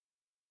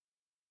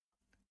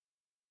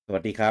สวั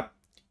สดีครับ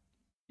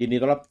ยินดี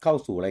ต้อนรับเข้า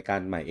สู่รายการ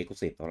ใหม่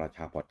Exclusive ตลาดช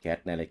าวพอดแคส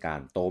ต์ในรายการ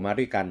โตมา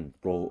ด้วยกัน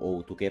Grow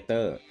Old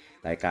Together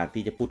รายการ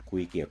ที่จะพูดคุ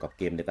ยเกี่ยวกับเ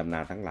กมในตำนา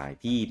นทั้งหลาย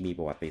ที่มีป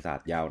ระวัติศาสต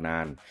ร์ยาวนา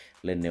น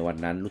เล่นในวัน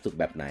นั้นรู้สึก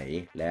แบบไหน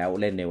แล้ว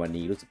เล่นในวัน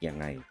นี้รู้สึกยัง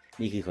ไง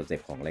นี่คือคอนเซป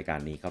ต์ของรายการ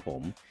นี้ครับผ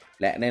ม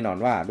และแน่นอน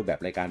ว่ารูปแบบ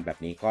รายการแบบ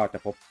นี้ก็จะ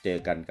พบเจอ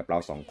กันกับเรา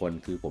2คน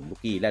คือผมลูก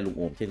กี้และลุงโ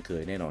อมเช่นเค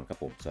ยแน่นอนครับ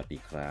ผมสวัสดี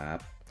ครับ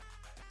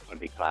สวัส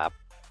ดีครับ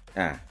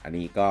อัน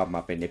นี้ก็ม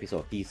าเป็นเอพิโซ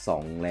ดที่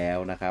2แล้ว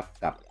นะครับ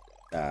กับ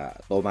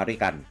โตมาด้วย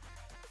กัน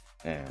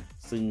อ่า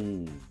ซึ่ง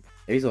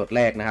เอพิโซดแ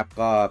รกนะครับ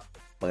ก็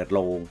เปิดโร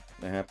ง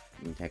นะครับ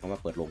ใช้คำว่า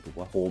เปิดโรงถูก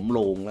ว่าโหมโร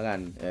งแล้วกั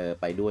น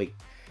ไปด้วย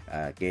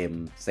เกม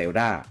เซลด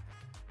า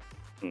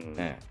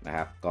นะค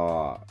รับก็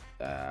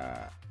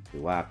ถื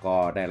อว่าก็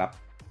ได้รับ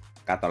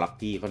การตอบรับ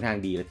ที่ค่อนข้าง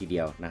ดีเลยทีเดี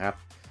ยวนะครับ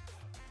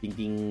จ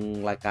ริง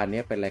ๆรายการ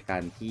นี้เป็นรายกา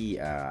รที่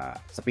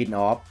สปินอ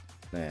อฟ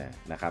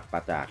นะครับม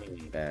าจาก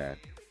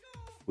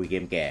คุยเก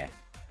มแก่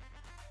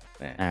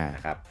น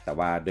ะครับแต่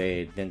ว่าด้วย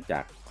เนื่องจา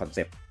กคอนเซ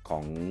ปต์ขอ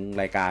ง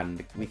รายการ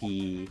วิธี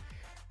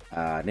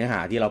เนื้อหา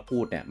ที่เราพู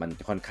ดเนี่ยมันจ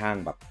ะค่อนข้าง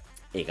แบบ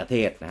เอกเท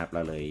ศนะครับเร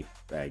าเลย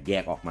แย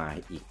กออกมา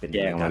อีกเป็นแ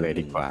ยกมาเลย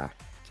ดีกว่า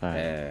ใช่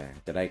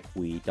จะได้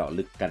คุยเจาะ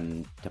ลึกกัน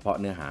เฉพาะ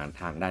เนื้อหา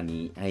ทางด้าน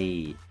นี้ใ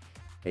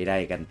ห้ได้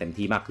กันเต็ม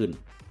ที่มากขึ้น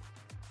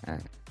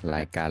ร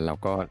ายการเรา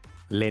ก็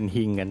เล่น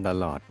หิ้งกันต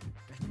ลอด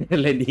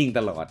เล่นหิ้ง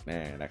ตลอด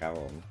นะครับ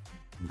ผม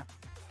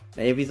ใน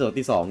เอพิโซด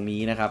ที่2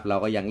นี้นะครับเรา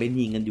ก็ยังเล่น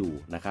หิ้งกันอยู่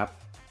นะครับ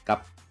กับ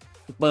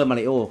Super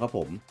Mario ครับผ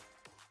ม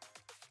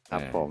ครั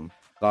บผม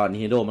ก็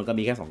Nintendo มันก็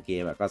มีแค่2เก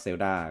มแบบก็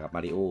Zelda กับ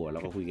Mario แล้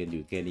วก็คุยกันอ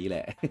ยู่แค่นี้แหล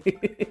ะ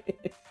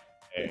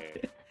เออ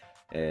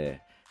เออ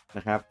น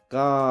ะครับ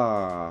ก็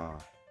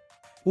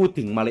พูด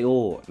ถึง Mario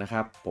นะค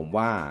รับผม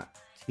ว่า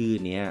ชื่อ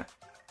เนี้ย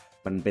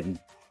มันเป็น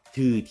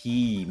ชื่อ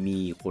ที่มี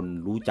คน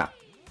รู้จัก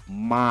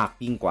มาก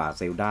ยิ่งกว่า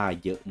Zelda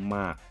เยอะม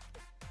าก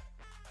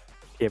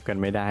เทียบกัน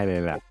ไม่ได้เล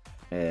ยแหละ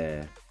เออ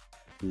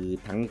คือ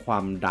ทั้งควา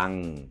มดัง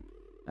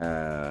เอ่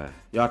อ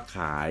ยอดข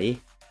าย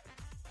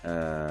เอ่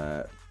อ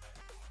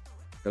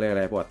ก็เรียกอะ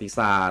ไรประวัติศ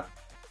าสตร์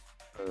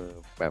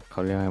แบบเข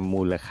าเรียกว่า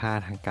มูลค่า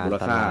ทางการตมูล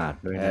ค่าลาด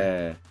ด้วยนะ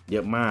เย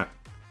อะมาก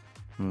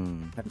อืม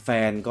แฟ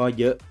นก็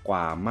เยอะก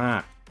ว่ามา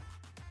ก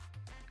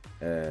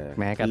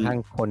แม้กระทั่ง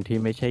คนที่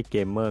ไม่ใช่เก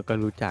มเมอร์ก็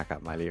รู้จักกับ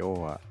มาริโอ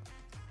อ่ะ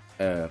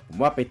ผม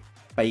ว่า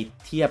ไป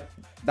เทียบ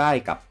ได้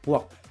กับพว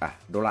ก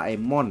โดราเอ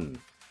มอน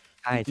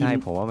ใช่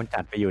ผมว่ามัน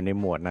จัดไปอยู่ใน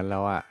หมวดนั้นแล้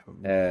วอ่ะ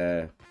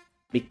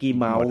มิกกี้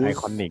เมาหมวดไอส์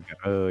คอนิก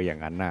อย่าง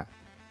นั้นน่ะ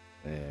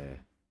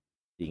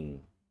จริง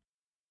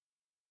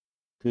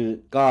คือ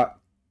ก็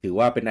ถือ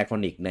ว่าเป็นไอคอ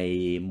นิกใน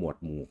หมวด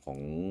หมู่ของ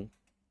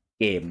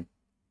เกม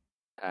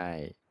ใช่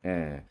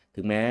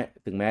ถึงแ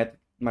ม้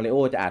มาริโอ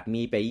จะอาจ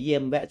มีไปเยี่ย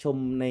มแวะชม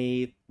ใน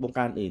วงก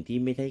ารอื่นที่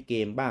ไม่ใช่เก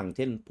มบ้างเ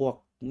ช่นพวก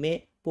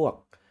พวก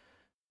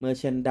เมอร์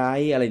แชนได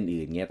ส์อะไร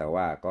อื่นเงี้ยแต่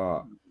ว่าก็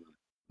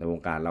ในว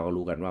งการเราก็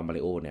รู้กันว่ามา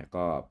ริโอเนี่ย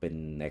ก็เป็น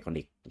ไอคอ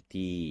นิก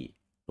ที่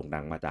โด่งดั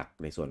งมาจาก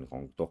ในส่วนขอ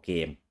งตัวเก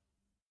ม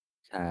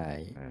ใช่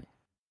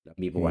แล้ว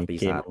มีประวัติ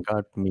เกมศาสตร์ก็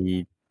มี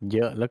เย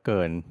อะเหลือเ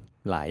กิน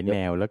หลายแน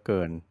วเหลือเ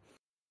กิน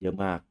เยอะ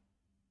มาก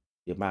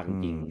จ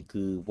ริงๆ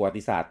คือประวั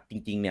ติศาสตร์จ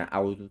ริงๆเนี่ยเอ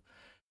า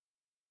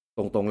ต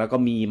รงๆแล้วก็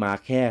มีมา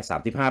แค่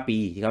35ปี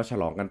ที่เขาฉ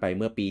ลองกันไป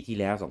เมื่อปีที่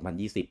แล้ว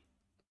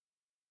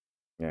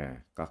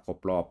2020ก็ครบ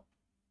รอบ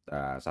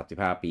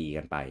35ปี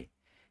กันไป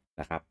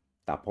นะครับ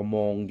แต่พอม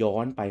องย้อ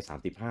นไป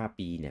35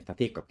ปีเนี่ยถ้าเ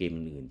ทียบกับเกม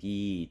อื่นๆ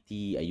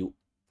ที่อายุ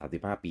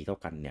35ปีเท่า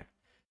กันเนี่ย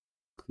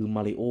คือ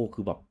Mario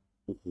คือแบบ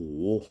โอ้โห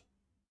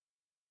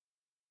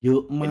เยอ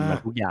ะเป็นมากมา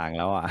ทุกอย่าง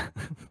แล้วอ่ะ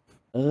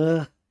เออ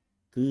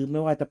คือไม่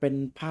ว่าจะเป็น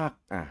ภาค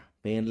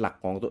เป็นหลัก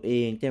ของตัวเอ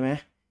งใช่ไหม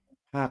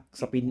ภาค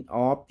สปินอ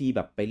อฟที่แบ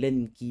บไปเล่น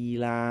กี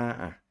ฬา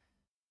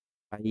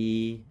ไป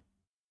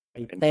ไป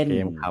เป็นเต้นเก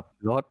มขับ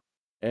รถ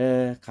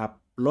ขับ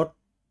รถ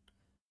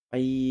ไป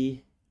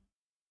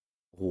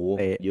โอ้โห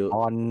เตะเยอะ บ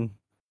อล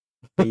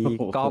ตี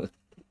กอล์ฟ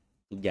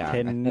ทุกอย่าเท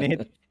ง นนิส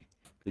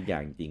ทุกอย่า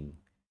งจริง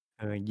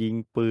ยิง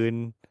ปืน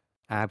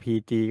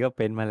RPG ก็เ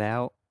ป็นมาแล้ว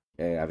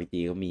RPG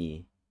ก็มี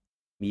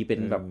เป็เอ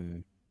นแบบ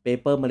อ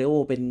Paper Mario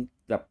เป็น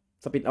แบบ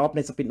สปินออฟใน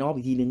สปินออฟ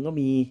อีกทีหนึ่งก็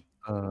มี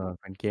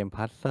เป็นเกม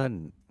พัซเซิล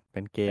เป็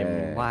นเกเอม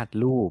อวาด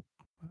รูป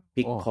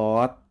พิกโอ้คอ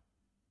ร์ส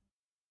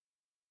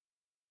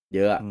เย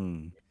อะอืม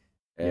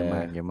เอเยอะอม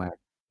ากเยอะมาก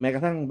แม้กร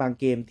ะทั่งบาง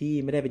เกมที่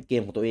ไม่ได้เป็นเก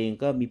มของตัวเอง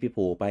ก็มีไปโผ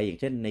ล่ไปอย่าง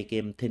เช่นในเก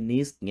มเทนนิ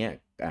สเงี้ย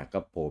ก็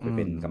โผล่ไปอืเ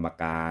ป็นกรรมม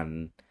การ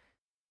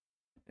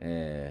เอ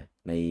อ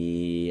ใน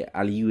อ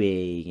ารีเว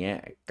ย์เงี้ย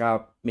ก็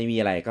ไม่มี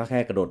อะไรก็แค่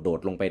กระโดด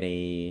ลงไปใน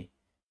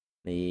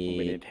ลงไ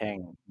ปในแท่ง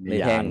ในใน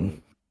แท่งยาน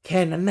แค่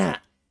นั้นน่ะ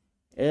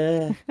เออ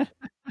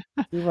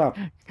คือแบบ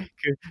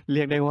คือเ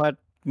รียกได้ว่า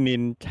นิ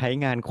นใช้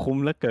งานคุ้ม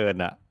เหลือเกิน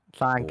อ่ะ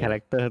สร้างโอ้คาแร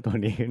คเตอร์ตัว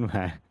นี้ขึ้นม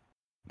า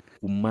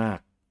คุ้มมาก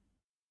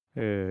เ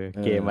อ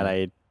เกมออะไร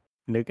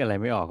นึกอะไร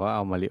ไม่ออกก็เอ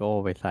ามาริโอ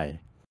ไปใส่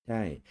ใ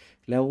ช่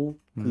แล้ว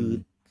อืคือม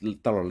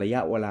ตลอดระย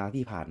ะเวลา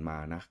ที่ผ่านมา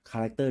นะคา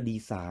แรคเตอร์ดี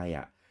ไซน์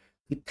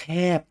คือแท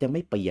บจะไ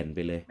ม่เปลี่ยนไป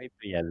เลยไม่เ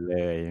ปลี่ยนเล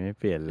ยไม่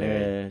เปลี่ยนเอเล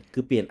ยคื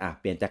อเปลี่ยน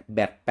เปลี่ยนจาก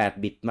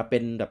8บิตมาเป็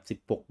นแบ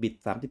บ16บิต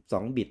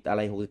32บิตอะไ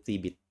ร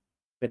64บิต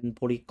เป็นโพ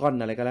ลีกอน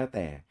อะไรก็แล้วแ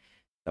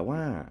ต่ว่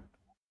า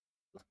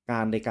หลักกา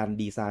รในการ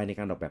ดีไซน์ใน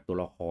การออกแบบตัว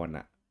ละคร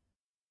อ่ะ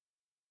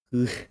คื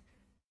อ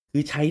คื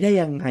อใช้ได้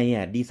ยังไง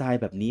อ่ะดีไซ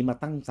น์แบบนี้มา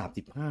ตั้ง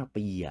35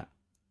 ปีอ่ะ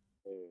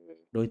เออ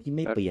โดยที่ไ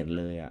ม่ก็เปลี่ยน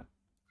เลยอ่ะ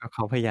ก็เข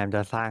าพยายามจ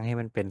ะสร้างให้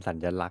มันเป็นสั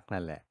ญลักษณ์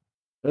นั่นแหละ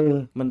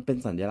มันเป็น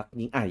สัญลักษณ์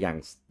นี้อ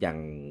ย่าง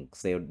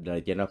เซลเดอ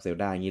เจนออฟเซล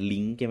ดาอย่างนี้ลิ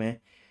งใช่ไหม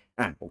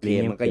โอเคลิง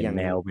ก์ยังเปลี่ยนมันก็ยัง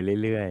แนวไป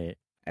เรื่อย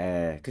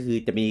ก็คือ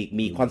จะ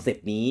มีๆคอนเซป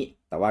ต์นี้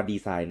แต่ว่าดี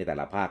ไซน์ในแต่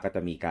ละภาคก็จ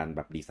ะมีการแบ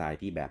บดีไซน์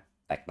ที่แบบ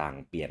แตกต่าง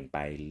เปลี่ยนไป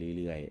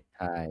เรื่อย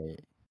ใช่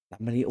ๆแต่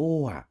มาริโอ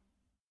อ่ะ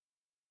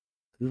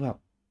คือแบบ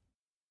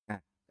อ่ะ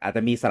อาจจ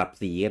ะมีสลับ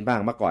สีกันบ้าง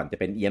เมื่อก่อนจะ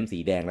เป็นเอี้ยมสี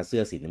แดงและเสื้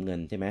อสีน้ำเงิน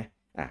ใช่ไหม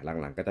ห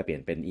ลังๆก็จะเปลี่ย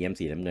นเป็นเอี้ยม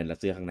สีน้ำเงินและ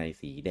เสื้อข้างใน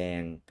สีแด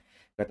ง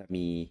ก็จะ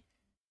มี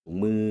ถุง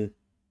มือ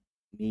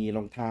มีร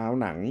องเท้า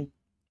หนัง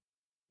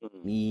อืม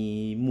มี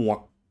หมวก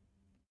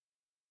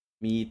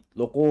มีโ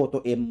ลโก้ตั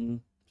วเอ็ม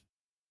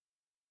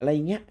อะไร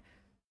เงี้ย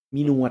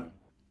มีหนวด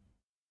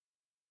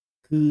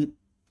คือ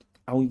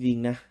เอาจริง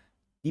ๆนะ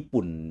ญี่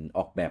ปุ่นอ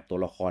อกแบบตัว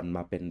ละครม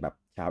าเป็นแบบ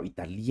ชาวอิต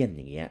าเลียน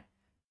อย่างเงี้ย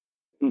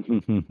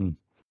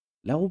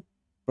แล้ว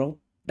แล้ว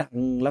ดัง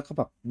แล้วก็แ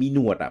บบมีหน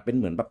วดอ่ะเป็น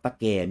เหมือนแบบตา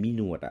แก่มีห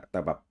นวดอ่ะแต่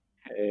แบบ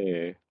เออ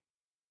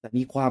แต่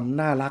มีความ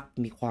น่ารัก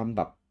มีความแ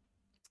บบ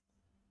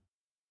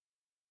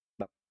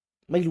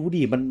ไม่รู้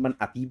ดิมัน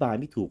อธิบาย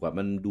ไม่ถูกอ่ะ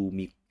มันดู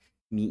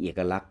มีเอก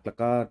ลักษณ์แล้ว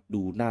ก็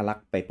ดูน่ารัก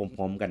ไปพ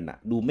ร้อมๆกันอ่ะ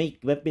ดูไม่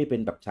เป็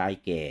นแบบชาย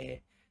แก่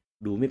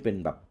ดูไม่เป็น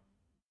แบบ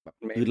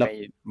ไม่คือเราไม่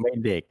ไม่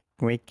เด็ก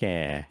ไม่แก่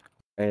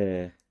เออ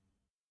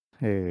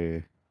เออ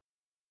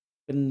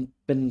เ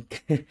ป็น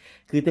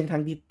คือทั้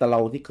งที่แต่เรา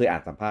ที่เคยอ่า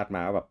นสัมภาษณ์ม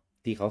าว่าแบบ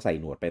ที่เขาใส่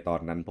หนวดไปตอ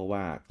นนั้นเพราะว่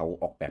าเขา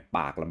ออกแบบป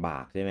ากลำบา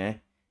กใช่ไหม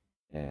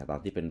ตอน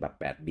ที่เป็นแบบ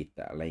8 บิต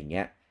อะอะไรอย่างเ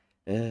งี้ย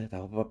แต่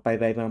พอไป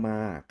มา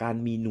การ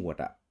มีหนวด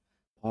อะ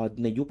พอ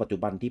ในยุคปัจจุ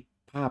บันที่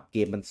ภาพเก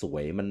มมันสว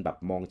ยมันแบบ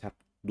มองชัด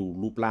ดู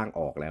รูปร่าง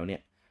ออกแล้วเนี่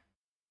ย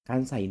กา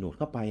รใส่หนวดเ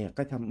ข้าไปอะ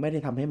ก็ไม่ได้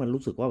ทำให้มัน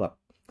รู้สึกว่าแบบ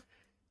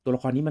ตัวละ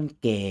ครนี้มัน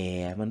แก่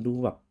มันดู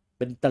แบบเ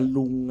ป็นตะ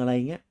ลุงอะไร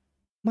เงี้ย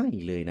ไม่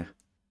เลยนะ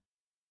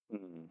อื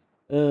ม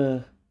เออ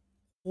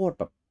โคตร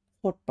แบบโ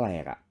คตรแปล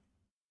กอ่ะ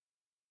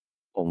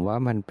ผมว่า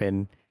มันเป็น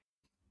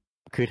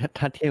คือ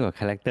ถ้าเทียบกับ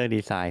คาแรคเตอร์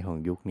ดีไซน์ของ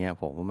ยุคเนี้ย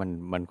ผมว่า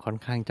มันค่อน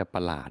ข้างจะปร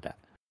ะหลาดอะ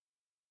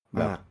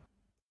แบบมาก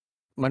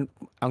มัน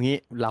เอางี้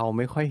เราไ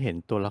ม่ค่อยเห็น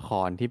ตัวละค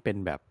รที่เป็น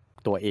แบบ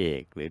ตัวเอ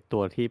กหรือตั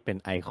วที่เป็น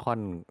ไอคอ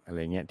นอะไร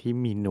เงี้ยที่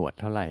มีหนวด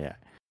เท่าไหร่อ่ะ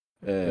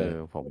เออ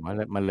ผมว่า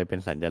มันเลยเป็น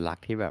สัญลักษ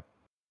ณ์ที่แบบ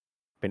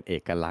เป็นเอ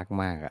กลักษณ์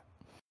มากอ่ะ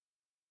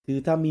คือ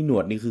ถ้ามีหน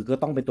วดนี่คือก็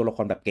ต้องเป็นตัวละค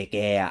รแบบแ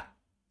ก่ๆอ่ะ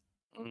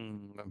อืม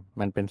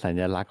มันเป็นสั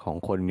ญลักษณ์ของ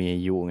คนมีอ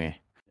ายุไง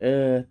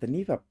แต่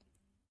นี่แบบ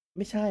ไ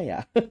ม่ใช่อ่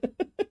ะ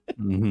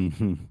อืม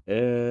เอ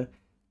อ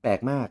แปลก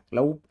มากแ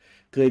ล้ว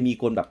เคยมี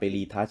คนแบบไป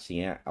รีทัชอย่าง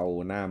เงี้ยเอา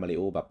หน้ามาริโ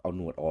อแบบเอาห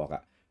นวดออกอ่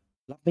ะ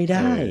รับไม่เอไ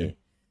ด้อ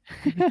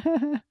คือ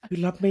คือ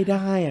รับไม่ไ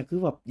ด้อ่ะคือ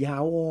แบบยา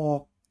วออ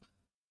ก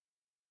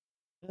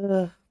เออ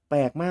แป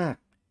ลกมาก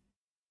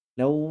แ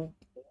ล้ว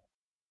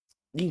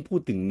ยิ่งพู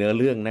ดถึงเนื้อ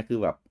เรื่องนะคือ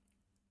แบบ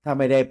ถ้า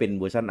ไม่ได้เป็น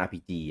เวอร์ชัน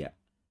RPG อ่ะ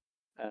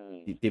เออ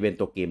ที่เป็น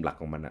ตัวเกมหลัก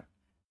ของมันอ่ะ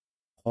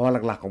พอ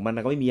หลักๆของมันน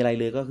ะก็ไม่มีอะไร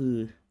เลยก็คือ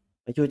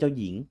ไปช่วยเจ้า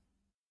หญิง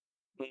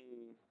อื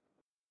ม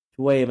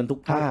ช่วยมันทุ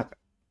กถ้าภาค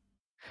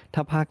ถ้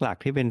าภาคหลัก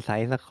ที่เป็นไซ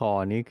ส์สคอ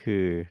ร์นี่คื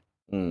อ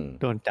อืม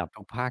โดนจับ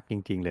ทุกภาคจ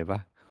ริงๆเลยปะ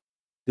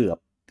เกือบ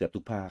เกือบทุ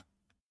กภาค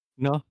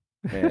เนาะ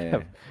เออ แบ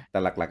บแต่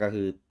หลักๆก็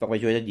คือต้องไป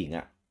ช่วยเจ้าหญิง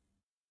อ่ะ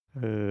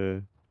เออ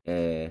เอ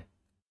อ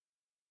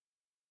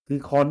คือ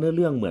คอเนื้อเ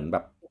รื่องเหมือนแบ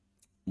บ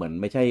เหมือน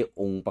ไม่ใช่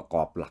องค์ประก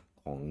อบหลัก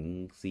ของ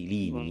ซี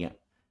รีส์อืมนี้อ่ะ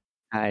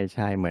ใช่ใ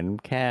ช่เหมือน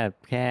แ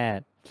ค่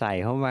ใส่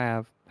เข้ามา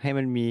ให้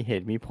มันมีเห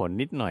ตุมีผล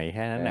นิดหน่อยแ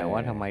ค่เอนั้นแหละว่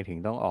าทำไมอถึง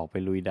ต้องออกไป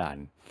ลุยด่าน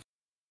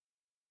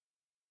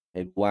ใ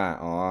ห้รู้ว่า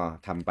อ๋อ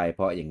ทำไปเพ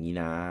ราะอย่างนี้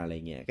นะอะไร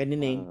เงี้ยแค่นั้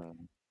นอืเองม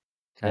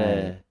เอใช่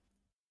อ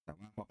แต่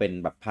ว่าพอเป็น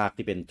แบบภาค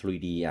ที่เป็น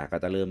 3D ก็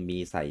จะเริ่มมี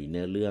ใส่เ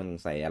นื้อเรื่อง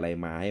ใส่อะไร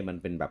มาให้มัน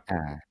เป็นแบบ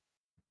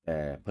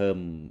เพิ่ม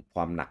ค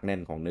วามหนักแน่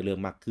นของเนื้อเรื่อ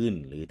งมากขึ้น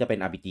หรือถ้าเป็น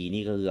RPG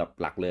นี่ก็คือแบบ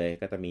หลักเลย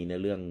ก็จะมีเนื้อ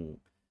เรื่อง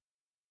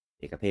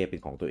เอกเทศเป็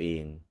นของตัวเอ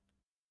ง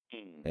อื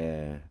มเอ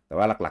อแต่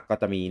ว่าหลักๆก็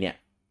จะมีเนี่ย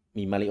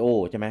มีมาริโอ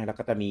ใช่ไหมแล้ว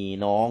ก็จะมี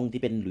น้อง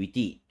ที่เป็นลุย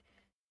จิ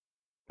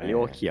มาริโอ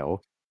เขียว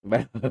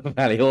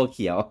มาริโอเ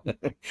ขียว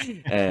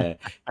เออ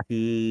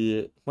คือ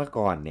เมื่อ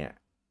ก่อนเนี่ย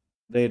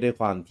ด้วย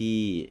ความที่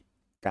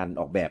การ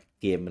ออกแบบ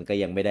เกมมันก็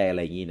ยังไม่ได้อะไ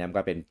รอย่างนี้นะมัน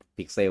ก็เป็น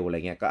พิกเซลอะไร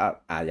เงี้ยก็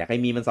อยากให้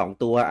มีมัน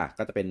2 ตัว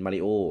ก็จะเป็นมาริ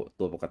โอ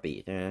ตัวปกติ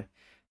ใช่ไหม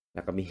แ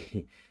ล้วก็มี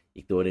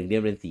อีกตัวหนึ่งที่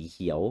เป็นสีเ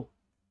ขียว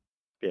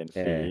เปลี่ยนเอ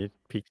อสี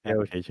พิกเซใช่ ล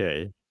เฉย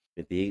เ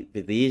ป็น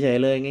สีเฉย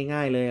เลยง่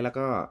ายๆเลยแล้ว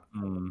ก็ๆ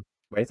อืม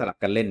ไว้สลับ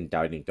กันเล่นจ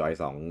อย 1จอย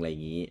 2อะไรอย่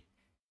างนี้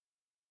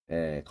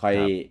คอยค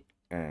รับ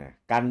อ่า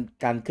การ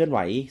การเคลื่อนไหว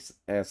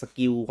ส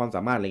กิลความส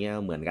ามารถอะไรเงี้ย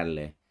เหมือนกันเ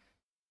ลย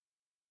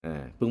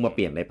เพิ่งมาเป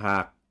ลี่ยนในภ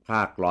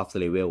าค Lost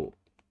Level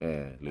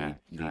หรือ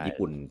หรือใช่ญี่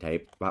ปุ่นใช้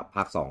ภ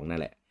าค 2นั่น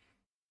แหละ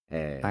เอ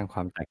อสร้างคว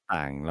ามแตก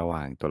ต่างระหว่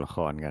างตัวละค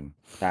รกัน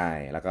ใช่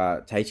แล้วก็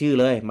ใช้ชื่อ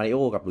เลยมาริโอ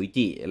กับลุย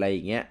จิอะไรอ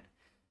ย่างเงี้ย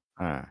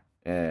อ่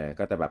า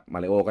ก็จะแบบมา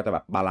ริโอก็จะแบ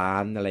บบาลา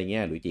นซ์อะไรเงี้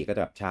ยลุยจิก็จ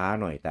ะแบบช้า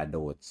หน่อยแต่โด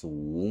ดสู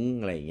ง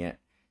อะไรอย่างเงี้ย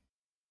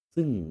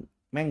ซึ่ง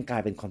แม่งกลา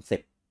ยเป็นคอนเซ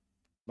ปต์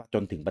มาจ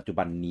นถึงปัจจุ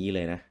บันนี้เล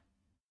ยนะ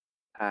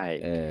ช่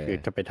เออ คือ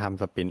จะไปท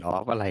ำสปินออ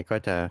ฟอะไรก็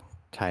จะ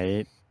ใช้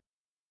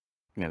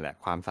เนี่ยแหละ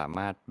ความสาม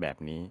ารถแบบ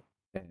นี้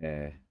เอ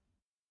อ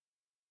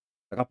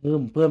แล้วก็เ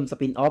พิ่มส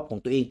ปินออฟของ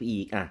ตัวเองไป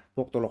อีกอ่ะพ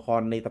วกตัวละค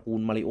รในตระกู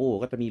ลมาริโอ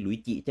ก็จะมีลุย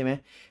จิใช่ไหม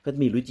ก็จะ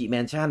มีลุยจิแม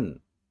นชั่น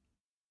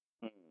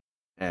อื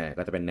ม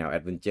ก็จะเป็นแนวแอ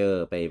ดเวนเจอ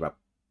ร์ไปแบบ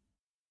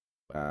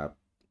อ่า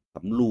ส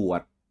ำรว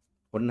จ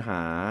ค้นห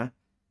า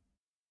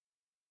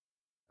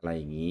อะไรอ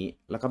ย่างนี้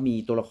แล้วก็มี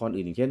ตัวละคร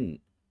อื่นอย่างเช่น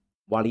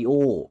วาริโอ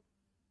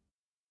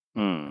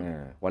อืม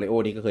วาริโอ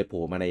นี่ก็เคยโผ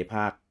ล่มาในภ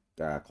าค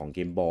ของเก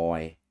มบอ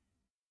ย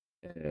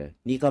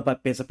นี่ก็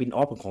เป็นสปินอ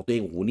อฟของตัวเอ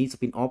งโอ้โหนี่ส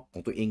ปินออฟขอ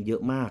งตัวเองเยอ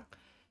ะมาก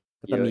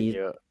ก็เยจะมีอะเย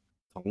อะ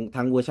ของ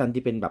ทั้งเวอร์ชัน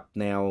ที่เป็นแบบ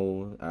แนว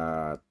อ่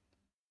า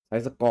ใช้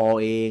สกอร์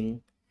เอง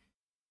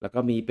แล้วก็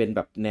มีเป็นแบ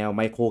บแนวไ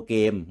มโครเก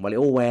มมาริ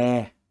โอแว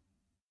ร์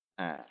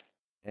อ่า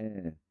เออ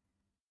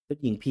เจ้า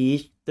หญิงพี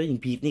ช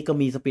นี่ก็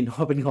มีสปินอ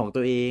อฟเป็นของ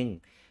ตัวเอง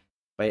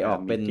ไปออก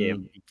มีเป็นเก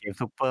ม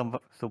ซูเ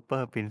ปอ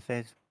ร์พรินเซ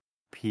ส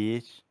พี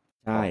ช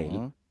ใช่ ข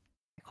อง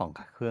ของ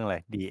เครื่องอะไร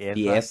DS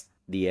ป่ะ DS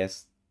DS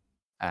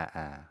อ่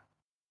า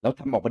แล้ว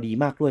ทำออกมาดี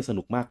มากด้วยส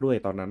นุกมากด้วย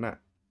ตอนนั้นอ่ะ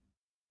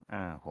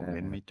ผมเอเ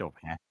ล่นอไม่จบ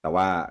ฮะ แต่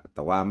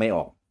ว่าไม่อ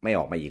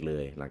อกมาอีกเล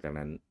ยหลังจาก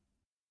นั้น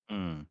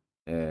อืม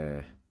เออ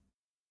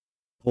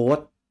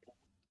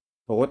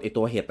โทษไอ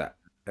ตัวเห็ดอ่ะ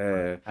เอ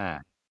ออ่า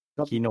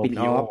ก็คิโนปิน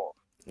อพิโออฟ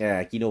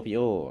กิโนพิโอ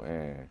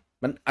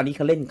มันอันนี้เ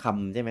ขาเล่นค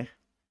ำใช่ไหม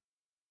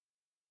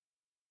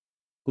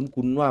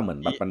คุ้นว่าเหมือน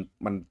แบบ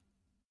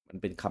มัน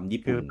เป็นคำ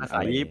ญี่ปุ่นคือภาษาอ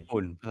ะไร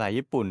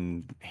ญี่ปุ่น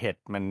เห็ด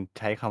มันใ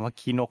ช้คำว่า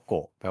คิโนโก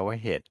ะแปลว่า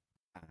เห็ด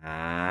อ่า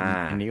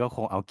อันนี้ก็ค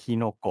งเอาคิ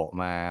โนโกะ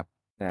มา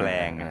อ่าแปล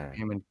งอ่าใ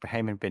ห้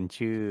มันเป็น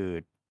ชื่อ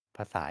ภ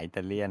าษาอิต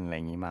าเลียนอะไรอ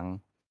ย่างงี้มั้ง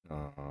อ๋อ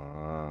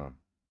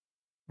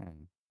อืม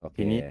โอเค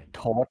ทีนี้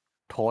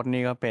โทส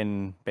นี่ก็เ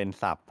ป็น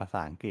ศัพท์ภาษ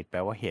าอังกฤษแปล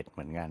ว่าเห็ดเห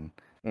มือนกัน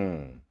อืม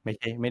ไ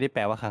ม่ได้แป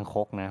ลว่าคางค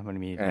กนะมัน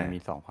มี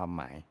สองความห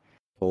มาย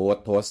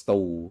โทสตู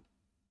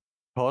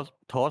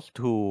โทส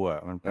ทูอ่ะ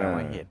มันแปลอ่าว่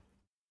าเห็ด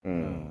อื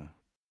ม เออ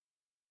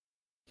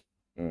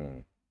อืม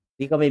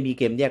นี่ก็ไม่มีเ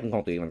กมแยกเป็นข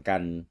องตัวเองเหมือนกั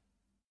น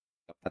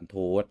กับทันโท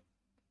ษ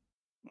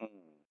อืม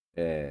เอ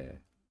อ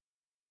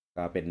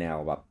ก็เป็นแนว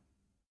แบบ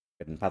เ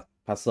ป็น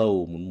พัซเซิล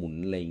หมุน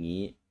อะไรอย่าง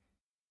นี้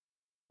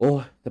โอ้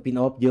สปิน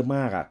ออฟเยอะม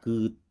ากอ่ะคือ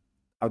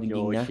เอาจโย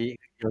ริงๆนะ ชิ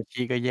โย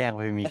ชิก็แยกไ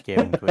ปมีเกม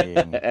ของตัวเอ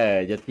ง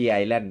โยชิไอ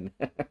แลนด์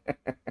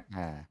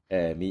อ่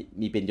า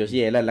มีเป็นโยชิ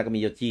ไอแลนด์แล้วก็มี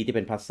โยชิที่เ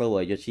ป็นพัซเซิล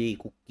โยชิ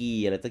คุกกี้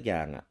อะไรสักอย่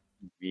างอ่ะ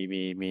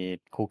มี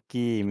คุก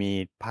กี้มี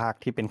ภาค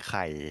ที่เป็นไ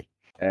ข่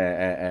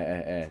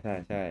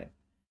ใช่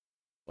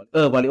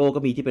วาริโอก็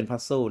มีที่เป็นพั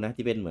ซเซิลนะ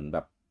ที่เป็นเหมือนแบ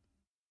บ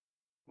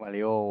มา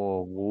ริโอ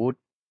วูด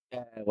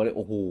วาริโอโ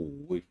อ้โห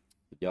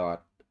สุดยอด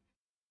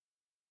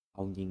เอ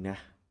าจริงนะ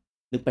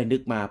นึกไปนึ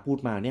กมาพูด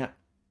มาเนี่ย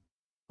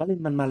ก็เล่น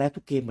มันมาแล้วทุ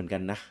กเกมเหมือนกั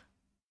นนะ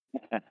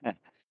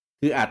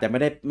คืออาจจะไม่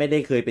ได้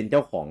เคยเป็นเจ้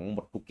าของหม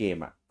ดทุกเกม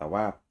อะแต่ว่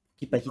า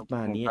คิดไปคิดม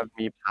านี้มันก็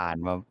มี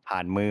ผ่า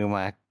นมือม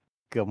า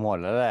เกือบหมด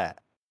แล้วแหละ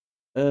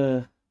เออ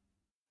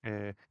เอ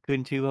อขึ้น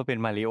ชื่อว่าเป็น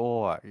มาริโอ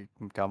อ่ะ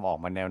จะออก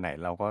มาแนวไหน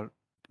เราก็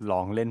ล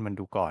องเล่นมัน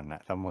ดูก่อนน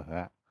ะเสมอ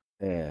อะ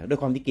ด้วย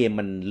ความที่เกม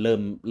มันเริ่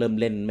ม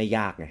เล่นไม่ย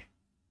ากไง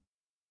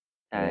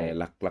ใช่ แ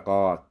ล้วก็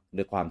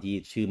ด้วยความที่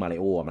ชื่อมาริ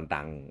โอมัน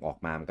ดังออก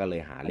มามันก็เล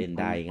ยหามันเล่น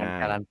มันได้มันง่า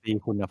ยการันตี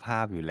คุณภา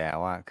พอยู่แล้ว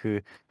อ่ะ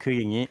คืออ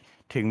ย่างนี้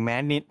ถึงแ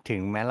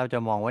ม้เราจะ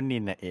มองว่านิ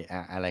นอะ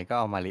อะไรก็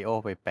เอามาริโอ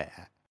ไปแปะ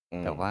อะอื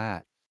มแต่ว่า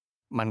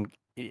มัน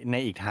ใน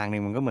อีกทางหนึ่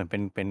งมันก็เหมือนเ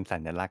ป็นสั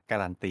ญลักษณ์กา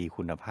รันตี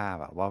คุณภาพ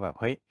อะว่าแบบ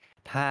เฮ้ย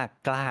ถ้า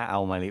กล้าเอา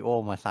มาริโอ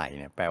มาใส่เ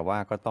นี่ยแปลว่า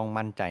ก็ต้อง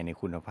มั่นใจใน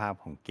คุณภาพ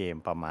ของเกม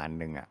ประมาณ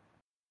หนึ่งอ่ะ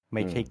ไ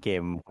ม่อืม ใช่เก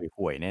ม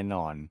ห่วยๆแน่น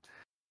อน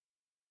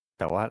แ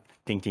ต่ว่า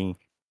จริง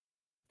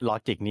ๆลอ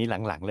จิกนี้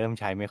หลังๆเริ่ม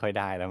ใช้ไม่ค่อย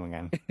ได้แล้วเหมือน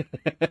กัน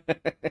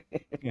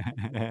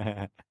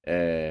เอ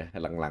อ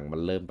หลังๆมั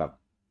นเริ่มแบบ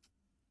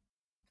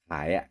ข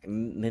ายอะ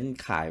เน้น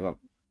ขายแบบ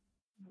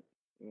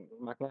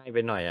มักง่ายไป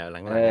หน่อยอ่ะห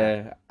เอลังๆอ่ะอ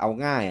เอา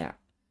ง่ายอ่ะ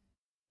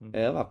อืม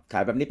แบบขา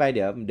ยแบบนี้ไปเ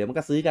ดี๋ยวมัน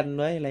ก็ซื้อกัน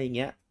ไว้ยอะไรอย่างเ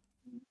งี้ย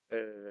เอ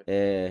อเอ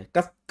อ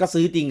ก็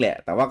ซื้อจริงแหละ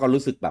แต่ว่าก็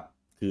รู้สึกแบบ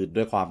คือ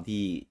ด้วยความ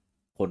ที่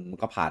คนมัน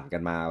ก็ผ่านกั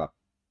นมาแบบ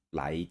ห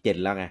ลายเจน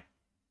แล้วไง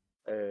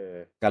เออ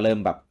ก็เริ่ม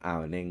แบบอ้าว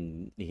แม่ง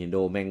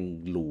Nintendo แม่ง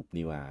ลูป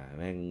นี่หว่า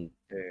แม่ง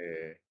เอ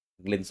อ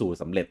เล่นสูตร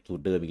สำเร็จสูต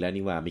รเดิมอีกแล้ว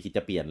นี่หว่าไม่คิดจ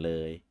ะเปลี่ยนเล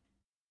ย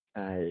ใ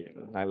ช่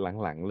ห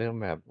ลังๆเริ่ม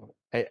แบบ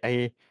ไอไอ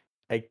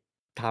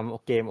ท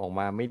ำเกมออก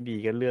มาไม่ดี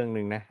ก็เรื่องห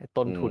นึ่งนะ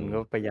ต้นอืมทุนก็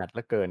ประหยัดเห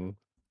ลือเกิน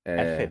เอแอ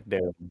สเซทอเ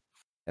ดิม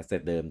แอสเซ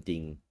ทเดิมจริ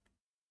ง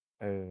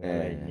เออะ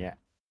ไรอย่างอเงี้ย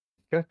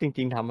ก็จ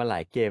ริงๆทำมาหลา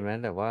ยเกมนะ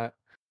แต่ว่า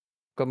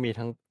ก็มี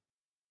ทั้ง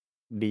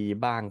ดี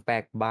บ้างแป๊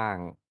กบ้าง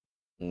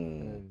อืม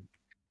เออ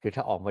คือถ้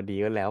าออกมาดี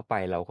ก็แล้วไป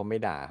เราก็ไม่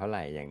ด่าเท่าไห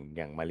ร่อ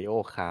ย่างมาริโอ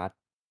คาร์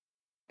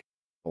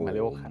โอ้มาริ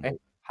โอ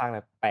ภาคล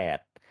ะแปด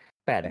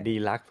แต่ดี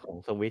ลักซ์ของ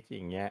สวิตช์อ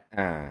ย่างเงี้ย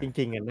อ่าจ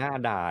ริงๆอ่ะน่า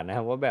ด่านะ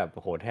ว่าแบบ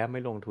โหแทบไม่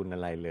ลงทุนอ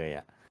ะไรเลย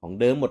อ่ะของ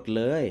เดิมหมดเ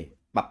ลย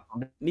ปรับ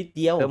นิดเ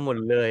ดียวเติมหมด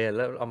เลยอ่ะแ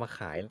ล้วเอามาข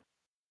าย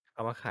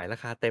รา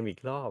คาเต็มอีก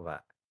รอบอ่ะ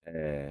เอ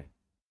อ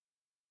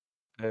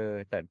เออ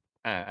แต่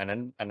อันนั้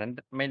น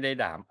ไม่ได้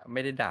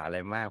ด่าอะไร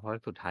มากเพราะ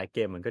สุดท้ายเก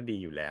มมันก็ดี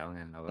อยู่แล้วไง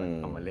เราอืมก็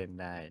เอามาเล่น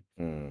ได้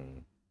อืม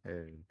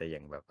แต่อย่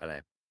างแบบอะไร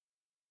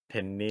เท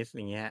นนิสอ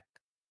ย่างเงี้ย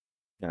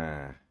อ่า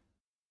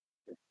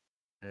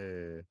เออ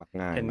มัก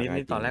ง่าเทยมักง่ายจริงน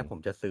นิสนี่ตอนแรกผม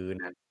จะซื้อ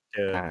นะเจ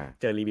ออ่า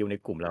เจอรีวิวใน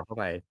กลุ่มเราเข้า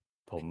ไป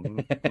ผม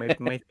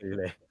ไม่ซื้อเ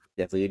ลย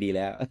จะซื้อดีแ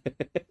ล้ว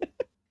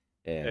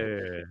เอเออ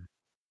อ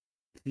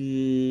คื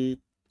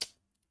อ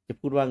จะ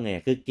พูดว่าไง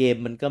คือเกม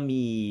มันก็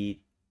มี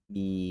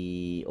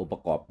องค์ปร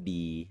ะกอบ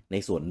ดีใน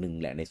ส่วนหนึ่ง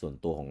แหละในส่วน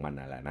ตัวของมัน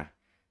น่ะแหละนะ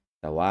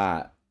แต่ว่า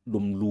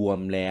รวม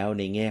ๆแล้ว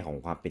ในแง่ของ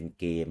ความเป็น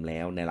เกมแล้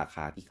วในราค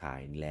าที่ขาย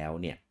แล้ว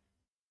เนี่ย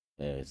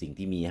สิ่ง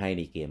ที่มีให้ใ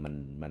นเกม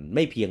มันไ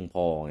ม่เพียงพ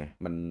อไง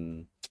มัน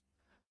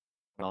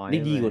น้อยไปได้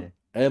ดีกว่า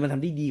มันท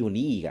ำได้ดีกว่า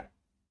นี้อีกอ่ะ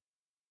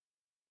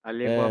เ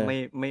รีเอยกว่าอไ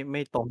ม่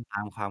ตรงต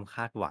ามความค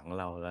าดหวัง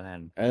เราแล้วกั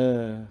นเอ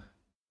อ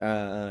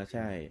ใ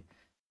ช่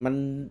มัน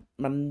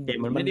มันเก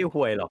มมันมัน ไม่ได้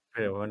ห่วยหรอกแ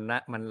ต่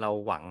มันเรา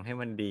หวังให้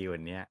มันดีกว่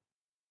าเนี้ย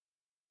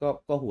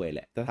ก็ห่วยแห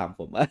ละถ้าถาม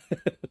ผม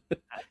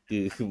คื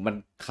อมัน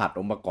ขาดอ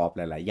งค์ประกอบห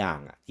ลายๆอย่าง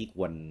อ่ะที่ค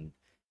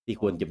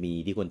วรจะมี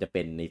ที่ควรจะเ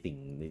ป็นในสิ่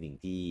ง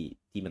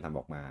ที่มันทำอ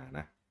อกมาน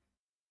ะ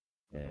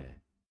เออ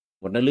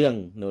หมดเนื้อเรื่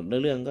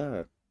องก็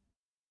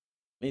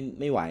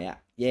ไม่ไหวอ่ะ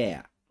แย่อ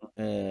ะเ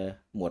ออ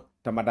หมด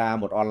ธรรมดา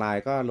หมดออนไล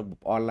น์ก็ระบบ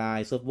ออนไล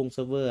น์เซิร์ฟ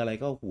เวอร์อะไร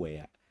ก็ห่วย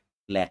อ่ะ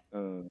แหลกเอ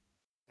อ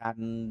การ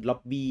ล็อบ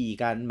บี้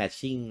การแมท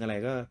ชิ่งอะไร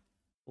ก็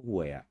ห่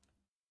วยอ่ะ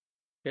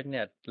ก็เ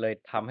นี่ยเลย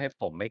ทำให้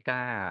ผมไม่ก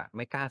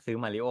ล้าซื้อ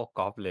มาริโอก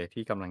อล์ฟเลย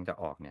ที่กำลังจะ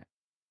ออกเนี่ย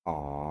อ๋อ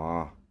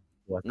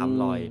ตัวอืซ้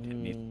ำรอยเทน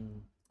นิสม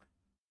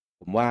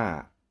ผมว่า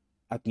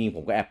เอาจริงผ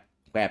มก็แอ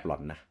บหลอ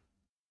นนะ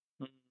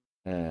อืม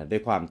ด้ว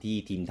ยความที่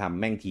ทีมทำ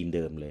แม่งทีมเ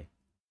ดิมเลย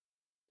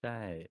ใช่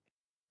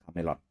ทำไ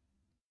ม่หลอน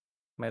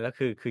ไม่แล้ว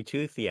คือ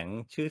ชื่อเ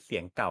สี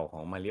ยงเก่าข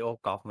องมาริโอ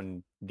กอล์ฟมัน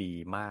ดี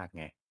มาก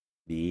ไง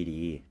ดี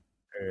ดี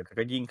แต่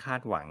ก็ยิ่งคา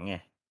ดหวังไง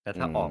แล้วอื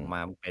ถ้าออกมา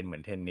มเป็นเหมือ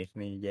นเทนนิส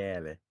นี่แย่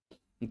เลย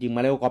จริงๆม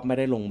าเร o กอล์ฟไม่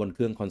ได้ลงบนเค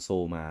รื่องคอนโซ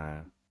ลมา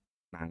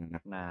นานแล้วน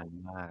ะนาน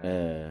มากเอ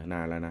อน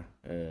านแล้วนะ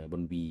บ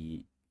น V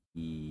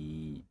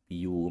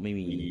VU ก็ไม่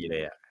มี ดีเล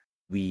ยอ่ะ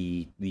V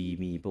V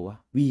มีปะวะ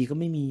V ก็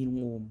ไม่มีลุง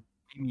โอม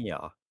ไม่มีเหร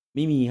อไ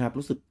ม่มีครับ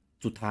รู้สึก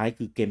สุดท้าย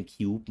คือเกม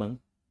คิวบ์มั้ง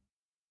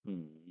อื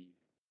ม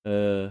เอ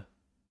อ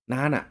น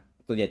านอ่ะ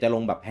ส่วนใหญ่จะล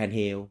งแบบแฮนด์เฮ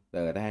ลแต่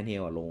แฮนด์เฮ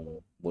ลอะลง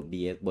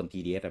บน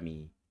TDS อะมี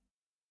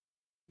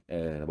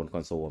แต่บนค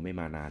อนโซลไม่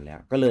มานานแล้ว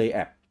ก็เลยแอ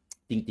บ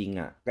จริงๆ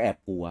อ่ะก็แอบ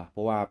กลัวเพร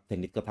าะว่าเทน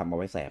นิสก็ทำเอา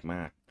ไว้แสบม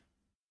าก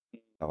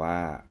แต่ว่า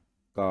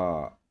ก็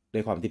ด้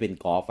วยความที่เป็น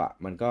กอล์ฟอ่ะ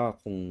มันก็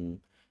คง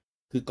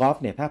คือกอล์ฟ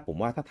เนี่ยถ้าผม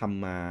ว่าถ้าท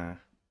ำมา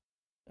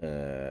เอ่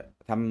อ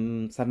ท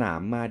ำสนา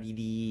มมา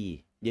ดี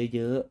ๆเย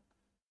อะ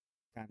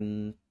ๆการ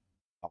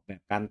ออกแบ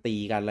บการตี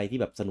การอะไรที่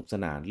แบบสนุกส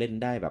นานเล่น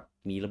ได้แบบ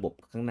มีระบบ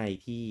ข้างใน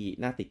ที่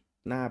น่าติด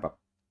น่าแบบ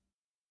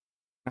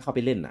น่าเข้าไป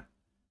เล่นอ่ะ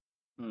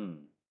อืม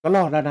ก็ร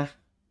อดแล้วนะ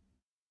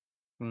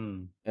อืม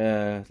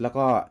แล้ว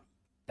ก็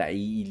แต่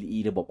อี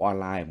ระบบออน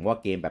ไลน์ผมว่า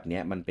เกมแบบเนี้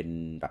ยมันเป็น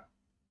แบบ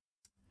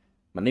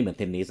มันไม่เหมือนเ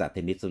ทนนิสอะเท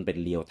นนิสมันเป็น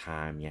เรียลไท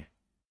ม์ไง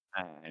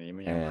อันนี้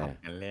มันเออยังผัด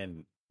กันเล่น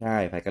ใช่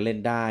ใครก็เล่น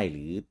ได้ห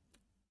รือ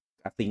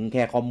ซิงแ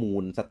ค่ข้อมู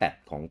ลสแตท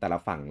ของแต่ละ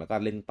ฝั่งแล้วก็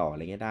เล่นต่ออะไ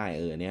รเงี้ยได้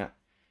อันเนี้ย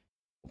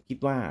ผมคิด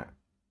ว่า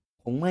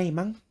คงไม่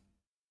มั้ง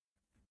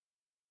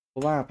เพรา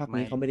ะว่าภาคไม่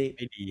นี้เขาไม่ได้ ไ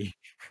ม่ดี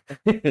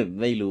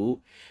ไม่รู้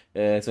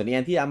ส่วนนี้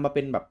อันที่เอามาเ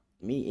ป็นแบบ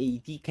มีไอ้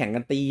ที่แข่งกั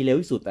นตีเร็ว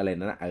ที่สุดอะไร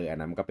นั่นนะอัน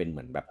นั้นมันก็เป็นเห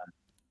มือนแบบ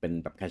เป็น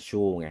แบบแคชช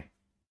วลไง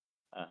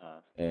อ่าฮะ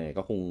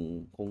ก็ค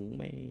ง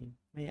ไม่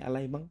อะไร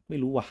มั้งไม่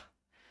รู้ว่ะ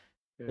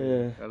เออเออ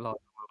ก็รอ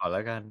ดูก่อนแล้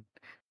วกัน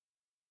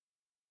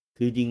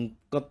คือจริง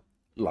ก็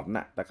หลอน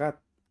น่ะแต่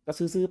ก็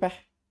ซื้อไป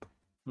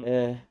อืเอ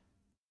อม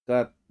ก็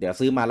เดี๋ยว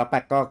ซื้อมาแล้วแ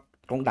ป๊กก็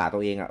ต้องด่าตั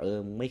วเองอ่ะ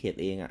มึงไม่เข็ด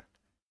เองอ่ะ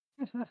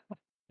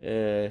เอ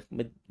อไ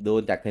ม่โด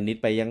นจากเทนนิส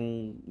ไป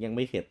ยังไ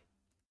ม่เข็ด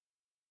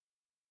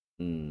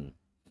อืม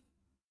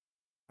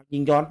ยิ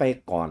งย้อนไป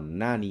ก่อน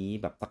หน้านี้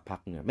แบบสักพัก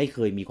เนี่ยไม่เค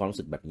ยมีความรู้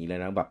สึกแบบนี้เลย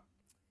นะแบบ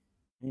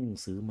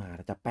ซื้อมาแ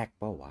ล้วจะแป๊ก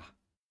เปล่าวะ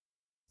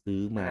ซื้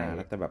อมาใช่แ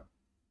ล้วจะแบบ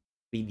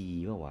ไม่ดี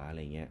เปล่าวะอะไร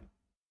เงี้ย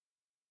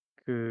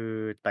คือ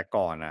แต่ก่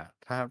อนอ่ะ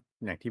ถ้า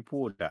อย่างที่พู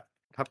ดอ่ะ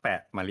ถ้าแปะ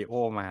มาริโอ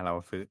มาเร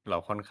า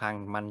ค่อนข้าง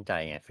มั่นใจ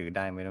ไงซื้อไ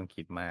ด้ไม่ต้อง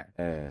คิดมาก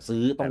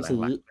ซื้อแต่ต้อง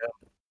ซื้อ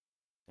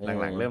เอห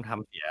ลังๆอเริ่มท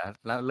ำเสีย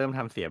แล้วเริ่มท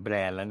ำเสียแบร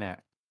นด์แล้วเนี่ย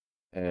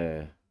เออ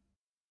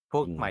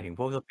จริงหมายถึง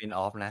พวกสปินอ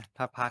อฟนะ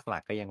ถ้าภาคหลั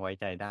กก็ยังไว้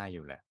ใจได้อ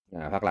ยู่แหละ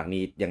ภาคหลัง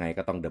นี้ยังไง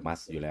ก็ต้องเดอะมัส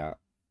อยู่แล้ว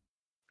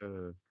เอ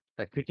อแ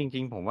ต่คือจ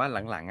ริงๆผมว่า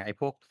หลังๆอะไอ้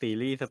พวกซี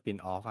รีส์สปิน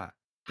ออฟอะ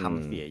อื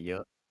มทำเสียเย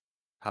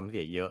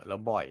อะแล้ว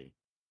บ่อย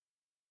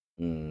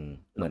อืม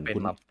เหแล้วมือนคุ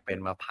ณเป็น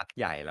มาพัก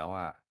ใหญ่แล้วอ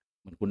ะ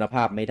เหมือนคุณภ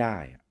าพไม่ได้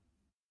อะ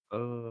เออ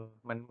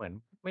มันเหมือน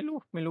ไม่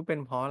รู้เป็น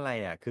เพราะอะไร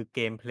อะคือเก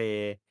มเพล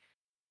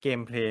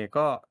ย์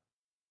ก็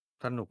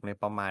สนุกใน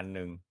ประมาณห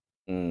นึ่ง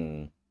อืม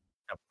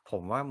แต่ผ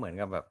มว่าเหมือน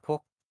กับแบบพว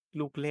ก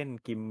ลูกเล่น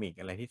กิมมิก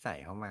อะไรที่ใส่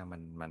เข้ามา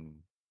มัน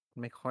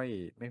ไม่ค่อย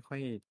ไม่ค่อ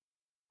ย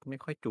ไม่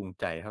ค่อยจูง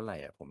ใจเท่าไหร่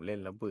อ่ะผมเล่น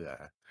แล้วเบื่อ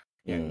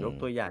อือย่างมยก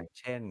ตัวอย่าง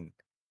เช่น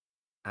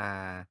อ่า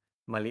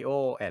มาริโอ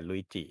แอนด์ลุ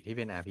ยจิที่เ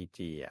ป็น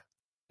RPG อ่ะ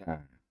อ่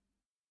า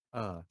เอ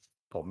อ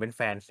ผมเป็นแ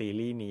ฟนซี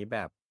รีส์นี้แบ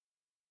บ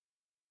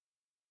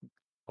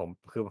ผม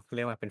คือเ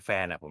รียกว่าเป็นแฟ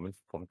นอ่ะ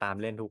ผมตาม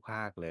เล่นทุกภ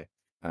าคเลย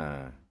อ่า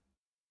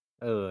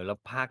แล้ว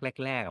ภาคแ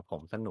รกๆอะผ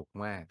มสนุก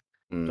มาก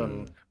อืจนม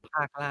ภ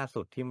าคล่าสุ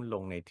ดที่มันล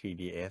งใน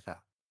 3DS อะ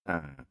อ่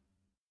า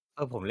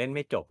ผมเล่นไ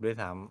ม่จบด้วย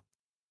ซ้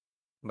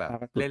ำแบบภาค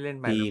ล่าสุดเล่น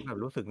ๆไปที่แล้วแบบ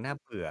รู้สึกน่า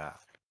เบื่อ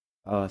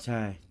ใช่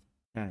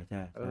ใช่ใช่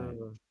เอใช่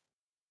อ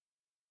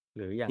ห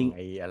รืออย่าจริงงไ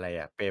อ้อะไร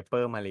อะ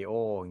Paper Mario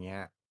อย่างเงี้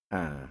ยอ่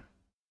า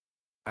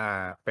อ่า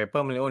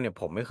Paper Mario เนี่ย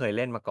ผมไม่เคยเ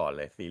ล่นมาก่อนเ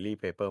ลยซีรีส์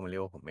Paper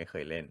Mario ผมไม่เค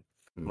ยเล่น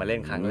อืมาเล่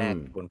นครั้งแรกม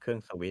บนเครื่อง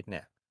สวิตช์เ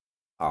นี่ย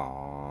อ๋อ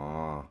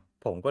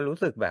ผมก็รู้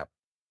สึกแบบ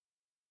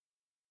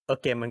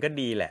เกมมันก็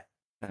ดีแหละ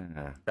อ่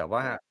าแต่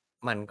ว่า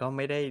มันก็ไ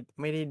ม่ไ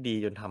ด้ดี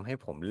จนทำให้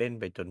ผมเล่น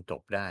ไปจนจ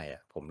บได้อ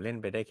ะผมเล่น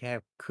ไปได้แค่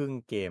ครึ่ง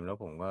เกมแล้ว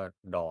ผมก็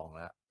ดองแ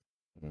ล้ว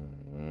อื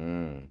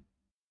ม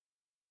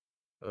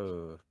เอ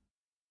อ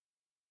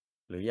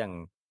หรืออย่าง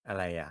อะ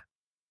ไรอะ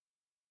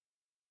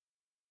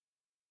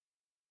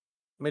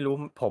ไม่รู้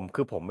ผ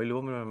มไม่รู้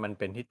ว่ามัน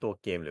เป็นที่ตัว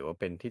เกมหรือว่า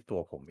เป็นที่ตัว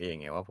ผมเอง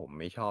ไงว่าผม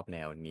ไม่ชอบแน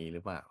วนี้หรื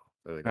อเปล่า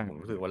แต่ผม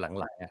รู้สึกว่าห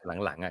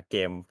ลังๆอะเก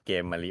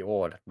ม Mario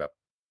แบบ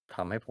ท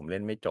ำให้ผมเล่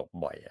นไม่จบ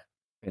บ่อยอะ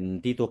เป็น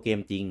ที่ตัวเกม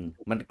จริง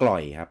มันกล่อ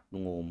ยครับลุ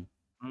งโอม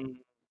อืม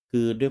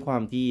คือด้วยควา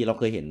มที่เรา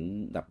เคยเห็น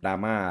แบบดรา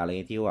ม่าอะไร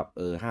เงี้ยที่แบบ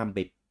ห้ามไป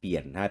เปลี่ย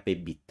นห้ามไป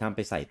บิดห้ามไ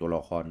ปใส่ตัวล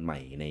ะครใหม่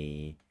ใน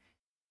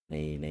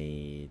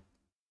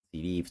ซี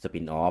รีส์สปิ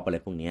นออฟอะไร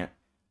พวกเนี้ย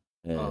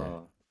เอเออ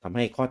อทำใ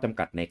ห้ข้อจำ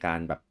กัดในการ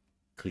แบบ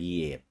ครีเ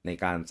อทใน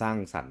การสร้าง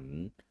สรรค์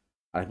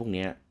อะไรพวกเ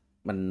นี้ย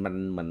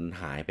มัน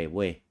หายไปเ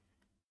ว้ย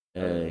เอ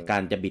อกา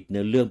รจะบิดเ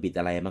นื้อเรื่องบิด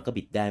อะไรมันก็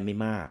บิดได้ไม่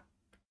มาก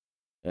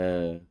เอ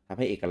อทำใ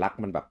ห้เอกลักษณ์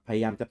มันแบบพย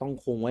ายามจะต้อง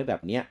คงไว้แบ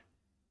บเนี้ย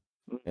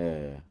อืเอ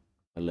อ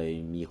มันเลย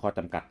มีข้อจ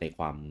ำกัดในค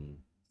วาม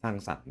สร้าง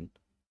สรรค์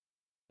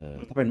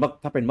ถ้าเป็นมเ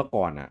มื่อ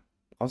ก่อนอ่ะ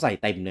เขาใส่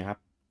เต็มเลยครับ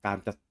การ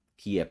จะ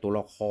เขี่ยตัว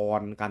ละค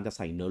รการจะใ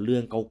ส่เนื้อเรื่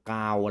องเก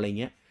าๆอะไร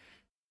เงี้ย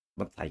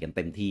มันใส่กันเ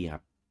ต็มที่ครั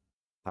บ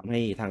ทำให้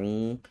ทั้ง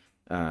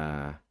อ่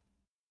า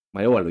มา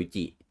ริโอและลุย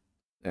จิ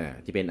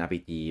ที่เป็น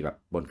RPG แบบ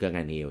บนเครื่องไฮ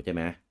เนลใช่ไห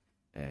ม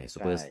ซู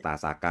เปอใช่ร์สตา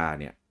ร์ซาก้า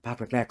เนี่ยภาค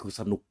แรกๆคือ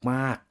สนุกม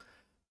าก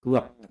คือแบ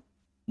บอืม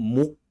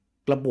มุก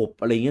ระบบ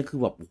อะไรเงี้ยคือ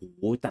แบบโอ้โห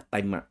จัดเ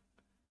ต็มอ่ะ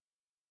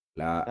แ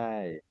ล้ว ใช่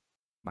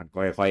มันก็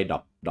ค่อยๆด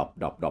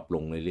รอปล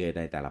งเรื่อยๆใ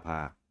นแต่ละภ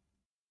าค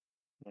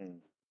อืม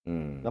อื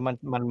มแล้ว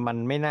มัน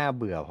ไม่น่า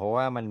เบื่อเพราะ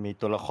ว่ามันมี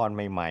ตัวละครใ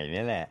หม่ๆ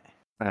นี่แหละ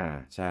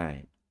ใช่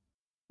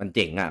มันเ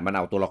จ๋งอ่ะมันเ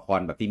อาตัวละคร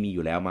แบบที่มีอ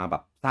ยู่แล้วมาแบ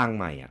บสร้างใ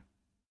หม่อ่ะ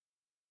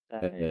ใช่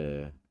เออ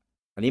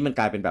อันนี้มัน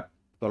กลายเป็นแบบ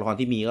ตัวละคร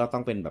ที่มีก็ต้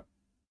องเป็นแบบ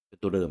เป็น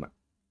ตัวเดิมอ่ะ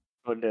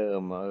ตัวเดิ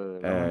มเอ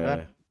แล้วมันก็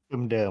อ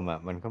เดิม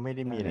มันก็ไม่ไ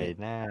ด้ใช่มีอะไร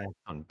น่า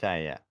สนใจ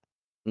อ่ะ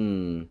อื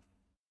ม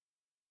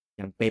อ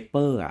ย่างเปเป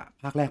อร์อ่ะ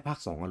ภาคแรกภาค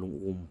สองอะลุง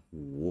โอมโห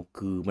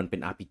คือมันเป็น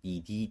RPG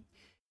ที่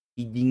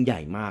ยิ่งใหญ่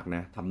มากน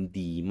ะทำ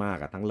ดีมาก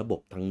อะทั้งระบบ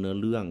ทั้งเนื้อ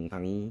เรื่อง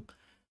ทั้ง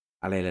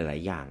อะไรหลาย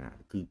ๆอย่างอ่ะ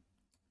คื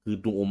อ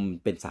ลุงอม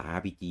เป็นสาย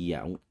RPG อ่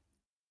ะ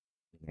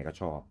ยังไงก็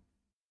ชอบ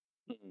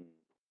อืม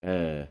เออ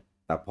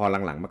แต่พอห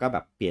ลังๆมันก็แบ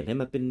บเปลี่ยนให้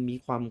มันเป็นมี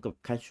ความกับ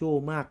แคชช a l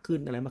มากขึ้น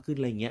อะไรมากขึ้นอ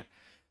ะไรเงี้ย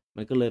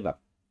มันก็เลยแบบ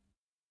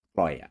ป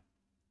ล่อยอ่ะ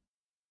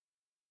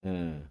เอ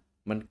อ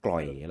มันกล่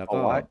อยแล้วก็เพราะ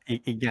ว่า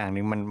อีกอย่างห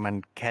นึ่งมัน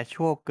แคชช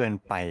วลเกิน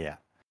ไปอ่ะ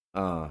เอ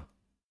อ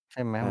ใ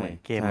ช่ไหมใช่เหมือน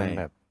เกมใช่มันแ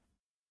บบ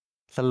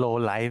สโล w l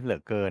ไลฟ์เหลื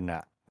อเกินอ่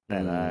ะอืแต่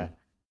ละม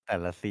แต่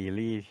ละซี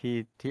รีส์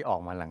ที่ออ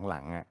กมาหลั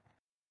งๆอ่ะ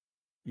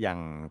อย่าง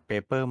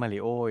Paper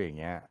Mario อย่างเ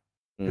งี้ย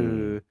อืคือม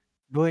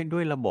ด้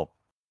วยระบบ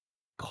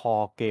คอ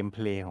เกมเพ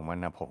ลย์ของมัน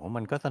นะผมว่า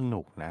มันก็ส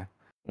นุกนะ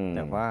อืมแต่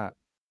ว่า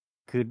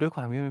คือด้วยคว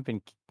ามที่มันเป็น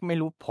ไม่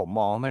รู้ผมม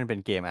องว่ามันเป็น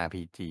เกม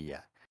RPG อ่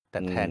ะแต่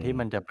อืแทนที่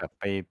มันจะมแบบ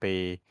ไ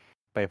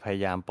ปพย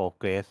ายามโปร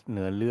เกรสเ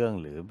นื้อเรื่อง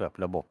หรือแบบ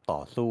ระบบต่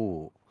อสู้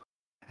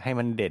ให้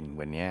มันเด่นก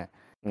ว่าเนี้ย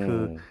อืคื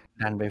อม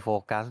ดันไปโฟ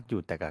กัสอยู่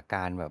แต่กับก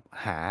ารแบบ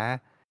ห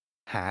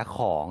าข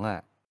องอ่ะ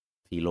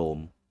สีโลม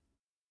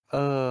เออ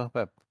แบ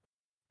บ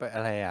ไปอ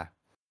ะไรอ่ะ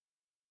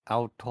เอา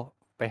โท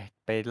ไป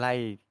ไปไล่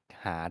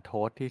หาโท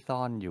ษที่ซ่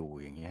อนอยู่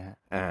อย่างเงี้ย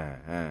อ่า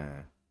อ่า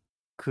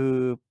คือ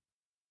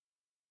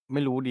ไ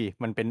ม่รู้ดิ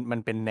มันเ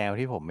ป็นแนว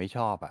ที่ผมไม่ช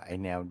อบอะไอ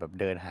แนวแบบ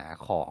เดินหา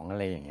ของอะ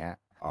ไรอย่างเงี้ย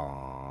อ๋อ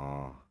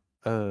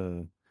เออ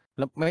แ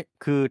ล้วไม่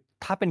คือ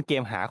ถ้าเป็นเก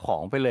มหาขอ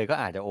งไปเลยก็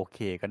อาจจะโอเค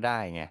ก็ได้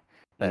ไง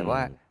แต่อืมว่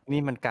านี่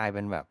มันกลายเ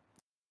ป็นแบบ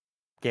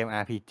เกม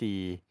RPG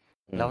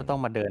แล้วอืมต้อง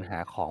มาเดินหา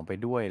ของไป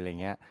ด้วยอะไร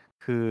เงี้ย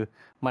คือ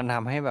มันท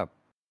ำให้แบบ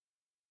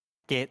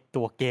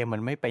ตัวเกมมั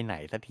นไม่ไปไหน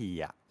สักที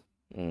อ่ะ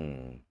อืม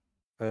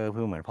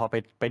คือเหมือนพอ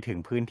ไปถึง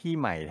พื้นที่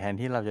ใหม่แทน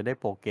ที่เราจะได้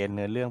โปรเกรสเ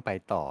นื้อเรื่องไป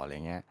ต่ออะไร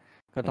เงี้ย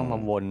ก็อืมต้องมา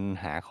วน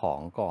หาขอ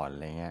งก่อนอะ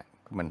ไรเงี้ย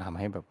มันทำใ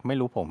ห้แบบไม่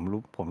รู้ผม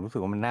รู้สึ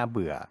กว่ามันน่าเ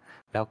บื่อ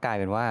แล้วกลาย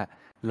เป็นว่า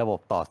ระบบ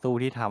ต่อสู้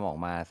ที่ทำออก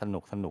มาส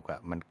นุกอ่ะ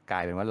มันกลา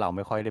ยเป็นว่าเราไ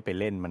ม่ค่อยได้ไป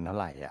เล่นมันเท่า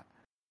ไหร่อ่ะ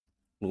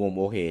ลุงอม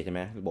โอเคใช่ไหม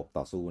ระบบ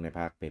ต่อสู้ในภ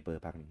าคเปเปอ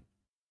ร์ภาคนี้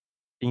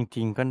จ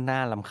ริงๆก็น่า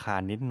รำคา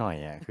ญนิดหน่อย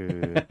อ่ะคือ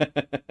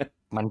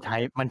มัน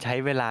ใช้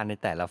เวลาใน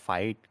แต่ละไฟ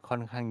ท์ค่อ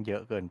นข้างเยอ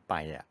ะเกินไป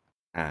อ่ะ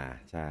อ่า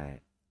ใช่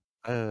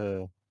เออ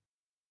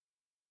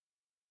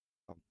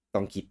ต้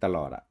องคิดตล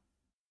อดอ่ะ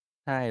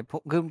ใช่พว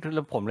กคือ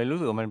ผมเลยรู้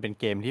สึกว่ามันเป็น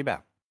เกมที่แบบ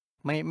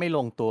ไม่ล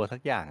งตัวสั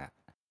กอย่างอ่ะ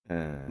อ่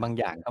บางา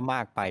อย่างก็ม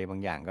ากไปบาง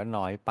อย่างก็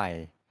น้อยไป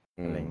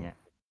อืมอะไรเงี้ย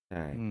ใช่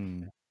อืม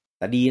แ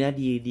ต่ดีนะ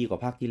ดีกว่า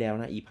ภาคที่แล้ว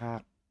นะอีภา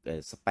ค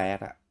สเปซ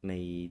อะใน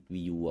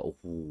วีอูอะโอ้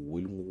โห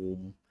ลุงง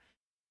ม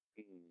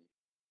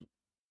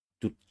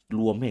ร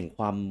วมแห่งค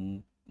วาม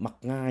มัก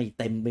ง่าย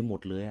เต็มไปหม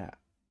ดเลยอะ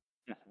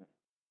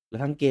แล้ว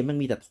ทั้งเกมมัน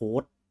มีแต่โท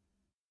ษ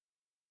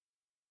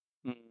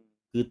อืม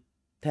คือ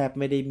แทบ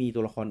ไม่ได้มีตั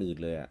วละครอื่น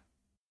เลยอะ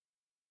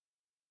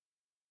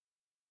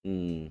อื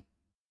ม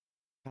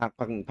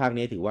ภาค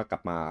นี้ถือว่ากลั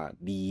บมา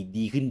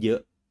ดีขึ้นเยอะ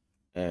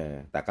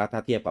แต่ก็ถ้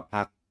าเทียบกับภ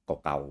าค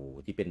เก่า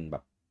ๆที่เป็นแบ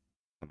บ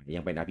สมัย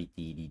ยังเป็น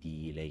RPG ดี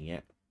ๆอะไรเงี้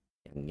ย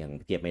ยัง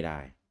เทียบไม่ได้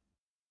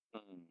อื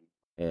ม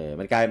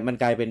มันก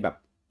ลายเป็นแบบ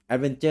แอด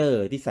เวนเจอ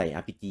ร์ที่ใส่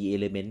RPG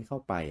element เข้า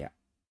ไปอ่ะ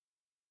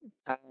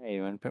ใช่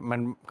มั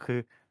นคือ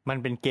มัน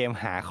เป็นเกม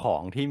หาขอ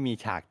งที่มี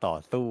ฉากต่อ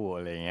สู้อะ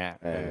ไรเงี้ย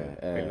เออ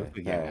เอเป็นอรู้สึ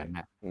กอใช่ย่างนั้น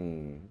อ่ะอืม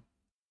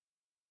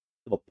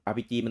ระบบ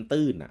RPG มัน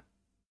ตื้นอ่ะ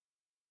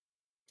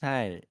ใช่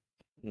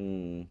อื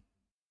ม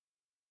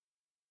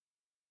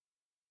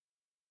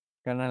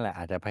ก็นั่นแหละ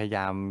อาจจะพยาย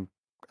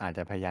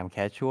ามแค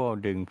ชชวล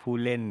ดึงผู้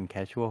เล่นแค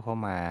ชชวลเข้า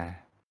มา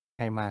ใ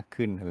ห้มาก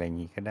ขึ้นอะไรอย่าง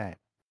งี้ก็ได้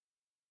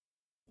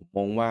ผมม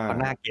องว่าเพราะ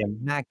หน้าเ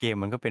กม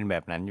มันก็เป็นแบ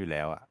บนั้นอยู่แ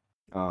ล้วอ่ะ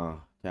อ่า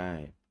ใช่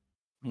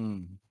อืม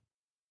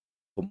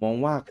ผมมอง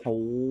ว่าเข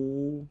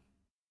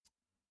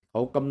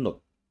ากำหนด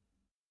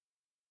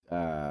เ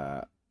อ่อ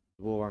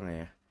ว่าไง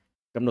อะ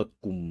กำหนด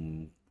กลุ่ม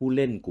ผู้เ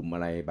ล่นกลุ่มอะ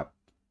ไรแบบ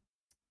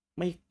ไ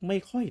ม่ไม่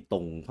ค่อยตร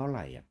งเท่าไห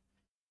ร่อ่ะ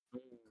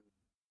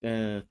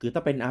คือถ้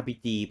าเป็น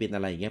RPG เป็นอ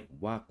ะไรอย่างเงี้ยผม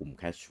ว่ากลุ่ม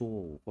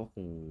casual ก็ค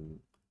ง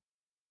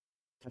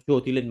casual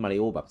ที่เล่นมาริ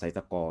โอแบบไซส์ส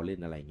กอร์เล่น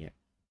อะไรเงี้ย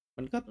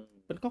มันก็อื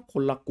มมันก็ค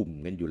นละกลุ่ม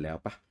กันอยู่แล้ว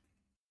ปะ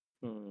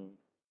อืม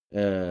เอ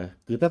อ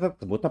คือถ้า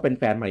สมมติถ้าเป็น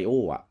แฟนมาริโอ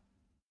อ่ะ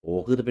โอ้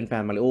คือถ้าเป็นแฟ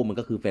นมาริโอมัน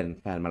ก็คือแ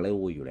ฟนมาริโอ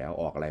อยู่แล้ว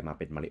ออกอะไรมา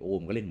เป็นมาริโอ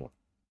มันก็เล่นหมด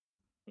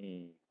อื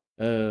ม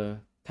เออ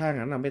ถ้า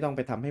งั้นเราไม่ต้องไ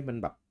ปทำให้มัน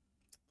แบบ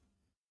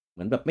เห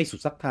มือนแบบไม่สุด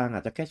สักทางอ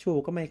าจจะแคชชวล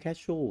ก็ไม่แคช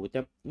ชวลจ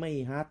ะไม่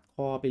ฮาร์ดค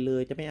อร์ไปเล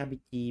ยจะไม่อาร์พี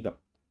จีแบบ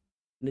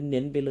เ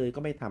น้นๆไปเลยก็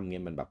ไม่ทำเ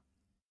งี้ยมันแบบ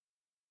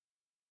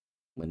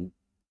เหมือน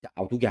จะเอ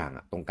าทุกอย่างอ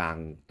ะตรงกลา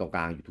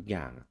งอยู่ทุกอ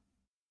ย่างอะ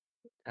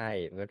ใช่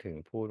ก็ถึง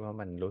พูดว่า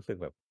มันรู้สึก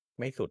แบบ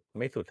ไม่สุ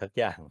ดสัก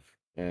อย่าง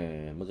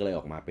มันก็เลยอ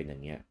อกมาเป็นอย่า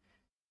งเงี้ย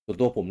ส่วน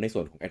ตัวผมในส่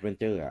วนของแอดเวน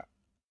เจอร์อะ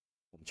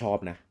ผมชอบ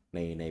นะ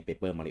ในเป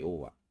เปอร์มาริโอ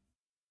อะ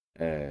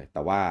แ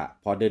ต่ว่า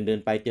พอเดิน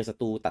ไปเจอศั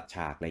ตรูตัดฉ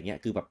ากอะไรเงี้ย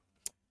คือแบบ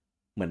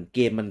เหมือนเก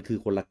มมันคือ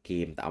คนละเก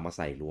มแต่เอามาใ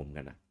ส่รวม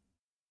กันอะ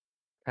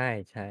ใช่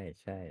ใช่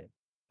ใช่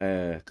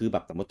คือแบ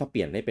บสมมติถ้าเป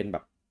ลี่ยนได้เป็นแบ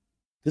บ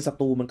คือศั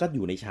ตรูมันก็อ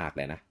ยู่ในฉากแ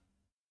หละนะ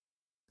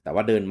แต่ว่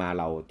าเดินมา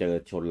เราเจอ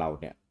ชนเรา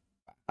เนี่ย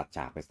ตัดฉ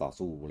ากไปต่อ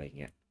สู้อะไร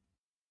เงี้ย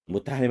สมม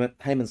ติถ้าใ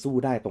ห้มันสู้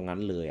ได้ตรงนั้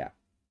นเลยอ่ะ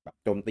แบบ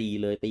โจมตี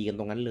เลยตีกัน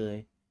ตรงนั้นเลย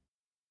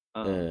เอ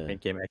อเป็น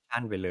เกมแอคชั่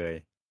นไปเลย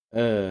เอ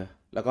อ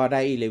แล้วก็ไ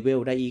ด้เลเวล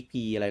ได้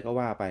EXP อะไรก็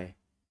ว่าไป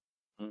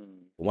อืม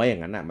ผมว่าอย่า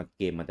งนั้นอ่ะเ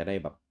กมมันจะได้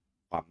แบบ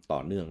ความต่อ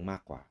เนื่องมา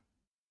กกว่า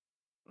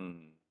อืม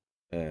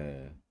เออ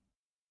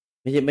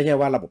ไม่ใช่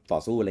ว่าระบบต่อ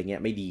สู้อะไรเงี้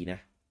ยไม่ดีนะ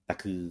แต่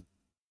คือ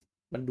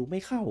มันดูไม่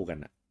เข้ากัน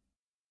อ่ะ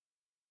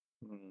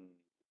อืม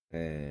เอ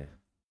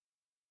อ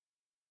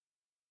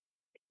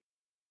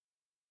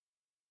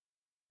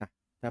อ่ะ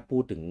ถ้าพู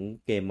ดถึง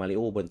เกมมาริโ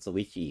อบนส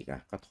วิ t ชอีกอ่ะ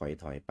ก็ถ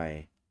อยไป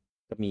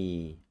ก็มี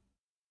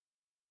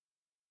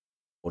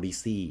โอดิ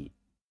ซี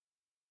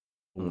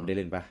คุณอืมได้เ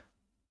ล่นปะ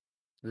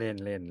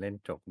เล่น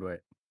จบด้วย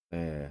เอ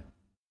อ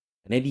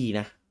อันนี้ดี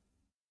นะ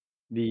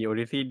ดีโอ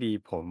ดิซี่ดี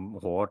ผม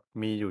โห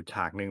มีอยู่ฉ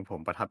ากหนึ่งผม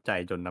ประทับใจ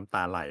จนน้ำต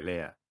าไหลเลย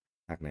อ่ะ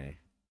ภาคไหน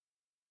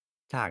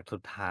ฉากสุ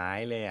ดท้าย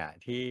เลยอ่ะ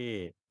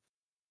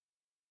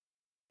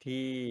ที่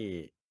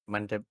มั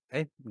นจะเ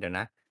อ๊ะเดี๋ยวน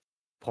ะ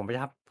ผมประ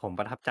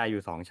ทับใจอ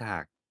ยู่สองฉา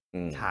กอื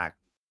มฉาก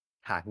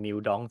ฉากนิว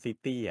ดองซิ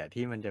ตี้อ่ะ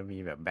ที่มันจะมี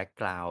แบบแบ็ก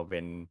กราวด์เป็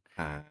น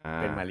อ่าเ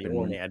ป็นมาริเป็นโอ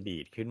ในอดี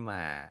ตขึ้นม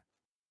า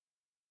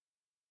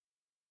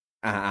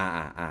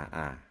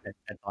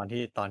แต่ตอน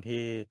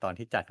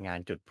ที่จัดงาน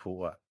จุดพลุ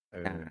อ่ะ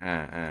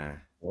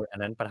โอ้ยอัน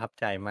นั้นประทับ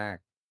ใจมาก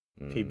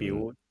อืทริบิว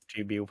มท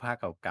ริบิวภาค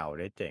เก่าๆ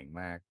ได้เจ๋ง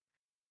มาก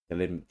จะ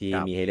เล่นที่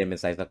กับมีให้เล่นเป็น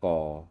ไซส์สกอ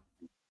ร์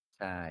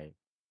ใช่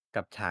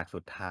กับฉากสุ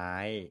ดท้า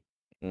ย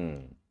อืม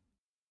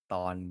ต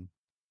อน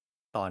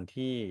ตอน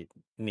ที่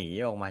หนี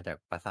ออกมาจาก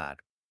ปราสาท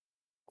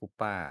คุป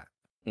ป้า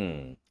อืม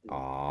อ๋อ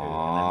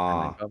อัน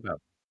นั้นก็แบบ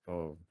โอ้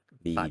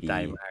ดีสะใจดี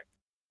มาก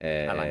เออ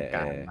อลังเออเอ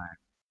อการมาก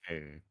เออ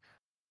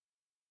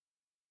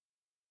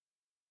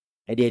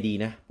ไอเดียดี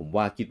นะผม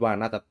ว่าคิดว่า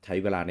น่าจะใช้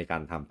เวลาในกา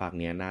รทำภาค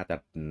เนี้ยน่าจะ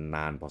น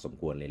านพอสม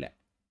ควรเลยแหละ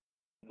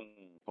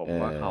ผมเอ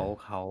ว่าอ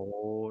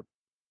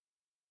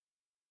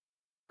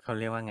เขาเ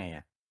รียกว่าไง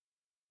อ่ะ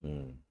อื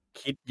ม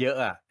คิดเยอะ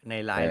อะใน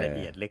เอรายละอเ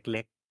อียดเ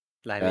ล็ก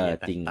ๆรายละเอียด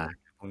ตจริง ่าง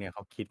ๆพวกเนี้ยเข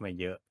าคิดมา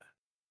เยอะ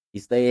อี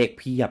สเตอร์เอ็ก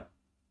เพียบ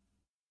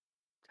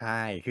ใช่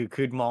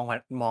คือมอง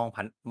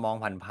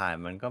ผ่าน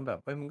มันก็แบบ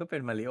เอ้ยมันก็เป็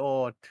น Mario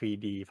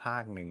 3D ภา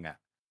คหนึ่งอะ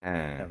อ่า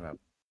แต่แบบ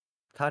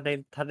ถ้า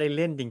ได้เ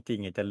ล่นจริง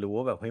ๆอะจะรู้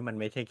ว่าแบบเฮ้ยมัน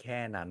ไม่ใช่แค่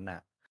นั้นน่ะ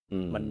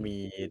อืมมันมี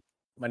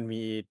มันมี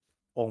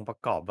องค์ประ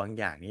กอบบาง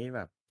อย่างที่แบ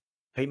บ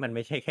เฮ้ยมันไ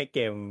ม่ใช่แค่เก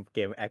ม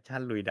แอกชั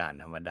นลุยด่าน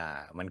ธรรมดา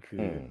มันคือ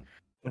อืม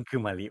มันคือ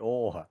Mario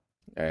อะ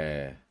เอ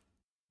อ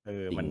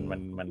จริง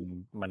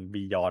มัน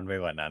บียอนไป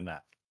กว่านั้นอ่ะ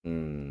อื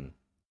ม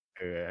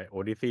โอ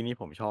ดิซีนี่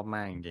ผมชอบม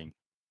ากจริง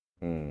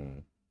อืม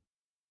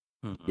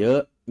ๆอืมเยอะ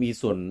มี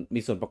ส่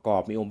วนประกอ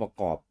บมีองค์ประ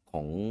กอบข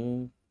อง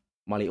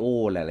มาริโอ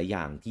หลาย ๆ อ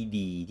ย่างที่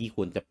ดีที่ค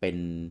วรจะเป็น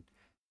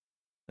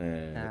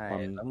ใช่ควา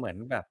มแล้วเหมือน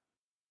แบบ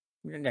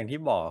อย่างที่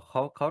บอกเข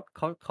าเ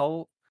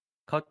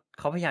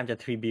ขาพยายามจะ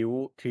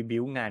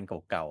tribute งานเ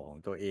ก่าๆของ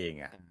ตัวเอง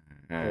อะ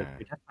อ่า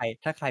คือถ้า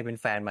ใครเป็น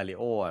แฟน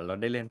Mario อะแล้ว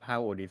ได้เล่นภาค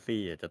Odyssey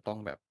อะจะต้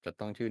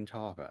องชื่นช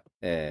อบอะ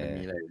เอมัน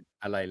มีอ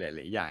อะไรหล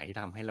ายๆอย่างที่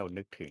ทำให้เรา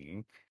นึกถึง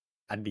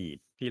อดีต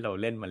ที่เรา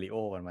เล่น Mario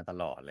กันมาต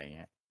ลอดอะไรเ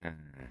งี้ยอ่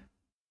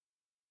า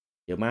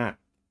เยอะมาก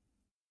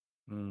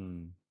อืม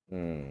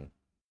อืม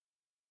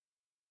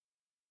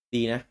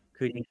ดีนะ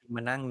คือจริงๆม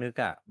านั่งนึก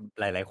อะ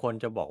หลายๆคน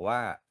จะบอกว่า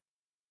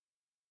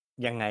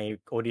ยังไง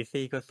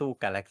Odyssey ก็สู้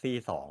Galaxy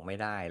 2ไม่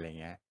ได้อะไร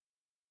เงี้ย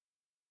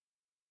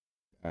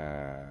อ่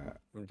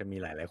ามันจะมี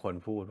หลายๆคน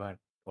พูดว่า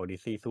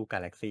Odyssey สู้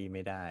Galaxy ไ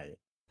ม่ได้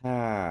ถ้า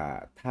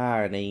ถ้า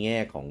ในแง่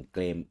ของเก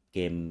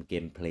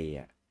มเพลย์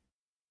อ่ะ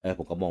ผ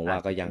มก็มองว่าอาจ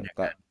จะเป็ก็ยังก็นอย่าง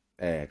นั้นเ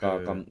ออเออ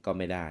ก็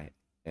ไม่ได้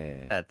เออ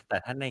แต่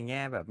ถ้าในแ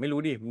ง่แบบไม่รู้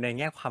ดิในแ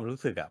ง่ความรู้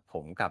สึกอะผ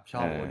มกลับช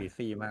อบ อ่า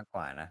Odyssey มากก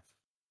ว่านะ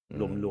อื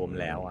รวมๆ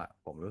แล้วมอะ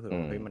ผมรู้สึกอืม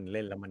ว่าเฮ้ยมันเ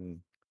ล่นแล้ว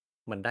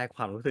มันได้ค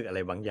วามรู้สึกอะไร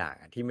บางอย่าง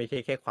อะที่ไม่ใช่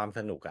แค่ความส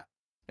นุกอะ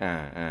อ่า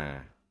อ่า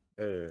เ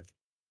ออ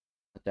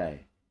เข้าใจ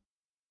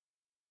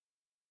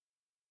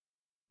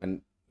มัน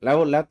แล้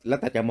ว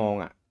แต่จะมอง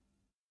อ่ะ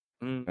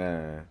อืมเอ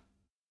อ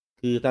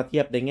คือถ้าเที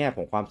ยบในแง่ข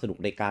องความสนุก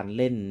ในการ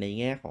เล่นใน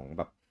แง่ของแ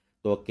บบ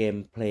ตัวเกม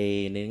เพล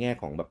ย์ในแง่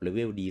ของแบบเลเว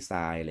ลดีไซ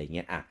น์อะไรเ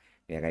งี้ยอ่ะ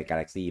ยังไงกาแ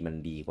ล็กซี่มัน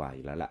ดีกว่าอ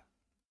ยู่แล้วล่ะ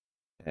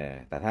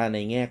แต่ถ้าใน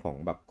แง่ของ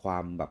แบบควา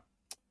มแบบ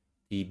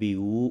รีบิ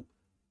ว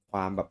คว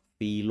ามแบบฟ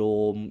รีโร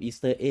มอีส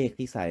เตอร์เอ็ก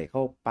ที่ใส่เข้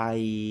าไป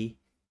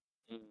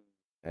อืม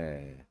เอ่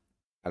อ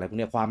อะไรพวกเ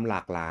นี้ยความหล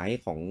ากหลาย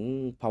ของ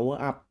power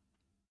up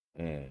เ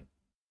ออ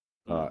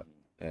ก็อืม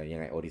ยัง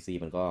ไง Odyssey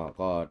มัน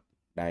ก็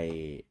ได้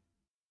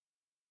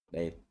ไ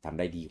ด้ทำ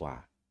ได้ดีกว่า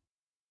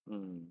อื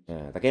ม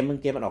แต่เกม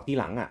มันออกที่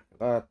หลังอ่ะ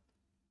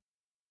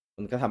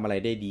มันก็ทำอะไร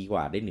ได้ดีก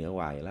ว่าได้เหนือก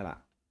ว่าอยู่แล้วล่ะ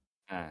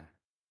อา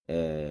เอ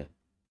อ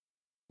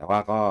แต่ว่า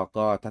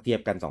ก็ถ้าเทีย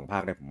บกันสองภา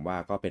คเนี่ยผมว่า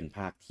ก็เป็นภ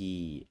าคที่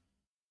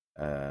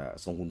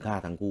ทรงคุณค่า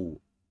ทั้งคู่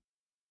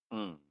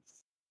อืม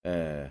เอ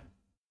อ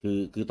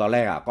คือตอนแร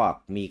กอ่ะก็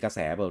มีกระแส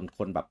บาง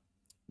คนแบบ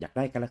อยากไ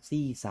ด้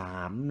Galaxy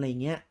 3อะไร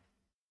เงี้ย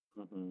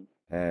อือฮึ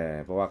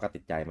เพราะว่าก็ติ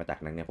ดใจมาจาก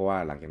หนังเนี่ยเพราะว่า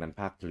หลังจากนั้น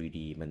ภาค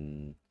 3D มัน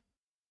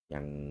ยั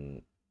ง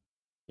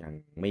ยัง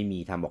ไม่มี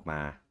ทำออกมา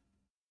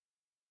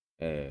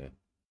เออ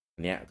อั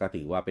นเนี้ยก็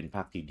ถือว่าเป็นภ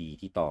าค 3D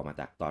ที่ต่อมา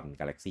จากตอน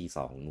Galaxy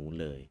 2นู้น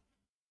เลย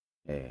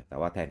แต่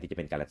ว่าแทนที่จะเ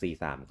ป็น Galaxy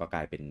 3ก็กล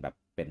ายเป็นแบบ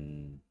เป็น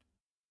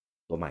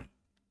ตัวใหม่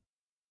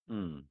อื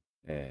ม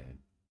เออ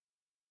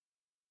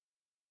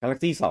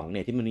Galaxy 2เ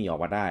นี่ยที่มันมีออก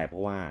มาได้เพรา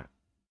ะว่า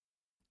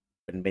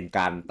เป็นก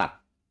ารตัด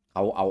เข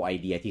าเอาไอ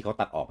เดียที่เขา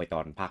ตัดออกไปต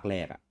อนภาคแร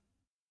กอะ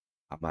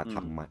อื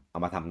มเอา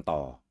มาทำต่อ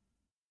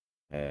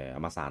เอา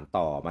มาสาน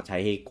ต่อมาใช้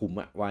ให้คุ้ม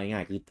อะว่าง่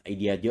ายๆคือไอ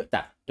เดียเยอะ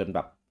จัดจนแบ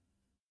บ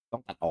ต้อ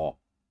งตัดออก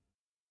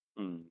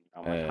อืมเอ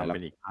ามาแล้วทำเป็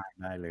นอีกภาค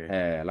ได้เลย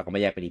เราก็ไม่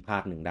แยกเป็นอีกภา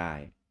คหนึ่งได้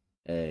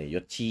ย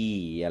ศชี่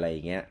อะไรอย่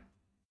างเงี้ย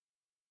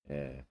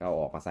ก็เอา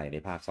ออกมาใส่ใน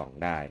ภาคสอง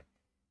ได้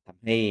ท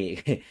ำให้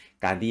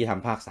การที่ท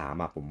ำภาคสาม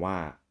อะผมว่า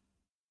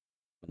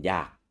มันย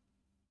าก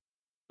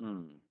อื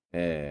ม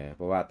เพ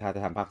ราะว่าถ้าจะ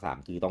ทำภาคสาม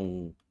คือต้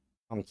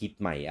องคิด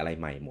ใหม่อะไร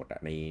ใหม่หมดอะ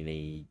ใน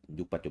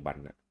ยุคปัจจุบัน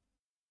อะ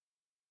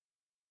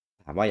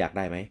ถามว่าอยากไ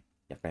ด้ไหม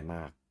อยากได้ม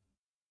าก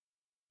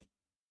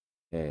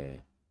เออ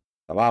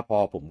แต่ว่าพอ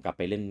ผมกลับไ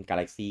ปเล่น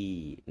Galaxy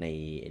ใน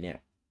ไอ้เนี่ย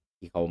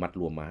ที่เขามัด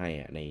รวมมาให้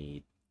อะใน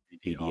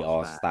 3D3D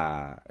All All Star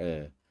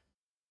Star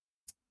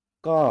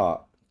ก็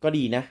ก็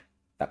ดีนะ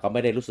แต่ก็ไ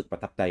ม่ได้รู้สึกปร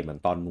ะทับใจเหมือน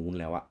ตอนนู้น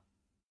แล้วอะ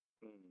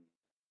อืม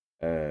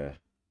เออ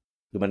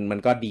คือมัน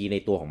ก็ดีใน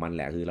ตัวของมันแ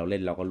หละคือเราเล่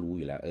นเราก็รู้อ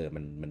ยู่แล้ว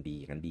มันดี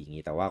กันดีอย่าง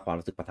นี้แต่ว่าความ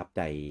รู้สึกประทับใ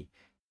จ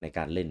ในก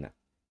ารเล่นอะ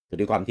คือ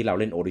ด้วยความที่เรา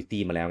เล่น Odyssey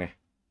มาแล้วไง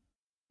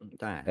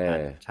ใช่เอ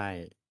อใช่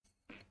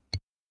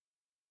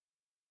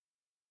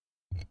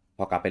พ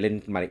อกลับไปเล่น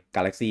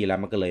Galaxy แล้ว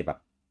มันก็เลยแบบ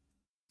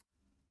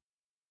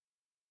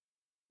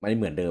ไม่เ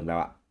หมือนเดิมแล้ว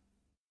อะ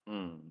อื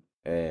ม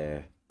เออ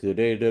คือ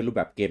ด้วยรูปแ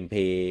บบเกมเพ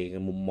ลย์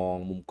มุมมอง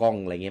มุมกล้อง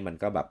อะไรเงี้ยมัน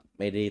ก็แบบ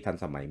ไม่ได้ทัน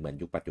สมัยเหมือน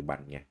ยุคปัจจุบัน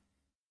ไง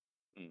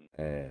อืม เ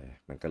ออ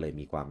มันก็เลย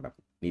มีความแบบ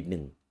นิดนึ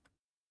ง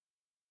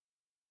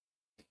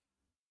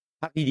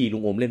ภาคดีๆลุ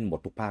งโอมเล่นหมด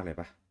ทุกภาคเลย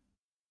ปะ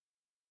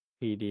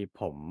PD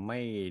ผมไ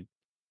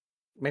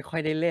ม่ค่อย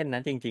ได้เล่นน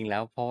ะจริงๆแล้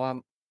วเพราะว่า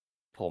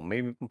ผมไม่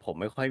ผม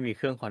ไม่ค่อยมีเ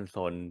ครื่องคอนโซ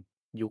ล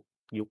ยุค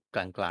ยุคก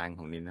ลางๆข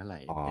องนินเท่าไร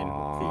อ๋อ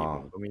N64 ผ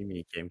มก็ไม่มี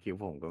GameCube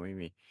ผมก็ไม่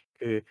มี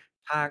คือ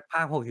ภ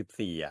าค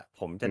64อะ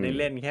ผมจะอืมได้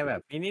เล่นแค่แบ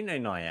บนิดๆห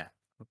น่อยๆอะ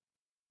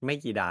ไม่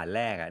กี่ด่านแ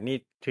รกอะนี่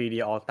 3D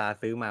All Star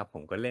ซื้อมาผ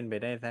มก็เล่นไป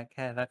ได้สัก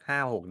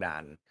5-6ด่า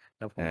นแ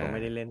ล้วผมอ่า ก็ไม่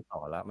ได้เล่นต่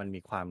อแล้วมันมี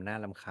ความน่า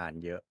รำคาญ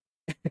เยอะ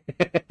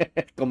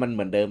ก็มันเห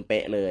มือนเดิมเป๊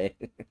ะเลย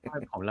ใช่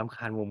ผมรำค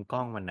าญมุมกล้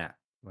องมันน่ะ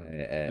แบเอบ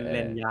อเออเออเล่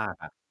นยาก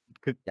อะ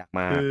คืออยากม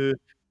าคือก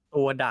ตั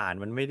วด่าน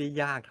มันไม่ได้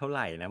ยากเท่าไร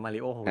นะ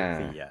Mario อ่า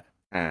64อะ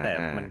แต่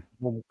อ่ามัน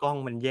มุมกล้อง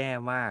มันแย่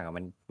มากอะ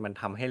มัน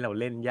ทำให้เรา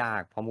เล่นยา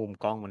กเพราะมุม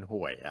กล้องมันห่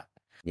วยอะ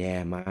แย่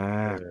ม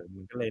เออากมั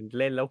นก็เลย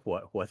เล่นแล้ว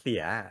หัวเสี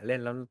ยอะเล่น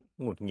แล้ว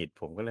หงุดหงิด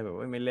ผมก็เลยแบบ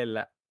เฮ้ยไม่เล่นแ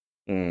ล้ว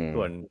อืมส่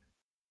วน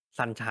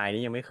Sunshine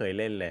นี่ยังไม่เคย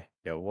เล่นเลย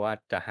เดี๋ยวว่า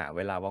จะหาเว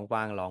ลา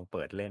ว่างๆลองเ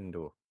ปิดเล่นดู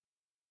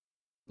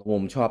ผ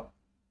มชอบ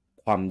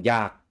ความย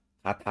าก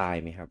ท้าทาย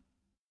ไหมครับ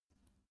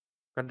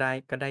ก็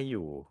ได้อ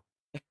ยู่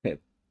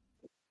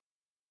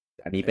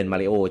อันนี้เอเป็นมา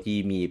ริโออที่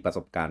มีประส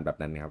บการณ์แบบ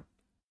นั้นครับ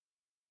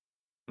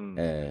อืมเอ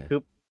อคือ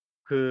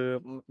คือ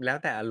แล้ว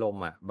แต่อารม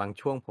ณ์อะบาง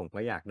ช่วงผมก็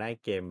อยากได้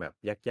เกมแบบ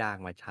ยาก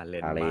ๆมา ช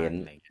า challenge เลบ้างนจ์อ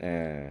ะไรเงี้ยอ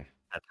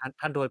แต่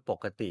ถ้าโดยป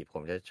กติผ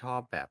มจะชอ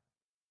บแบบ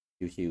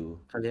ชิว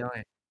เขาเรียกว่าไ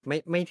ง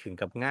ไม่ถึง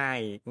กับง่า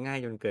ย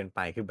จนเกินไป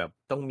คือแบบ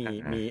ต้องมี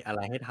ๆมีอะไร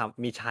ให้ท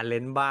ำมี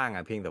challenge บ้างอ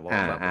ะเพียงแต่ว่า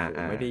แบบโอ้โฮ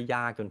ไม่ได้ย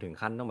ากจนถึง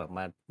ขั้นต้องแบบ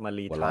มา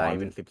หัวร้อ retry น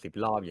เป็น10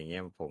ๆรอบอย่างเงี้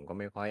ยผมก็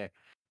ไม่ค่อ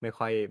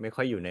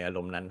ยอยู่ในอาร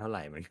มณ์นั้นเท่าไร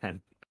เหมือนกัน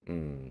อื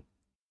ม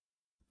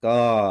ก็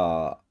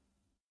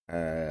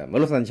เม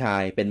โลซันช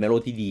i ยเป็นเมโล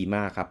ที่ดีม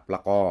ากครับ แล้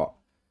วก็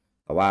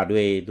แต่ว่า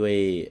ด้วย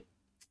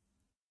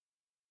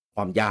ค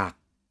วามยาก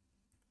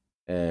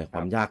คว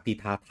ามครับยากที่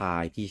ท้าทา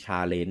ยที่ชา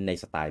เลนจ์ใน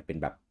สไตล์เป็น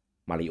แบบ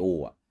มาริโอ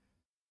อ่ะ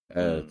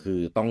อืมคือ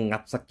ต้องงั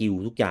ดสกิล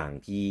ทุกอย่าง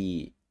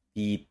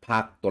ที่ภา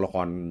คตัวละค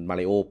รมา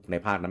ริโอใน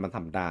ภาคนั้นมันท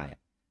ำได้อะ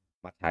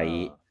มาใช้เอ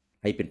อ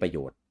ให้เป็นประโย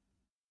ชน์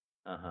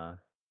อะฮะ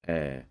เอ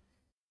อ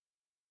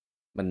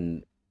มัน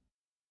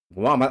ผ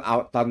มว่าเอา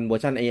ตอนเวอ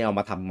ร์ชันเอา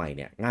มาทำใหม่เ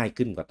นี่ยง่าย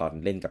ขึ้นกว่าตอน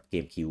เล่นกับเก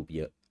มคิวเ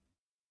ยอะ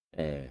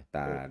แต่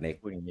โอ้ใน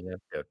พูดอย่างงี้แล้ว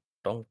เดี๋ยว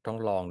ต้อง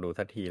ลองดู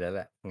สักทีแล้วแห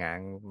ละง้า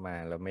งมา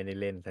แล้วไม่ได้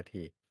เล่นสัก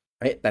ที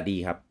แต่ดี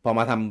ครับพอ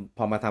มา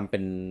ทำเป็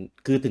น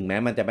คือถึงแม้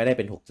มันจะไม่ได้เ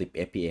ป็น60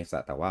 fps อ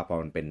ะแต่ว่าพอ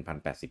มันเป็น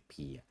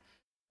 1080p อะ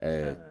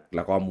อาแ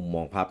ล้วก็มุมม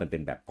องภาพมันเป็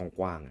นแบบ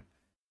กว้างๆอะ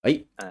เอ้ย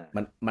อา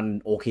มัน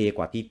โอเคก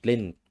ว่าที่เล่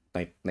น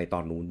ในตอ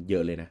นนู้นเยอ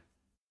ะเลยนะ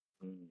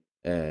อืม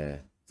เออ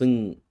ซึ่ง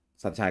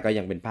สัญชัยก็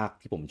ยังเป็นภาค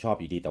ที่ผมชอบ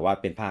อยู่ดีแต่ว่า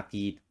เป็นภาค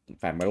ที่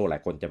แฟนมาโรหลา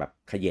ยคนจะแบบ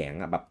ขยง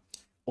อะแบบ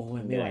โอ้ยเห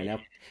นื่อยไม่ไหวแล้ว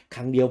ค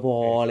รั้งเดียวพอ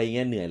เอออะไรเ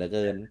งี้ยเหนื่อยเหลือเ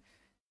กิน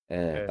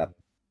แต่ เออ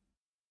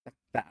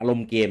แต่อารม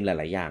ณ์เกมห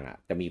ลายๆอย่างอ่ะ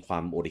จะมีควา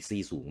มโอดิซี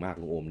สูงมาก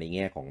ลุงโอมในแ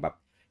ง่ของแบบ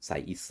ใส่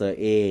อีสเตอร์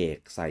เอ็ก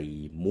ใส่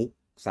มุก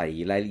ใส่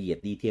รายละเอียด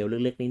ดีเทลเ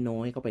ล็กๆน้อ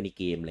ยๆเข้าไปใน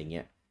เกมอะไรเ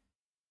งี้ย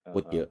โคอะฮ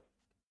ะตรเยอะ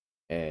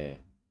เออ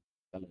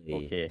ก็เลยโอ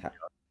เคถ้า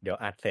เดี๋ยว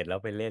อัดเสร็จแล้ว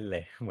ไปเล่นเล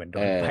ยเหมือนโดเอ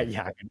อนป้ายย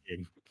ากันเอ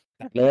ง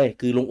จัดเลย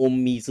คือลุงอม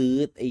มีซื้อ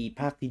ไอ้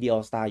ภาคทีเดียว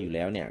สตาร์อยู่แ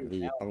ล้วเนี่ยอยู่แล้วคื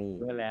อต้อง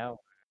ซื้อแล้ว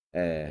เอ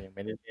อแต่ยังไ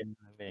ม่ได้เล่นเ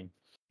ท่านั้นเอง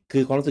คื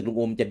อความรู้สึกลุง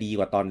อมจะดีก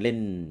ว่าตอนเล่น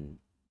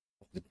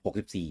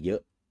64เยอ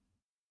ะ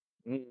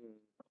อืม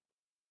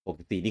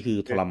64นี่คือ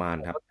ทคือรมาน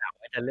ครับผมก็กะ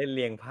ว่าจะเล่นเ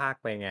รียงภาค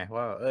ไปไง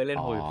ว่าเล่นอ๋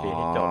อ64ใ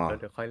ห้จบแล้ว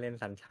เดี๋ยวค่อยเล่น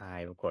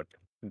Sunshine ปรากฏ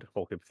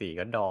64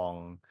ก็ดอง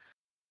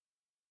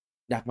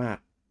ยากมาก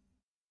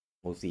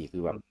โอซีคื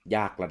อแบบอืม ย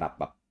ากระดับ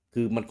แบบ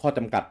คือมันข้อจ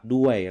ำกัด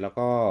ด้วยแล้ว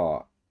ก็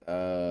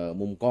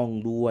มุมกล้อง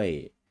ด้วย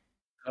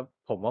แล้ว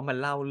ผมว่ามัน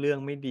เล่าเรื่อง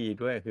ไม่ดี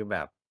ด้วยคือแบ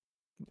บ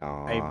อ๋อ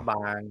ไอ้บ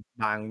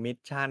างมิช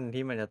ชัน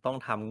ที่มันจะต้อง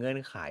ทำเงื่อน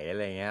ไขอะไร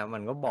เงี้ยมั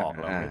นก็บอ่าอก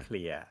เราอ่าไม่เค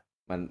ลียร์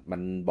มั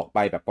นบอกไป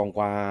แบบก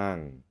ว้าง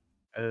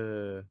เออ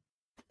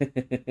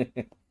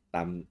ๆต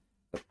าม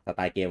สไต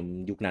ล์เกม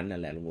ยุคนั้นนั่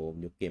นแหละลุงโอม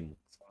ยุคเกม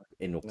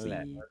นั่นแหล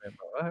ะ N64 ก็เลยบ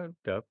อก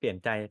เดี๋ยวเปลี่ยน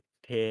ใจ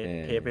เทเอ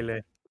เทไปอ เลย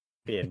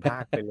เปลี่ยนภา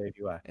คไปเลยดี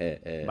กว่า เออ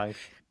บาง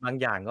บาง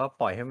อย่างก็ป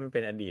ล่อยให้มันเป็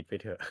นอดีตไป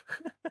เถอะ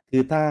คื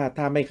อ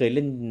ถ้าไม่เคยเ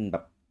ล่นแบ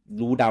บ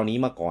รู้ดาวนี้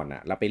มาก่อนอ่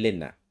ะแล้วไปเล่น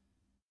อ่ะ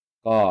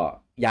ก็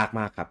ยาก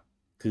มากครับ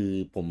คือ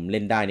ผมเ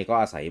ล่นได้นี่ก็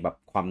อาศัยแบบ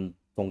ความ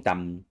ทรงจ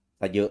ำ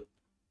ซะเยอะ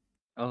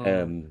เออเอ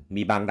อ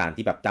มีบางด่าน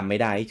ที่แบบจำไม่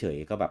ได้เฉย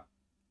ก็แบบ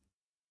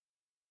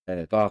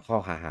ก็เข้า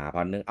หาพ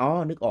อนึกอ๋อ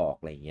นึกออก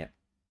อะไรอย่างเงี้ย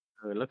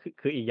แล้ว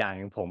คืออีกอย่างห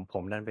นึ่งผ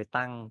มดันไป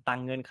ตั้ง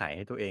เงื่อนไขใ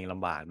ห้ตัวเองล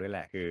ำบากด้วยแหล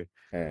ะคือ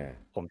เออ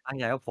ผมตั้ง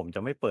ใจว่าผมจะ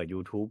ไม่เปิดยู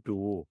ทูบดู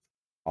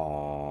อ๋อ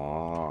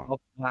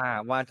ว่า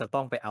ว่าจะต้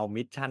องไปเอา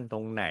มิชชันตร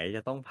งไหนจ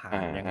ะต้องผ่าอ่า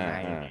นยังไง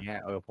อะไรเงี้ย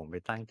ผมไป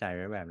ตั้งใจไ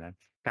ว้แบบนั้น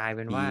กลายเ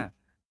ป็นดี ว่า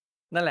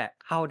นั่นแหละ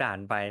เข้าด่าน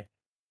ไป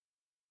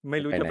ไม่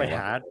รู้ไปไหนวะ จะไปห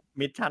า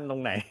มิชชันตร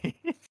งไหน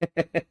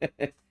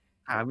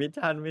หามิช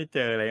ชันไม่เจ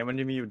ออะไรเงี้ยมัน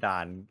จะมีอยู่ด่า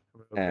น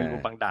อ่ไม่รู้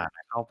บางาด่านอ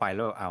ะเข้าไปแล้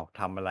วแบบอ้าวท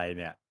ำอะไรเ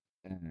นี่ย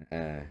อ่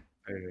า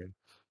เอ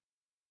อ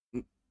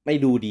ไม่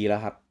ดูดีแล้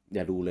วครับอ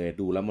ย่าดูเลย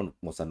ดูแล้วมัน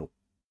หมดสนุก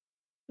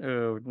เอ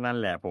อนั่น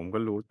แหละผมก็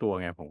รู้ตัว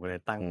ไงผมก็เลย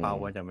ตั้งอืมเป้า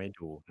ว่าจะไม่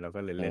ดูแล้วก็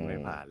เลยอืเล่นไม่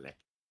มผ่านเลย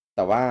แ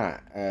ต่ว่า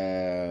เอ่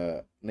อ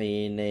ใน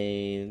ใน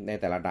ใน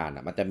แต่ละด่านอ่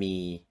ะมันจะ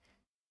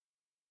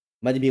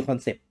มีคอน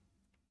เซปต์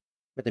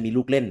มันจะมี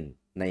ลูกเล่น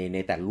ใน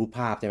แต่ละรูปภ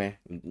าพใช่ไหม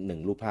1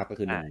 รูปภาพก็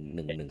คือหอานึ่งห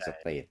นึ่งหนึ่งใช่ส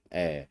เตจ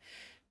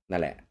นั่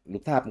นแหละรู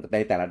ปภาพใน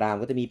แต่ละด้าน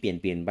ก็จะมีเปลี่ย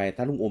นไป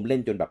ถ้าลุงอมเล่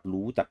นจนแบบ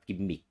รู้จักกิม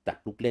มิคจับ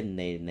ลูกเล่น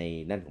ใน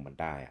นั่นของมัน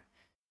ได้อะ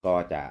ก็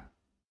จะ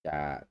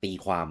ตี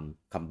ความ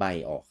คำใบ้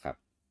ออกครับ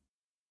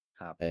ๆ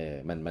ครับ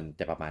มัน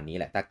จะประมาณนี้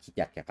แหละถ้าคิด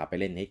อยากจะกลับไป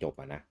เล่นให้จบ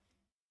อะนะ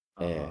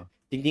เอออะฮะ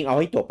จริงๆเอา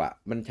ให้จบอะ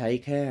มันใช้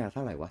แค่เท่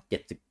าไหร่วะ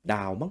70 ด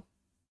าวมั้ง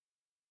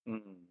อื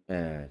ม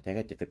ใช้แ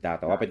ค่70 ดาว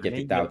แต่ว่าด่านเป็นเจ็ดมันไม่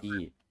สิบดาวที่เยอะอ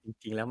ะจ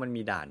ริงๆแล้วมัน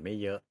มีด่านไม่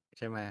เยอะใ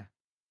ช่ไหม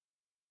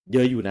เย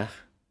อะอยู่นะ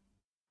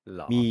เห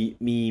รอ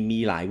มี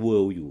หลายเวิ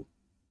ลด์อยู่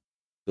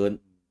เกิน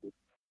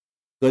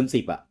เกิน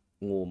10อะ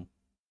งม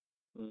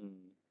อืม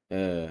เอ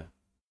อ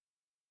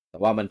แต่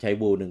ว่ามันใช้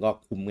เวิลด์หนึ่งก็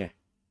คุ้มไง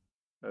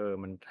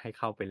มันให้เ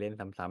ข้าไปเล่น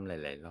ซ้ำๆห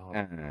ลายๆรอบอ่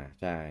า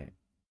ใช่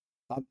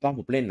ตอนผ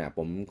มเล่นอ่ะผ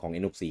มของ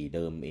N64 เ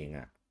ดิมเอง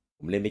อ่ะผ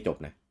มเล่นไม่จบ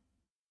นะ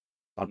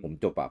ตอนอืมผม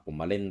จบอ่ะผม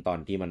มาเล่นตอน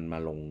ที่มันมา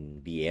ลง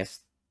DS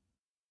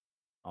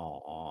อ๋อ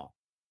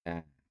อ่า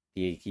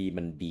ที่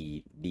มัน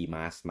ดีม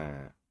าสมา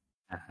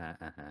อ่าฮะ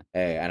อ่าฮะ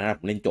อันนั้น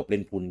ผมเล่นจบเล่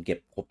นพูนเก็บ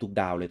ครบทุก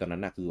ดาวเลยตอนนั้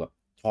นนะคือแบบ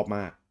ชอบม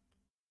าก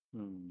อื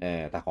ม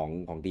แต่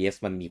ของ DS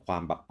มันมีควา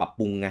มแบบปรับป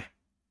รุงไง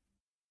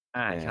ใ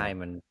ช่เออ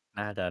มัน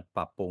น่าจะป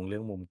รับปรุงเรื่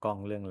องมุมกล้อง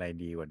เรื่องอะไร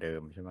ดีกว่าเดิ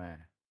มใช่ไหม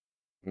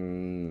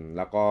แ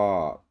ล้วก็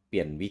เป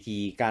ลี่ยนวิธี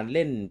การเ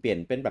ล่นเปลี่ยน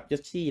เป็นแบบเจ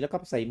สซี่แล้วก็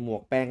ใส่หมว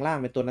กแปลงร่าง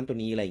เป็นตัวนั้นตัว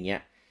นี้อะไรเงี้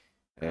ย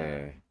เออ่าอ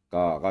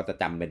ก็จะ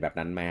จำเป็นแบบ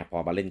นั้นมาพอ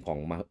มาเล่นของ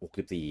มา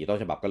64ต้น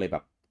ฉบับก็เลยแบ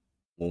บ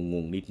ง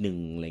งนิดนึง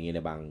อะไรเงี้ยใ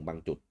นบาง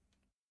จุด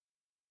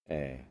เอ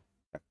อ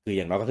คืออ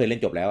ย่างเราก็เคยเล่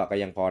นจบแล้วอะก็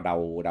ยังพอเดา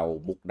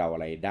มุกเดาอะ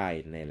ไรได้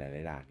ในหล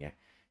ายๆด่านเงี้ย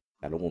แ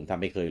ต่ลุงผมท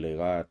ำไม่เคยเลย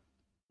ก็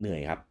เหนื่อย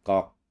ครับก็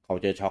เขา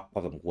เจอช็อกพ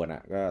อสมควรอ่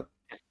ะก็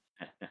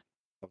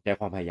ต้องใช้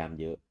ความพยายาม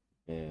เยอะ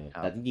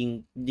แต่ครับจ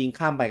ริง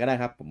ข้ามไปก็ได้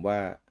ครับผมว่า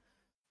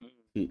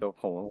คือ ตัว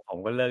ผม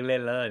ก็เลิกเล่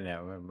นแล้วเนี่ย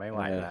มันไม่เออไห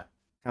วละ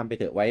ข้ามไป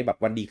เถอะไว้แบบ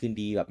วันดีคืน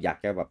ดีแบบอยาก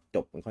จะแบบจ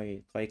บมัน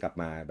ค่อยกลับ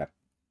มาแบ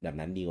บ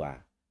นั้นดีกว่า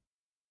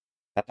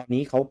แต่ตอน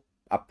นี้เขา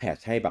อัปแพท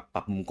ให้แบบป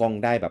รับมุมกล้อง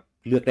ได้แบบ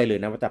เลือกได้เลย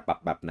นะว่าจะปรับ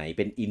แบบไหนเ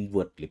ป็นอินเว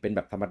r ร์หรือเป็นแบ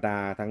บธรรมดา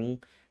ทั้ง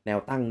แนว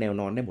ตั้งแนว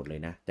นอนได้หมดเลย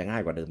นะจะง่า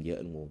ยกว่าเดิมเยอะ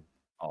งู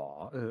อ๋อ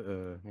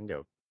งั้นเดี๋ย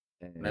ว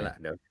เอนั่นแหอละ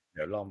เ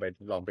ดี๋ยวลอง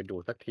ไปดู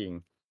สักที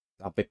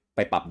เราไป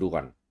ปรับดูก่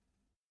อน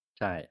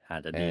ใช่อา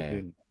จจะเออดี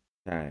ขึ้น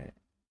ใช่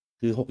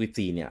คือ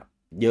64เนี่ย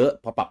เยอะ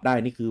พอปรับได้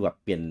นี่คือแบบ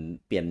เปลี่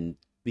ยน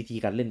วิธี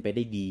การเล่นไปไ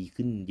ด้ดี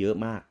ขึ้นเยอะ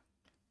มาก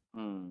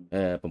อืม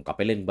ผมกลับไ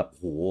ปเล่นแบบ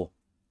โห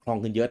คล่อง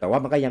ขึ้นเยอะแต่ว่า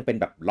มันก็ยังเป็น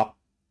แบบ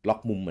ล็อก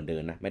มุมเหมือนเดิ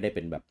มนะไม่ได้เ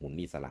ป็นแบบหมุน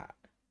อิสระ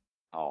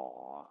อ๋อ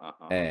อ่า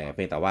ฮะเ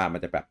พียงแต่ว่ามัน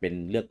จะแบบเป็น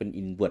เลือกเป็น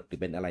อินเว r ร์หรือ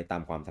เป็นอะไรตา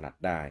มความถนัด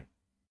ได้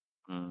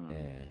อืม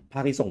ภา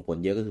คที่ส่งผล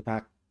เยอะก็คือภา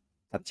ค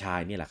ซันช i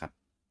ยนี่แหละครับ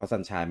เพราะซั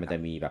นช i ยมันครับจะ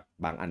มีแบบ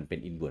บางอันเป็น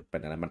อินเว r ร์เป็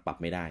นอะไรมันปรับ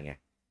ไม่ได้ไง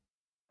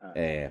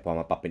อ่าพอ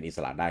มาปรับเป็นอิส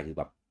ระได้คือ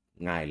แบบ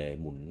ง่ายเลย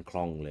หมุนค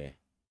ล่องเลย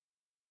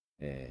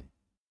เออ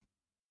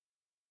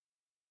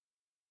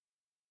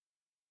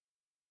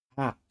ภ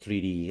าค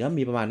 3D ก็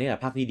มีประมาณนี้แหละ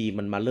ภาค 3D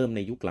มันมาเริ่มใน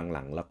ยุคห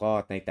ลังๆแล้วก็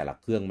ในแต่ละ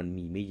เครื่องมัน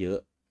มีไม่เยอะ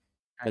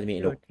ใช่ก็จะมี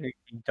ระบบ จ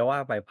ริงๆจะว่า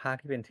ไปภาค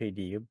ที่เป็น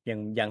 3D ก็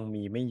ยังมี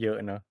ไม่เยอะ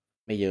เนาะ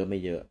ไม่เย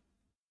อะ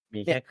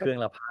มีเนี่ยก็แค่เครื่อง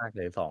ละภาคห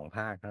รือ2ภ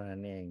าคเท่านั้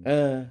นเองเออ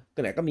ก็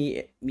ไหนก็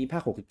มีภา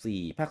ค64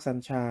ภาคซัน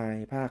ช i ย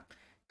ภาค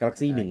กาแล็ก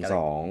ซี่หนึ่งสอ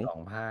Galaxy ง2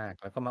ภาค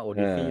แล้วก็มา เอ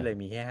อ Odyssey เลย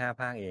มีแค่5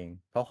ภาคเอง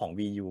เพราะของ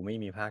Wii U ไม่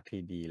มีภาค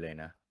 3D เลย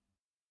นะ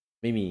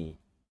ไม่มี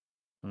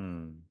อืม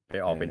ไป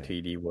อเออกเป็น อ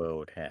 3D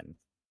World แทน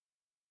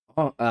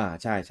อ๋อ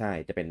ใช่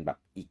จะเป็นแบบ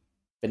อีก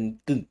เป็น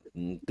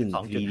กึ่ง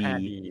 3D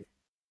 2.5D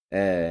เออ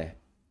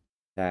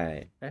ใช่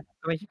เอ๊ะ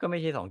ก็ไม่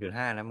ใช่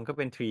2.5นะมันก็เ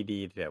ป็น 3D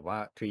แต่ว่า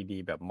 3D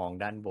แบบมอง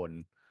ด้านบน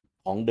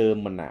ของเดิม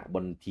มันอะบ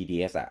น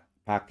TDS อะ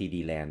ภาค TD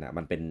Land อะ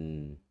มันเป็น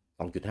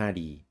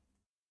 2.5D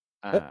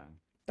อ่าเอ๊ะ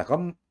แต่ก็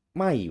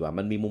ไม่ว่ะ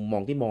มันมีมุมมอ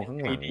งที่มองเป็น ข้า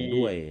งหลัง 3D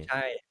ด้วยใ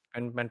ช่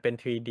มันเป็น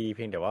 3D เ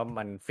พียงแต่ว่า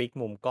มันฟิก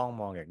มุมกล้อง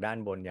มองจากด้าน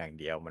บนอย่าง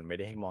เดียวมันไม่ไ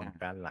ด้ให้มองอ่าจาก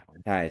ด้านหลัง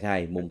ใช่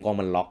มุมกล้อง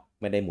มันล็อก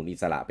ไม่ได้หมุนอิ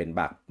สระเป็นแ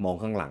บบมอง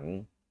ข้างหลัง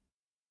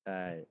ใช่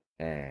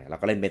เรา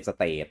ก็เล่นเป็นส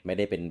เตจไม่ไ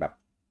ด้เป็นแบบ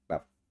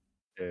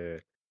เ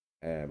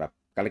ออ แบบ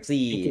กาแล็กซี่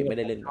จริงๆไม่ไ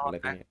ด้เล่นผมชอบนะอะไร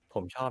พวกเนี้ยผ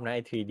มชอบนะไ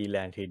อ้ 3D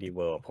Land 3D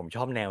World ผมช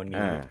อบแนวอ่า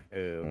นี้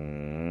อื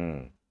ม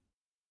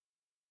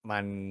มั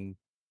น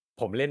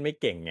ผมเล่นไม่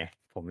เก่งไง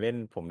ผมเ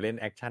ล่น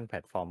แอคชั่นแพล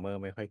ตฟอร์มเมอร์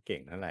ไม่ค่อยเก่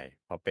งเท่าไหร่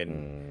อื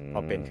พอ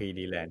เป็น ม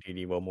 3D Land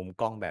 3D World มุม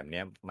กล้องแบบเ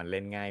นี้ยมันเ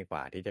ล่นง่ายกว่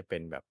าที่จะเป็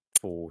นแบบ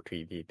Full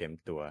 3D เต็ม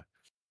ตัว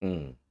อื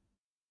ม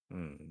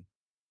อืม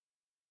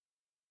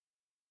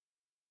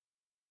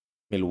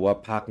ไม่รู้ว่า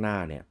ภาคหน้า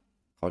เนี่ย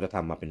เขาจะท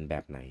ำมาเป็นแบ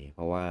บไหนเพ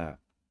ราะว่า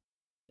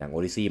อย่างโอ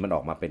ดิซีมันอ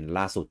อกมาเป็น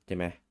ล่าสุดใช่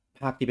ไหม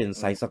ภาคที่เป็น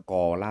ไซส์สอืมก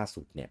อร์ล่า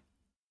สุดเนี่ย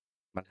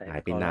มันใช่หาย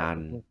ไปก็ล่านาน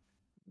สุด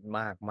ม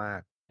ากมา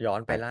กย้อ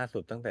นไปหายล่าสุ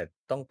ดตั้งแต่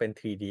ต้องเป็น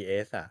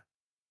 3DS อ่ะ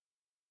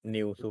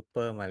New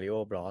Super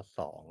Mario Bros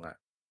 2อ่ะ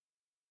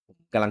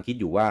กำลังคิด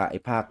อยู่ว่าไอ้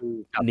ภาค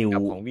กับนิวกั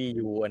บของ Wii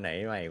U อันไหน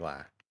ใหม่กว่า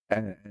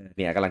เ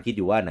นี่ยกำลังคิดอ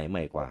ยู่ว่าไหนให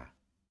ม่กว่า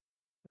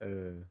เอ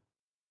อ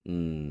อื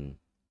ม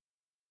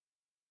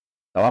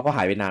แต่ว่าก็ห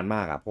ายไปนานม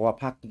ากอะเพราะว่า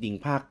ภาคจริง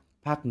ๆ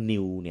ภาคนิ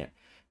วเนี่ย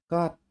ก็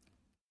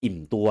อิ่ม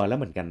ตัวแล้ว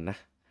เหมือนกันนะ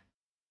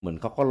เหมือน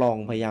เขาก็ลอง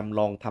พยายาม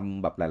ลองท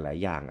ำแบบหลาย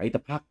ๆอย่างไอ้แต่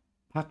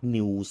ภาค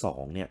นิว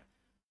2เนี่ย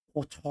โค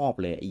ตรชอบ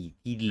เลยไอ้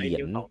ที่เหไอ้รีย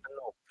ญนิวสอง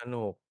ส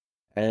นุก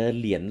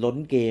เหรียญล้น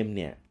เกมเ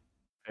นี่ย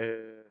เออ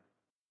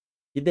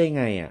คิดได้ไ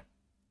งอะ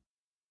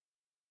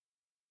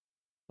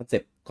คอนเ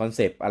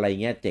ซปต์อะไร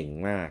เงี้ยเจ๋ง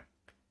มาก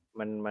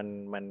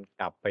มัน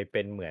กลับไปเ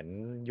ป็นเหมือน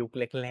ยุค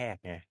แรก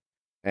ๆไง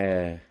เอ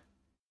อ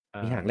อ่า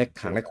มีหางแรค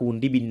คือแบบคูน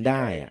ที่บินใช่ไ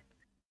ด้อ่ะ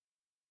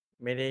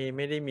ไม่ไ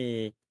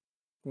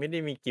ด้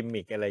มีกิม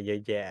มิกอะไรเยอะ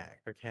แยะ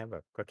ก็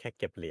แค่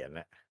เก็บเหรียญ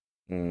อะ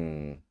อื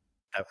ม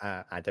แต่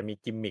อาจจะมี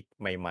กิมมิก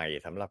ใหม่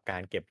ๆสำหรับกา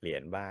รเก็บเหรีย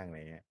ญบ้างอะไร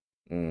เงี้ย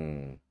อืม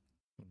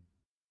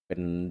เป็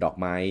นดอก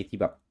ไม้ที่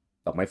แบบ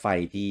ดอกไม้ไฟ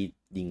ที่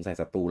ยิงใส่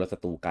ศัตรูแล้วศั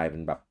ตรูกลายเป็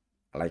นแบบ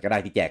อะไรก็ได้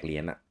ที่แจกเหรี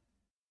ยญอ่ะ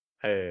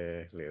เออ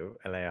หรือ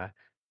อะไรวะ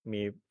มี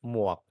หม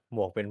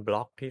วกเป็นบล็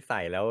อกที่ใส่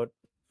แล้ว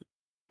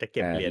จะเ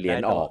ก็บเหรียญได้เหรียญ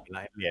ออกตลอดเวล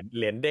าเห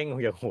รียญเด้งออ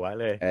กจากหัว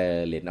เลย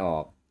เหรียญออ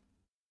ก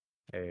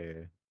เออ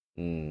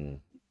อืม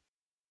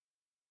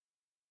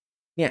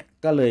เนี่ย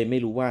ก็เลยไม่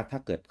รู้ว่าถ้า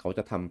เกิดเขาจ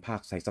ะทำภา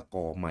คไซส์สก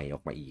อร์ใหม่อ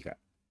อกมาอีกอะ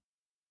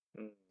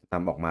อืม ท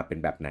ำออกมาเป็น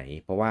แบบไหน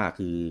เพราะว่า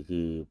คื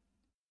อ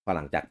พอห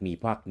ลังจากมี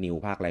ภาคนิว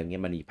ภาคอะไรเงี้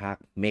ยมันมีภาค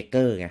เมเก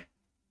อร์ไง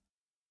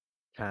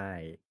ใช่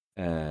เ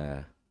อ่อ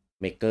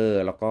เมเกอร์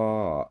แล้วก็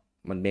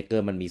มันเมเกอ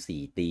ร์มันมี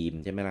4 ธีม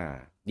ใช่ไหมล่ะ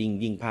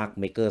ยิ่งภาค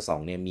เมเกอร์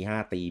2เนี่ยมี5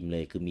 ธีมเล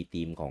ยคือมี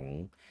ธีมของ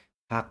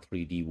ภาค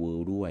 3D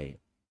World ด้วย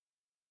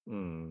อื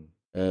ม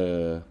เอ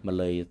อมัน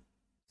เลย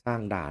สร้า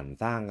งด่าน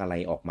สร้างอะไร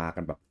ออกมากั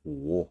นแบบโห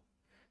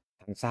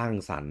ทั้งสร้าง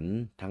สรรค์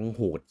ทั้งโ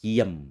หดเ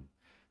ยี่ยม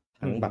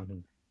ทั้งแบบ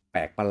แป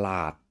ลกประหล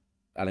าด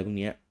อะไรพวก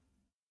เนี้ย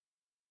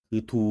คื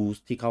อ tools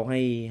ที่เขา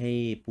ให้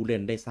ผู้เล่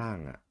นได้สร้าง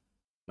อ่ะ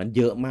มันเ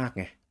ยอะมาก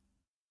ไง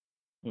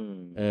อืม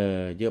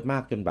เยอะมา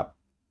กจนแบบ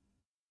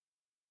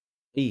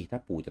ถ้า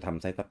ปู่จะท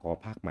ำไซต์สกอ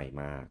ร์ภาคใหม่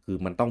มาคือ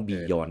มันต้องบี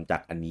ยเอออนจา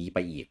กอันนี้ไป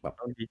อีกแบบ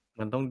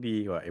มันต้องดี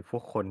กว่าไอ้พว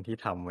กคนที่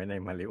ทำไว้ใน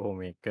Mario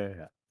Maker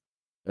อ่ะ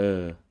เอ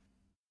อ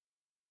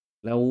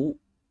แล้ว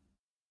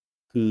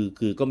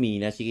คือก็มี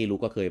นะชิเกรุ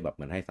ก็เคยแบบเห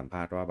มือนให้สัมภ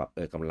าษณ์ว่าแบบ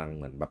กำลังเ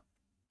หมือนแบบ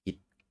คิด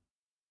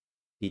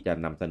ที่จะ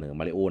นำเสนอ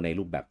มาริโอใน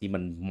รูปแบบที่มั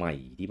นใหม่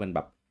ที่มันแบ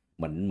บเ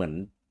หมือน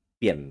เ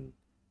ปลี่ยน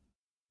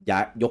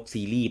ยก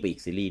ซีรีส์ไปอี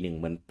กซีรีส์หนึ่ง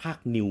เหมือนภาค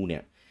นิวเนี่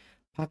ย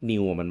ภาคนิ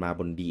วมันมา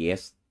บน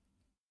DS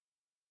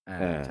อ่า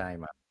อ่าใช่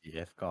มา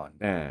PS ก่อน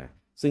อ่า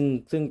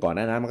ซึ่งก่อนห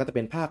น้านั้นมันก็จะเ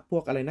ป็นภาคพว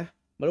กอะไรนะ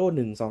มาริโอ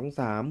1 2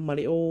 3มา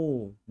ริโอ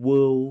เ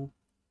วิลด์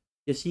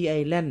ยอชิไอ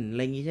แลนด์อะไ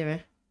รอย่างงี้ใช่ไหม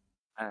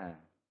อ่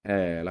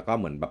าแล้วก็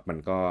เหมือนแบบมัน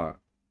ก็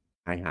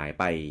หาย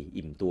ไป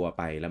อิ่มตัวไ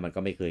ปแล้วมันก็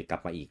ไม่เคยกลั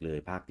บมาอีกเลย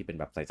ภาคที่เป็น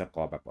แบบไซส์สก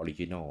อร์แบบออริ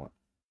จินอลอะ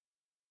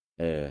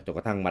จนก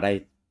ระทั่งมาได้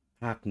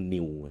ภาค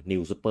นิ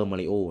วซูเปอร์มา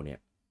ริโอเนี่ย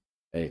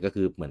ก็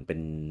คือเหมือนเ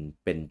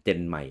ป็นเจน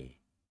ใหม่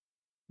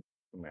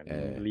เหมือนเอ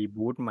อรี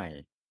บูตใหม่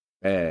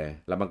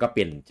แล้วมันก็เป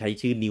ลี่ยนใช้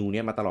ชื่อนิวเ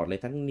นี้ยมาตลอดเลย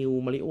ทั้งนิว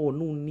มาริโอ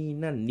นู่นนี่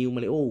นั่นนิวมา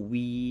ริโอ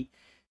วี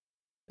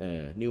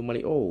นิวมา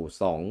ริโอ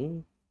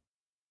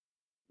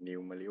2New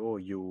Mario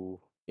U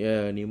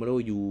นิวมาริโอ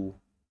ยู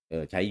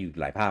ใช้อยู่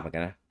หลายภาคเหมือนกั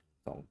นนะ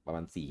ประม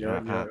าณสี่เยอะห้า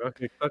ภาค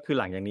ก็คือ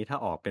หลังจากนี้ถ้า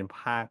ออกเป็นภ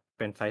าคเ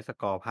ป็นไซส์ส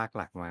กอร์ภาคห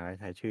ลักมาก็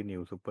ใช้ชื่อ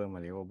New Super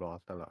Mario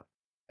Bros ตลอด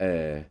เอ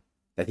อ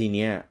แต่ทีเ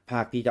นี้ยภ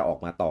าคที่จะออก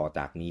มาต่อจ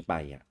ากนี้ไป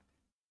อ่ะ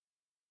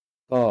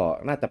ก็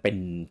น่าจะเป็น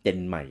เจน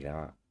ใหม่แล้ว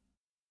อะ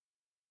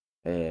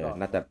ก็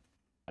น่าจะ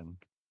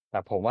แต่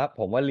ผม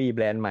ว่ารีแบ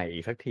รนด์ใหม่อี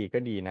กสักทีก็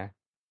ดีนะ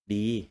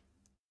ดี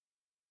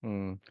อื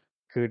ม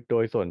คือโด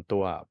ยส่วนตั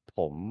วผ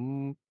ม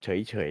เฉ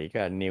ยๆ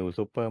กับ New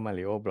Super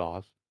Mario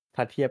Bros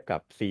ถ้าเทียบกั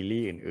บซีรี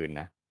ส์อื่นๆ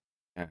นะ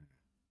อ่ะ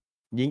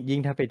ยิ่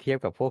งถ้าไปเทียบ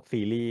กับพวก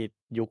ซีรีส์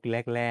ยุค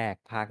แรก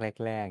ๆภาค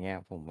แรกๆเนี้ย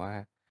ผมว่า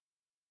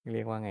เรี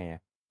ยกว่าไงอ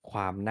ะคว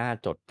ามน่า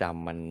จดจ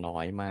ำมันน้อ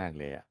ยมาก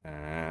เลยอะอ่า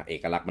เอ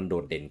กลักษณ์มันโด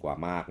ดเด่นกว่า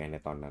มากไงใน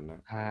ตอนนั้นน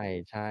ะใช่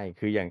ใช่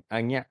คืออย่างอั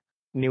นเนี้ย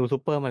New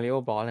Super Mario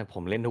Bros เนี่ยผ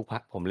มเล่นทุกภา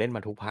คผมเล่นม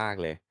าทุกภาค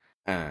เลย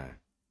อ่า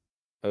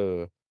เออ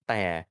แ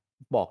ต่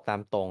บอกตา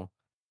มตรง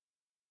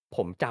ผ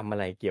มจำอะ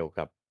ไรเกี่ยว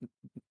กับ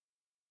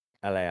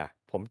อะไรอ่ะ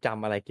ผมจ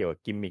ำอะไรเกี่ยวกับ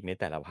กิมมิกใน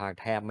แต่ละภาค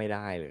แทบไม่ไ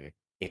ด้เลย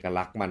เอก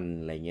ลักษณ์มัน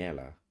อะไรเงี้ยเ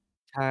หรอ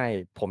ใช่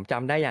ผมจ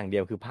ำได้อย่างเดี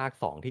ยวคือภาค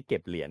2ที่เก็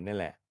บเหรียญนี่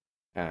แหละ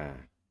อ่า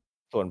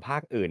ส่วนภา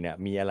คอื่นเนี่ย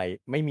มีอะไร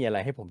ไม่มีอะไร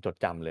ให้ผมจด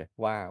จำเลย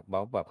ว่า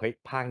แบบเฮ้ย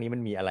ภาคนี้มั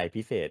นมีอะไร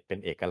พิเศษเป็น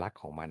เอกลักษณ์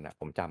ของมันอ่ะ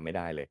ผมจำไม่ไ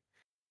ด้เลย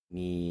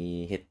มี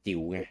เห็ดจิ๋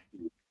วไง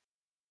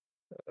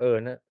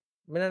นะ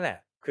ไม่นั่นแหละ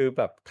คือแ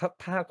บบ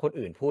ถ้าคน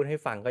อื่นพูดให้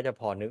ฟังก็จะ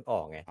พอนึกอ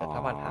อกไงอ๋อแต่ถ้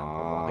ามาถามผ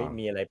มว่าเฮ้ย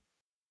มีอะไร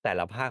แต่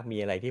ละภาคมี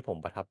อะไรที่ผม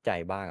ประทับใจ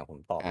บ้างอะผม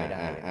ตอบไม่ไ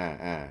ด้เลย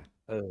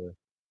เออ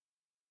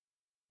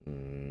อื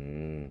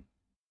ม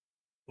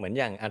เหมือน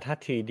อย่างถ้า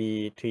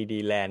 3D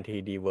Land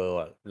 3D World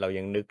อะเรา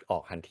ยังนึกออ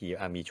กทันที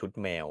มีชุด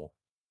แมว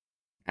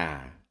อ่า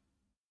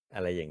อ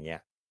ะไรอย่างเงี้ย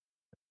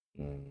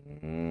อื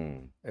ม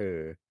เอ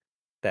อ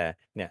แต่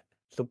เนี่ย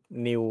ซุป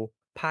นิว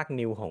ภาค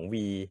นิวของ V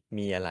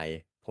มีอะไร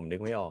ผมนึ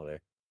กไม่ออกเลย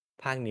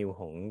ภาคนิว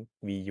ของ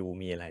VU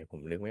มีอะไรผ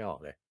มนึกไม่ออก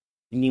เลย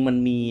จริงๆมัน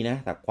มีนะ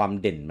แต่ความ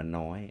เด่นมัน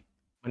น้อย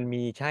มัน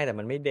มีใช่แต่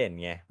มันไม่เด่น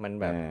ไงมัน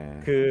อ่แบบ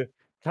คือา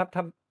ถ้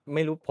าไ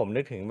ม่รู้ผมนึ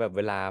กถึงแบบเ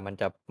วลามัน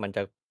จ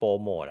ะโปร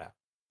โมทอะ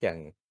อย่าง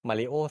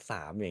Mario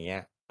 3อย่างเงี้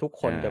ยทุก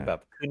คนอ่าจะแบบ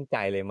ขึ้นใจ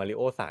เลย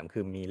Mario 3คื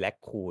อมีแร็ค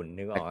คูน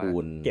นึกออกว่าแรคคู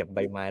นเก็บใบ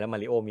ไม้แล้ว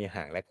Mario มีห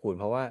างแร็คคูน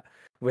เพราะว่า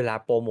เวลา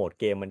โปรโมท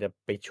เกมมันจะ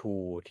ไปชู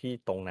ที่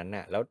ตรงนั้น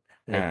น่ะแล้ว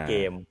ในอ่าเก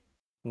ม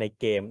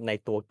ใน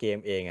ตัวเกม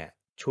เองอะ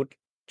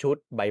ชุด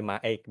ใบไม้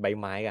ใบ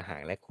ไม้กับหา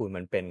งแร็คคูน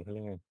มันเป็นเขาเรี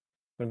ยกไง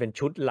มันเป็น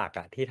ชุดหลัก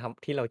อะ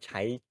ที่เราใช้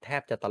แท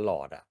บจะตล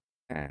อดอะ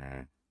อ่า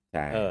ใ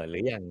ช่หรื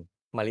ออย่าง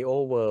Mario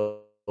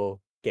World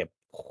เก็บ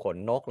ขน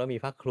นกแล้วมี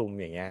ผ้าคลุม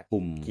อย่างเงี้ยคุ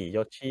มขี่โย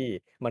ชิ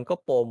มันก็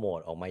โปรโมท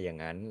ออกมาอย่าง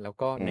นั้นแล้ว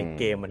ก็อืในเ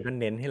กมมันก็ม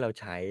เน้นให้เรา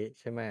ใช้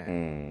ใช่ไหมอื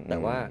มอืมแต่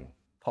ว่า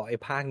พอไอ้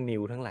ภาคนิ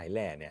วทั้งหลายแห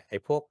ล่เนี่ยไอ้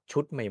พวกชุ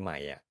ดใหม่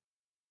ๆอ่ะ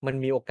มัน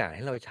มีโอกาสใ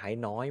ห้เราใช้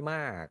น้อยม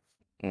าก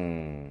อื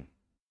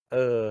มเอ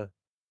อ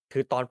คื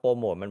อตอนโปร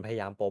โมทมันพยา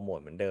ยามโปรโมท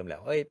เหมือนเดิมแหละ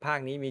เอ้ยภาค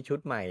นี้มีชุด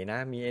ใหม่นะ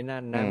มีไอ้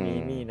นั่นอืนะมี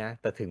นี่นะ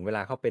มแต่ถึงเวล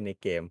าเข้าไปใน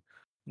เกม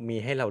มี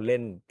ให้เราเล่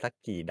นสัก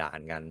กี่ด่าน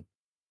กัน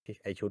ที่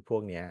ไอ้ชุดพว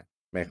กเนี้ย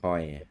ไม่ค่อ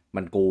ย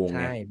มันโกงใช่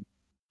ไง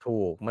ถู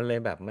กมันเลย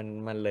แบบ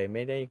มันเลยไ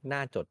ม่ได้น่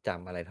าจดจ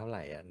ำอะไรเท่าไห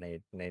ร่อ่ะใ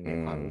นอื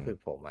ความรู้สึก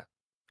ม ผมอ่ะ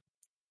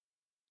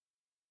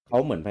เขา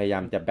เหมือนพยายา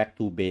มจะ back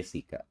to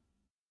basic อะ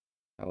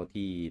เท่า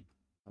ที่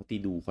เท่าที่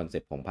ดูคอนเซ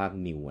ปต์ของภาค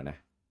นิวอะนะ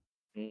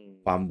อืม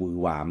ความหวือ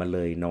หวามันเล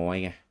ยน้อย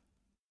ไง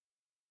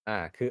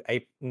คือไอ้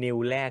นิว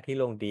แรกที่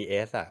ลง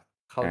DS อะ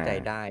เข้าอ่ใจ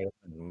ได้า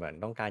เหมือน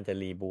ต้องการจะ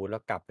รีบูตแล้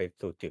วกลับไป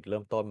สู่จุดเริ่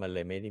มต้นมันเล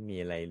ยไม่ได้มี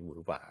อะไรหวือ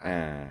หวาอ่า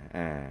อ่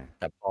าแ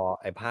ต่พอ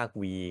ไอ้ภาค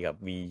V กับ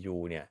VU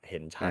เนี่ยเห็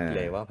นอ่ชัดเล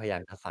ยว่าา พยายา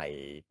มจะใส่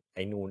ไ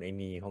อ้นู่นไอ้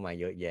นี่เข้ามา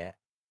เยอะแยะ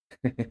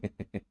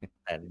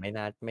แต่ไม่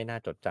น่า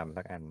จดจำ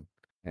สักอัน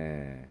อ่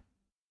า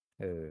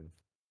เออ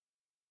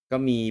ก็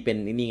มีเป็น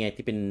นี่ไง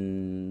ที่เป็น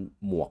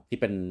หมวกที่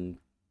เป็น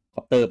ค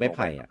อปเตอร์หมวกใบไม้ไ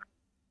ผ่อ่ะ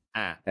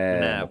อ่ะเออ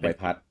น่าหมวกใบเป็น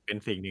สิ่งพัดเป็น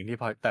สิ่งหนึ่งที่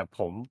พอแต่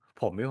ผ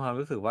มมีความ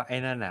รู้สึกว่าไอ้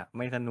นั่นน่ะไ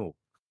ม่สนุก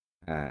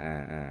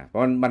เพรา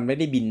ะมันไม่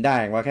ได้บินได้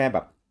ว่าแค่แบ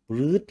บ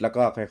รืดแล้ว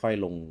ก็ค่อย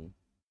ๆลง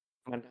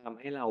มันทำ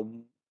ให้เรา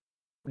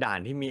ด่าน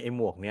ที่มีไอ้ห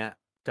มวกเนี้ย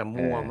จะเอ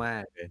มั่วอ มา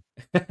กเลย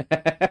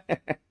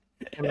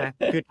ใช่ไหม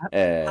คือถ้าเอ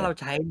อถ้าเรา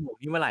ใช้หมวก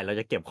นี้เมื่อไหร่เรา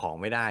จะเก็บของ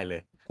ไม่ได้เลย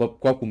ค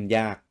วบคุมย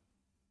าก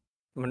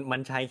มั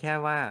นใช้แค่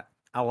ว่า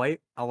เอา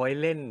ไว้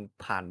เล่น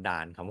ผ่านด่า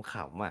นข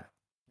ำๆอะ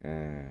อ่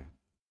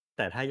า แ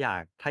ต่ถ้าอ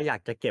ยาก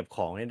จะเก็บข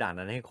องในด่าน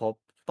นั้นให้ครบ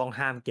ต้อง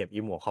ห้ามเก็บอี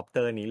หมวกคอปเตอ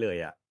ร์นี้เลย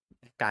อะ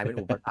กลายเป็น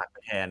อุปสรรคไป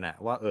แทนอะ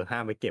ว่าห้า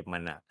มไปเก็บมั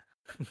นอะ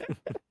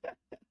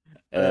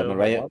เออมัน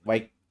ไว้ผมว่าไว้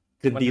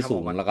ขึ้นที่มันทำอ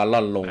อกมาสูงแล้วก็ล่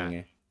อนลงอะไง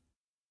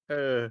เอ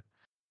อ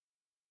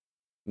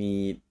มี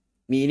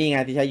มีนี่ไง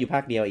ที่ใช้อยู่ภา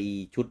คเดียวอี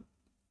ชุ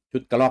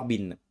ดกระรอกบิ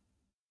นอะ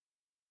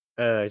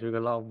ช่วยกั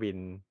นลอกบิน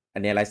อั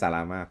นเนี้ยไร้สาร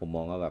ะมากผมม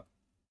องว่าแบบ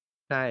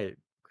ใช่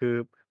คือ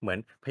เหมือน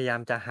พยายาม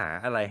จะหา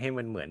อะไรให้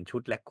มันเหมือนชุ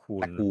ด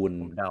ตระ Raccoon กูลผ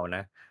มเดานะ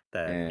แต่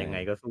เออยังไง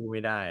ก็สู้ไม่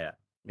ได้อะ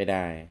ไม่ไ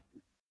ด้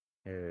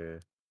เออ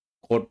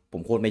ผ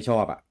มโคตรไม่ชอ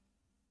บอ่ะ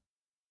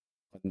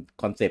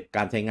คอนเซปต์ก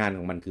ารใช้งานข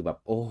องมันคือแบบ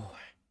โอ้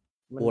ย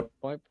โคมันตรเ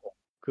พราะ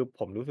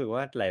ผมรู้สึกว่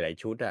าหลาย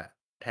ๆชุดอะ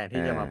แทนอ่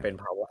ที่จะมาเป็น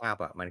า power up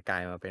อะมันกลา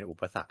ยมาเป็นอุ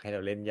ปสรรคให้เร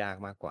าเล่นยาก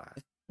มากกว่า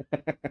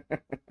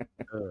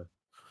เออ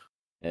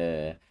เอ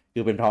อคื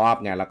อเป็น power up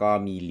ไงแล้วก็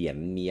มีเหรียญ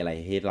มีอะไร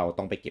ให้เรา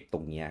ต้องไปเก็บตร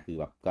งเนี้ยคือ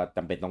แบบก็จ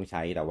ำเป็นต้องใ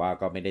ช้แต่ว่า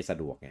ก็ไม่ได้สะ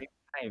ดวกไง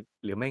ใช่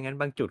หรือไม่งั้น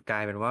บางจุดกลา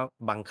ยเป็นว่า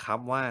บังคับ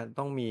ว่า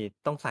ต้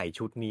องใส่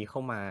ชุดนี้เข้า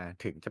มา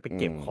ถึงจะไปอืมเ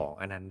ก็บของ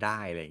อันนั้นได้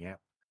อะไรเงี้ย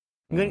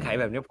อืเงื่อนไข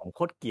แบบนี้ม ผมโค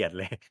ตรเกลียดเ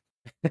ลย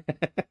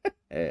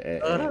เออเออ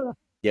เอเออ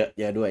อเยอะ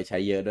เยอะด้วยใช้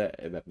เยอะด้วย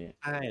แบบเนี้ย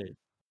ใช่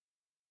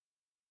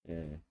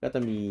ก็จะ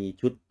มี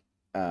ชุด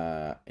ไ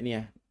อเนี่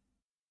ย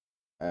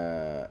เอ่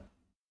อ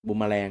บูม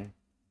แมลง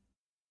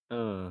เออ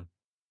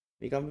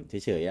นี่ก็เ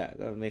ฉยๆอ่ะ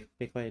ก็ไ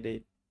ม่ค่อยได้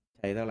ใ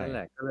ช้เท่าไหร่นั่นแหล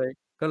ะ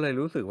ก็เลย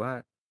รู้สึกว่า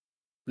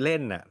เล่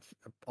นน่ะ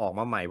ออก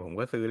มาใหม่ผม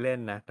ก็ซื้อเล่น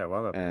นะแต่ว่า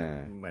แบบอ่า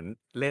เหมือน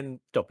เล่น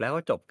จบแล้ว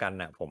ก็จบกัน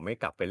น่ะผมไม่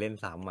กลับไปเล่น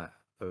ซ้ำอะ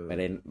เออไม่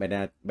ไ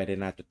ด้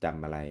น่าจดจ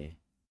ำอะไร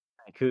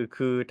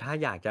คือถ้า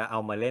อยากจะเอา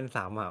มาเล่น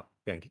ซ้ำอะ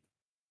อย่างที่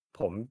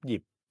ผมหยิ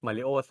บ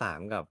Mario 3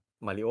กับ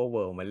Mario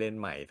World มาเล่น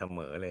ใหม่เสม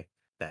อเลย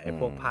แต่อืไอ้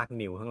พวกมภาค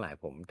New ทั้งหลาย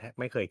ผมแทบ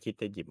ไม่เคยคิด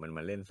จะหยิบมันม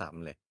าเล่นซ้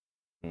ำเลย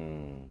อื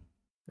ม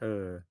เอ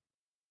อ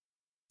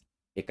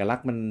เอกลัก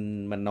ษณ์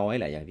มันน้อย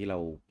แหละอย่างที่เ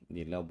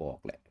ราบอก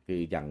แหละคือ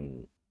อย่าง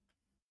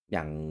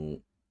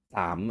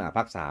ภ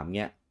าค3เ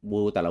นี้ยเวิ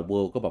ลด์แต่ละเวิ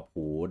ลด์ก็แบบโห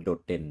โดด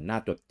เด่นน่า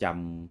จดจ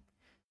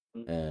ำอื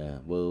ม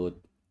เวิล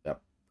ด์แบบ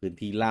พื้น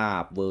ที่รา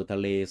บเวิลด์ทะ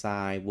เลทร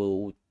ายเวิล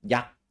ด์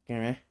ยักษ์ใช่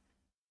ไหม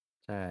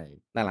ใช่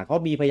หลังๆเขา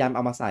มีพยายามเอ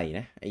ามาใส่น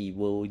ะไอ้เ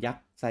วิลด์ยัก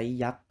ษ์ไซส์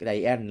ยักษ์ได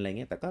แอนอะไรเ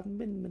งี้ยแต่ก็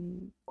มัน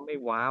ก็ไม่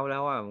ว้าวแล้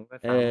วอะมันก็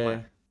เออซ้ำอะ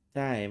ใ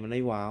ช่มันไม่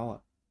ว้าวอ่ะ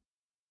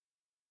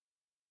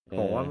เอผ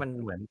มอว่ามัน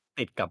เหมือน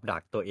ติดกับดั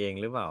กตัวเอง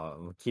หรือเปล่า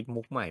คิด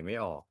มุกใหม่ไม่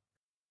ออก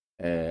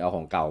เอาข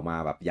องเก่ามา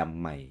แบบยำ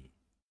ใหม่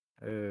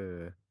เออ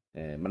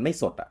มันไม่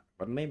สดอ่ะ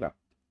มันไม่แบบ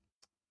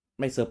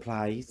ไม่เซอร์ไพร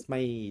ส์ไ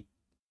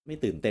ม่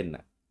ตื่นเต้นอ่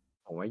ะ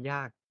ผมว่าย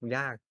าก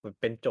มัน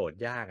เป็นโจทย์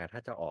ยากอะถ้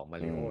าจะออก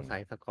อื Mario ม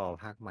Side Scroll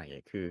ภาคใหม่อ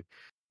ะคือ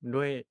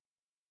ด้วย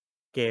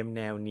เกมแ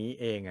นวนี้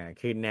เองอะ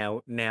คือแ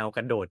นวก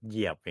ระโดดเห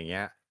ยียบอย่างเงี้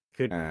ย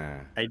คืออ่า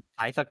ไอ้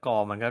Side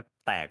Scroll มันก็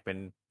แตกเ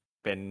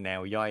ป็นแน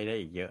วย่อยได้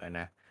อีกเยอะอะ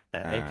นะแต่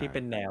อ่ไอ้ที่เป็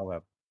นาแนวแบ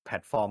บแพล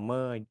ตฟอร์มเมอ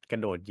ร์กระ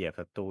โดดเหยียบ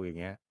ศัตรูอย่าง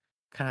เงี้ย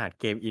ขนาด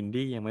เกม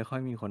Indie ยังไม่ค่อ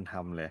ยมีคนท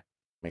ำเลย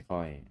ไม่ค่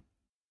อย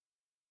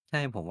ใช่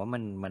ผมว่า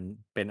มัน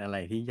เป็นอะไร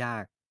ที่ยา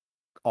ก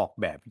ออก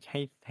แบบ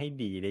ให้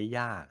ดีได้ย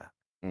ากอะ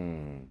อืม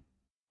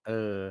เออ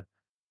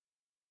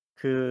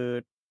คือ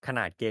ขน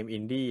าดเกม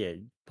Indie อะ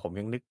ผม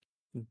ยัง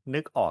นึ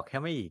กออกแค่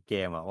ไม่กี่เก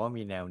มอะว่า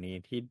มีแนวนี้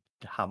ที่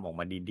ทำออก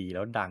มาดีๆแ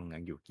ล้วดังอ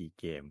ะอยู่กี่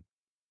เกม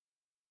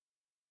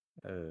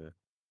เออ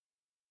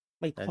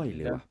ไม่แล้วค่อยเ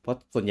ลยแล้วว่ะเพราะ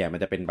ส่วนใหญ่มัน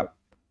จะเป็นแบบ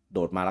โด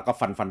ดมาแล้วก็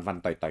ฟัน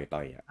ต่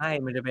อยอ่ะใช่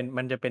มันจะเ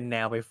ป็นแน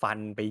วไปฟัน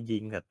ไปยิ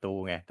งศัตรู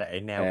ไงแต่ไอ้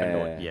แนเอวกระโด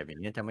ดอเหยียบอย่าง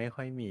เงี้ยจะไม่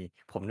ค่อยมี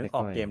ผมนึไม่ค่อยกอ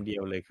อกเกมเดีย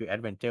วเลยคือ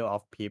Adventure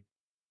of Pip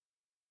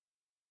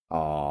อ๋อ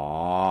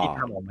ที่ท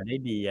ำออกมาได้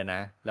ดีอะน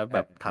ะแล้วแบ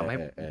บเออ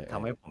เออท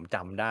ำให้ผมจ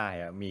ำได้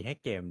อะมีแค่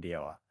เกมเดีย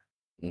วอะ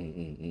อื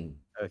ม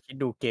คิด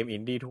ดูเกม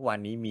Indie ทุกวัน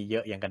นี้มีเยอ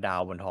ะอย่างกับดา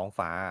วบนท้อง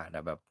ฟ้าอะแต่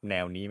แบบแน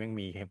วนี้แม่ง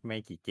มีแค่ไม่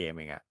กี่เกมเ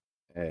องอะ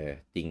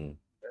จริง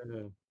เออ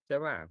ใช่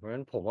ป่ะเพราะฉะนั้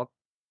นผมว่า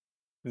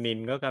นิน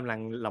ก็กำลัง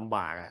ลำบ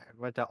ากอะ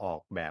ว่าจะออก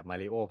แบบมา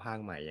ริโอภาค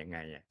ใหม่ยังไง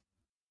อะ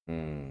อื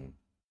ม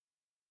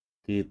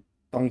คือ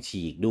ต้อง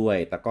ฉีกด้วย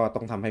แต่ก็ต้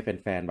องทำให้แ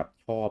ฟนๆแบบ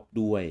ชอบ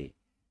ด้วย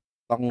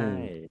ต้องใช่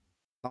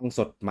ต้องส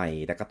ดใหม่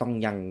แต่ก็ต้อง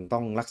ยังต้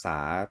องรักษา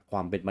คว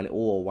ามเป็นมาริโอ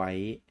เอาไว้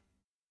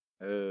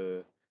เออ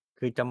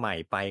คือจะใหม่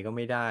ไปก็ไ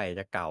ม่ได้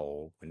จะเก่า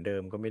เหมือนเดิ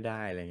มก็ไม่ไ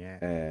ด้อะไรเงี้ย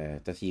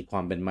จะฉีกคว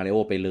ามเป็นมาริโอ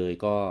ไปเลย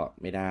ก็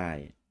ไม่ได้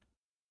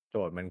โจ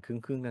ทย์มันครึ่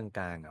งก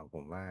ลางๆอ่ะผ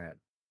มว่า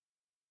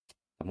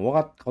แต่ผมว่า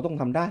ก็เขาต้อง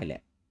ทำได้แหล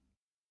ะ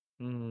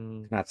อืม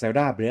ขนาด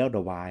Zelda Breath of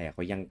the Wild เข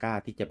ายังกล้า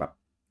ที่จะแบบ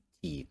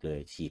ฉีกเลย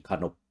ฉีกข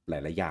นบหลา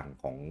ยๆอย่าง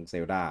ของ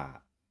Zelda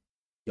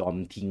ยอม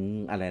ทิ้ง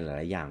อะไรหล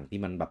ายๆอย่างที่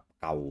มันแบบ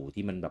เก่า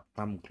ที่มันแบบพ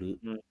ร่ำครึ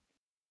อืม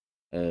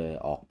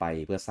ออกไป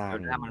เพื่อสร้างเซ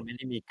ลดามันไม่ไ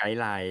ด้มีไกด์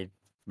ไลน์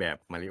แบบ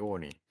มาริโอ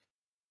นี่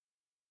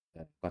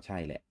ก็ใช่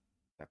แหละ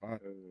แต่ก็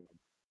เออ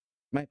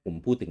ไม่ผม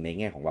พูดถึงใน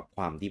แง่ของแบบค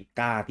วามที่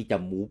กล้าที่จะ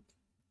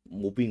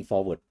moving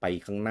forward ไป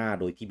ข้างหน้า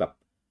โดยที่แบบ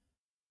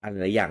อะไร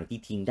หลายอย่างที่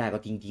ทิ้งได้ก็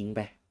ทิ้งไป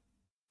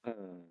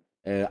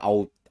เออเ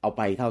อาไ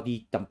ปเท่าที่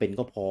จำเป็น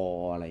ก็พอ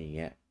อะไรอย่างเ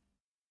งี้ย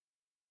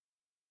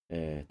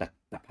แ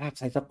ต่ภาคไ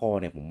ซส์สกอร์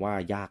เนี่ยผมว่า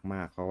ยากม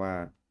ากเพราะว่า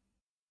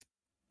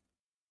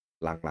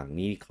หลังๆ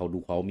นี้เ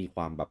ขามีค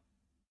วามแบบ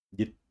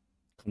ยึด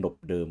ขนบ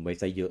เดิมไว้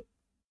ซะเยอะ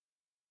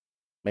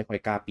ไม่ค่อย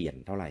กล้าเปลี่ยน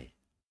เท่าไหร่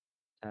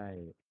ใช่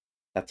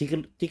แต่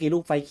ที่กีรู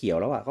ปไฟเขียว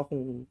แล้วอ่ะก็ค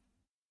ง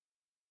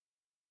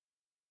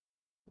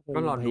ก็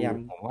รอดูพยายาม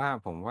ผ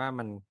มว่า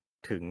มัน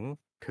ถึง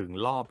ถึง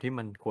รอบที่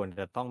มันควรจ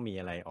ะต้องมี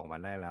อะไรออกมา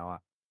ได้แล้วอ่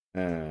ะเอ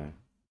อ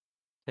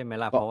ใช่ไหม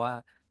ล่ะก็เพราะว่า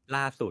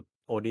ล่าสุด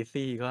โอดิ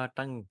ซี่ก็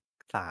ตั้ง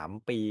3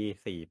 ปี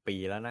4 ปี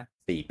แล้วนะ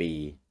4 ปี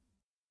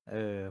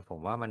ผม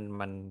ว่า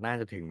มันน่า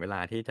จะถึงเวลา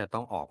ที่จะต้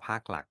องออกภา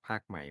คหลักภา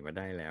คใหม่มาไ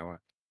ด้แล้วอ่ะ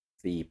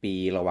 4 ปี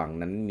ระหว่าง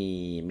นั้นมี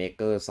เมเ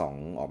กอร์2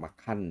ออกมา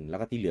ขั้นแล้ว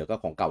ก็ที่เหลือก็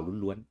ของเก่า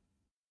ล้วน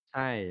ใ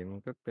ช่มัน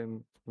ก็เป็น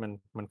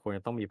มันควรจ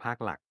ะต้องมีภาค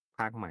หลักภ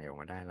าคใหม่ออก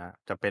มาได้แล้ว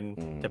จะเ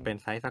ป็น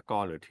ๆไซส์สกอ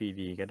ร์หรือ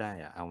 3D ก็ได้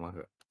อะเอามาเห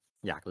อะ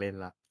อยากเล่น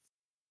ละ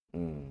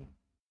อืม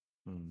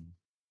อืม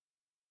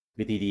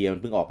คือทีดีมัน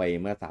เพิ่งออกไป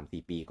เมื่อ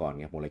3-4 ปีก่อน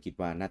ไงผมเลยคิด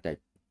ว่าน่า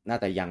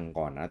จะยัง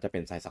ก่อนน่าจะเป็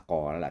นไซส์สกอ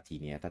ร์แล้วล่ะที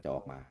เนี้ยถ้าจะอ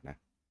อกมานะ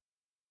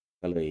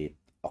ก็เลย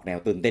ออกแนว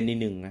ตื่นเต้นนิด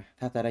นึงนะ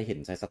ถ้าจะได้เห็น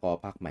ไซสกอร์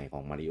ภาคใหม่ข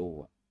องมาริโอ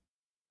อะ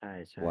ใช่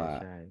ใช่ว่า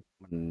ใช่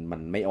มั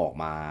นไม่ออก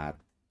มา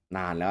น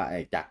านแล้วไอ้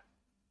จาก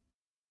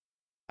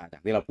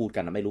ที่เราพูดกั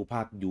นนะไม่รู้ภ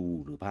าคยู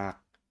หรือภ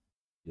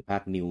า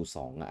คนิว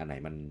2อันไหน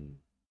มัน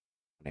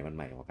ให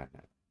ม่กว่ากันน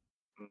ะ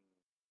อืม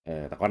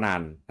แต่ก็น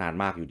าน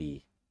มากอยู่ดี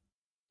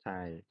ใช่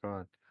ก็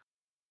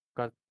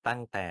ก็ตั้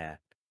งแต่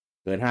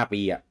เกิน5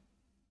 ปีอ่ะ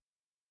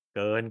เ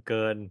กิ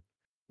น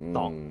อืส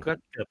องมก็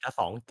เกือบจะ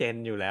2 เจน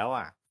อยู่แล้ว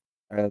อ่ะ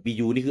วี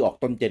ยูนี่คือออก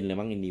ต้นเจนเลย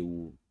มั้งไอ้นิว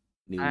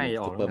ใช่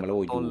ออซูกตั้งแต่เปอร์มาริโอ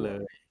ยูอ่ะต้นๆเล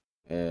ย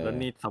เออแล้ว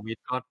นี่สวิต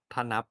ก็ถ้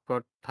านับก็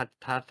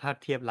ถ้า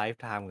เทียบไลฟ์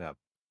ไทม์กับ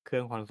เครื่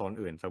องคอนโซล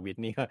อื่นสวิต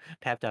นี่ก็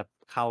แทบจะ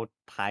เข้า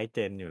ท้ายเจ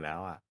นอยู่แล้ว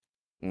อ่ะ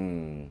อื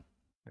ม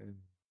เออ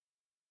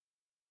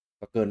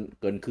ก็เ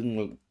กินค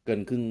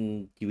รึ่ง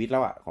ชีวิตแล้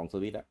วอ่ะของส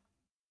วิตอ่ะ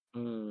อื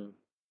ม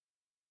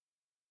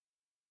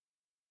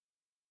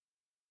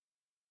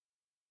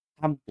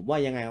ผมว่า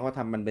ยังไงเขาก็ท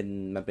ำมันเ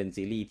ป็น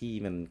ซีรีส์ที่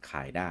มันข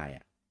ายได้อ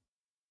ะ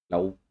แล้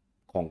ว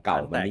ของเก่าร้า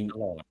นแตมันนี่กต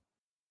ลอด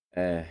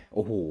โ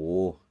อ้โห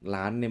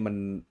ล้านเนี่ยมัน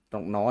ต้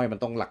องน้อยมัน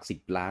ต้องหลัก10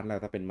 ล้านแล้ว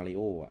ถ้าเป็นมาริโ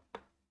ออ่ะ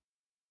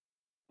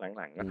ห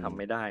ลังๆก็อืมทำไ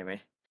ม่ได้ไหม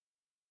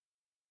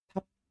ถ้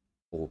า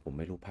โอ้ผมไ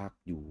ม่รู้ภาค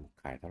ยู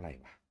ขายเท่าไหร่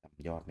วะจ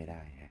ำยอดไม่ไ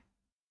ด้ฮะ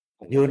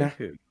ผมเยอะนะว่าไม่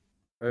ถึง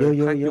เยอะ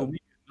เยภาคอะเยอะยูไม่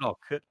ถึงหรอก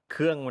เค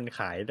รื่องมัน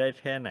ขายได้แ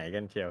ค่ไหนกั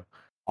นเชียว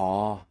อ๋อ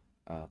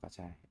ก็ใ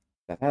ช่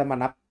แต่ถ้ามา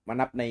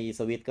นับในส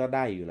วิตก็ไ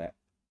ด้อยู่แหละ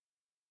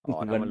อ๋อ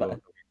ถ้ามันมันรวม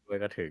ตรงนี้ด้วย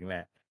ก็ถึงแหล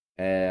ะ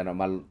เรา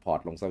มาพอร์ต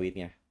ลงสวิต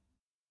ไง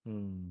อื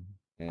ม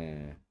เอ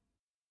อ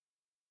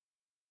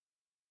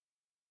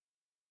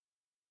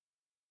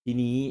ที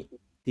นี้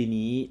ที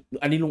นี้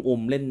อันนี้ลุงอ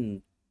มเล่น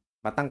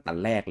มาตั้งแต่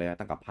แรกเลยอะ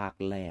ตั้งแต่ภาค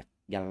แรก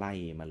ยันไล่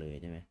มาเลย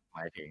ใช่ไหมหม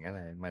ายถึงอะไร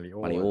มาริโอ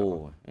มาริโอเหร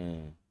อ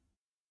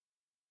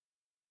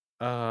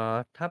เออ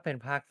ถ้าเป็น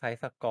ภาคไซส์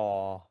สกอ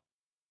ร์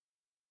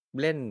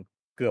เล่น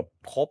เกือบ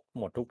ครบ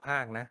หมดทุกภา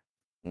คนะ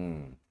อืม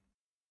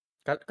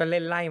ก็เล่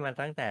นไล่มา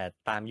ตั้งแต่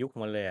ตามยุค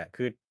มาเลยอ่ะ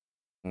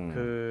อืม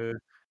คือ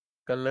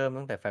ก็เริ่ม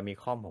ตั้งแต่แฟมิ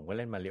คอมผมก็เ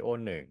ล่นมาริโอ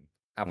1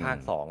อืมภาค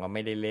 2ก็ไ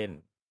ม่ได้เล่น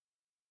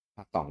ภ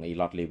าค 2ใน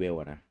ลอตเลเวล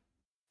อะนะ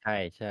ใช่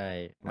ใช่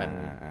อ่ามัน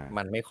อ่า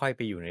มันไม่ค่อยไป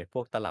อยู่ในพ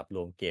วกตลับร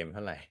วมเกมเท่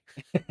าไหร่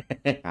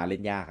หาเล่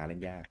นยาก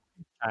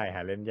ใช่ห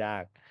าเล่นยา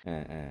กอ่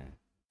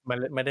ามัน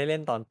ไม่ได้เล่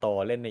นตอนโต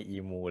เล่นในอี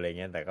มูอะไร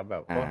เงี้ยแต่ก็แบ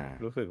บอ่าโอ้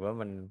รู้สึกว่า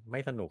มันไม่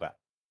สนุกอ่ะ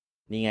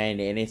นี่ไง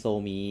ในโซ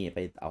มีไป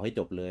เอาให้จ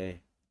บเลย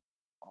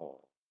โอ้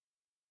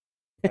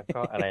แล้วก็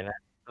อะไรนะ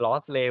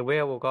Lost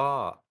Level ก็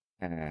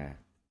อ่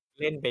า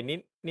เล่นไปนิด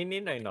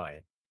หน่อย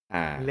อ่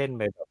าเล่นไ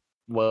ปแบบ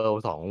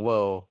2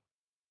 World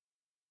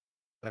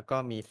แล้วก็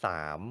มี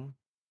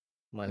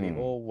อืม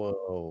Mario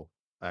World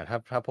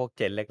ถ้าพวกเ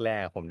จนแร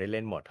กๆผมได้เ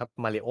ล่นหมดถ้า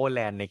Mario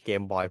Land ในเก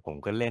มบอยผม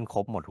ก็เล่นคร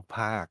บหมดทุกภ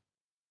าค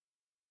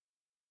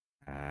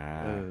อ่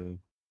เอาอ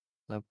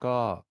แล้วก็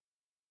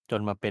จ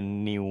นมาเป็น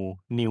นิว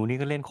นี่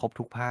ก็เล่นครบ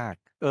ทุกภาค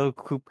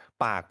คือ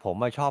ปากผม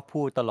ชอบ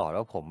พูดตลอด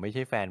ว่าผมไม่ใ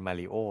ช่แฟนมา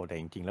ริโอแต่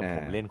จริงๆแล้วผ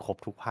มเล่นครบ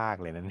ทุกภาค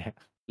เลยนะเนี่ย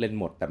เล่น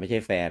หมดแต่ไม่ใช่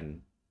แฟน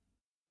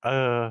เอ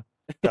อ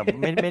แต่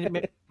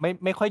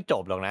ไม่ค่อยจ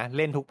บหรอกนะเ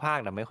ล่นทุกภาค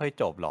แต่ไม่ค่อย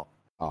จบหรอก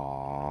อ๋อ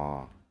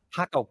ภ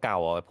าคเก่า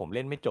ๆอ่ะผมเ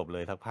ล่นไม่จบเล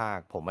ยสักภาค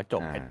ผมมาจ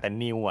บแต่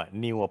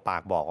นิวปา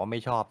กบอกว่าไม่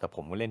ชอบแต่ผ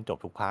มก็เล่นจบ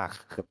ทุกภาค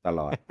จบต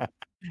ลอด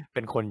เ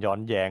ป็นคนย้อน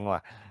แย้งว่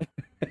ะ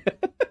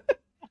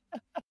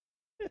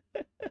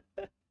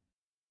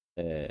เอ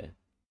อ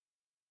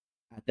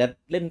อาจจะ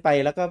เล่นไป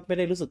แล้วก็ไม่ไ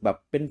ด้รู้สึกแบบ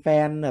เป็นแฟ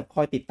นแบบค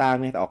อยติดตาม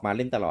ไงแต่ออกมาเ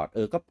ล่นตลอด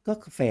ก็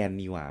แฟน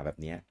นี่หว่าแบบ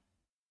เนี้ย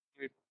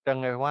คือจะ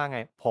ไงว่าไง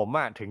ผม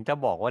อ่ะถึงจะ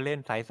บอกว่าเล่น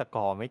ไซส์สก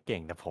อร์ไม่เก่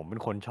งแต่ผมเป็น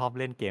คนชอบ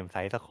เล่นเกมไซ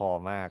ส์สกอ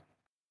ร์มาก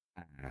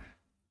อ่า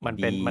อิมันน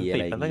ดี้มันอะไ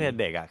รอย่างงี้ติดมาตั้งแต่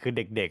เด็กอ่ะคือเ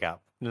ด็กๆอ่ะ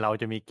เรา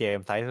จะมีเกม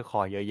ไซส์สกอ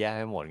ร์เยอะแยะไ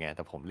ปหมดไงแ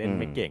ต่ผมเล่นอืม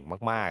ไม่เก่ง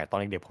มากๆตอน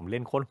เด็กๆผมเล่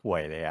นโคตรห่ว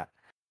ยเลยอ่ะ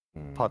อื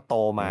มพอโต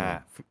อืมาม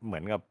เหมื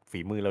อนกับฝี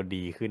มือเรา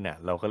ดีขึ้นอ่ะ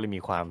เราก็เลยมี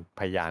ความ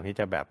พยายามที่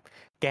จะแบบ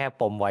แก้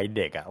ปมวัยเ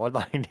ด็กอ่ะว่าต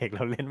อนเด็กเร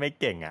าเล่นไม่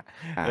เก่งอ่ะ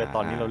อ่าตอ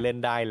นอ่านี้เราเล่น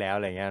ได้แล้วอ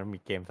ะไรเงี้ยมี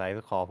เกมไซส์ส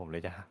กอร์ผมเล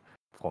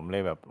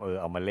ยแบบ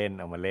เอามาเล่น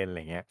อะไร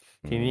เงี้ย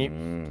อืทีนี้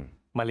ม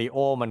มาริโอ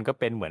มันก็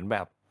เป็นเหมือนแบ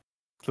บ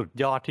สุด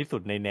ยอดที่สุ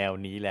ดในแนว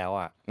นี้แล้ว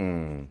อ่ะอื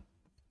ม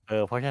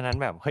เพราะฉะนั้น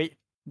แบบเฮ้ย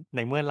ใน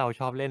เมื่อเรา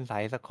ชอบเล่นไซ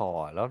ส์สคอ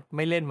ร์แล้วไ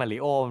ม่เล่นมาริ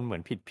โอมันเหมือ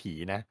นผิดผี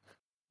นะ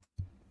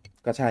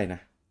ก็ใช่นะ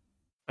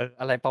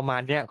อะไรประมา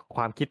ณเนี้ยค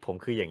วามคิดผม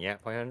คืออย่างเงี้ย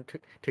เพราะฉะนั้น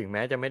ถึงแ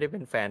ม้จะไม่ได้เป็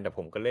นแฟนแต่ผ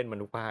มก็เล่นมัน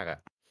ทุกภาคอ่ะ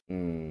อื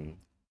ม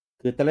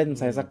คือจะเล่นอื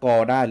ไซส์สกมอ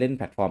ร์ได้เล่นแ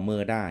พลตฟอร์มเมอ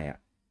ร์ได้อะ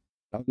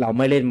แล้วเราไ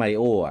ม่เล่นมาริ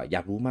โออ่ะอย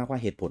ากรู้มากว่า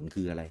เหตุผล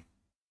คืออะไร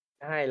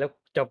ใช่แล้ว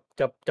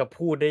จะ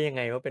พูดได้ยังไ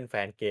งว่าเป็นแฟ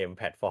นเกมแ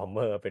พลตฟอร์มเม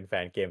อร์เป็นแฟ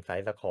นเกมไซ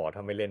ส์สคอร์ถ้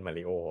าไม่เล่นมา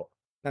ริโอ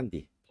นั่น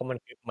ดิเพราะ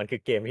มันคือ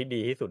เกมที่ดี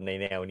ที่สุดใน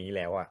แนวนี้แ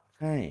ล้วอ่ะใ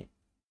ช่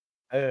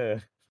เออ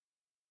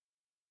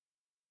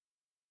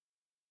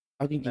เ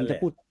อาจริงนั่นแหล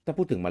ะ ถ้า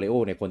พูดถึงมาริโอ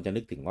เนี่ยคนจะนึ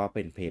กถึงว่าเ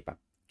ป็นเพลย์แบบ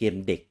เกม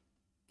เด็ก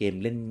เกม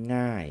เล่น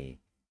ง่าย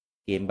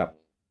เกมแบบ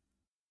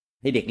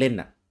ให้เด็กเล่น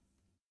อ่ะ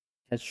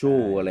แคชชูใช่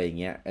อะไรอย่าง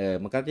เงี้ย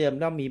มันก็จะ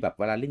ต้องมีแบบ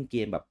เวลาเล่นเก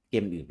มแบบเก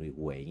มอื่น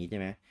ห่วยๆอย่างงี้ใช่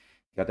ไหม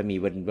ก็จะมี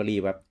วลี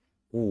แบบ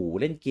โอ้โห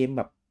เล่นเกมแ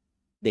บบ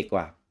เด็กก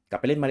ว่ากลับ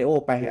ไปเล่นมาริโอ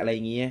ไปคืออะไรอ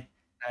ย่างเงี้ย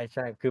ใ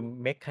ช่คือ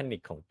เมคานิก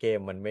ของเกม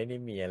มันไม่ได้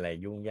มีอะไร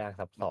ยุ่งยาก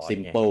ซับซ้อน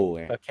ไงซิมเปิล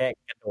ไงก็แค่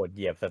กระโดดเห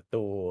ยียบศัตรู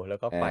แล้ว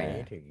ก็เอไปอให้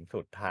ถึงสุ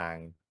ดทาง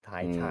ท้า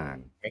ยอืมฉาก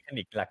เมคา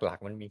นิกหลัก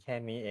ๆมันมีแค่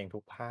นี้เองทุ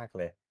กภาคเ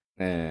ลย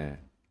เอ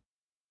อ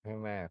ใช่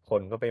ไหมค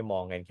นก็ไปมอ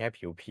งกันแค่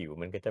ผิว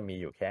มันก็จะมี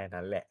อยู่แค่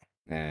นั้นแหละ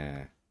อ่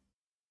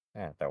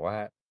าแต่ว่า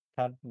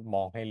ถ้าม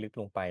องให้ลึก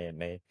ลงไป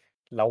ใน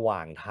ระหว่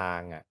างทา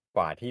งก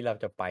ว่าที่เรา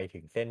จะไปถึ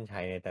งเส้นชั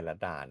ยในแต่ละ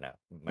ด่าน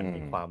มันอืมมี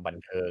ความบัน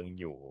เทิง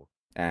อยู่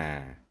อ่า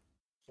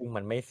ซึ่ง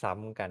มันไม่ซ้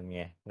ำกันไง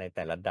ในแ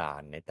ต่ละด่า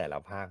นในแต่ละ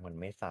ภาคมัน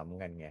ไม่ซ้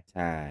ำกันไงใ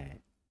ช่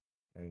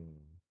อืม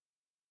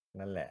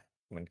นั่นแหละ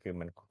มัน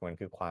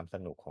คือความส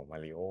นุกของมา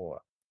ริโออ่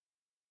ะ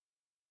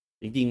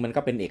จริงๆมัน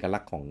ก็เป็นเอกลั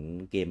กษณ์ของ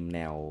เกมแน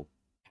ว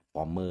แพลตฟ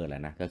อร์มเมอร์แหล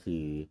ะนะก็คื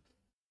อ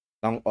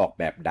ต้องออก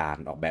แบบด่าน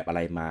ออกแบบอะไร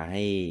มาใ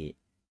ห้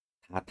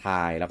ท้าท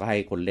ายแล้วก็ให้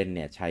คนเล่นเ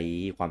นี่ยใช้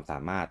ความสา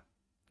มารถ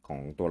ของ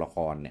ตัวละค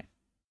รเนี่ย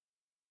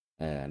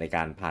ในก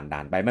ารผ่านด่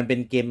านไปมันเป็น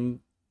เกม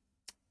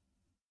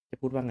จะ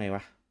พูดว่าไงว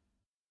ะ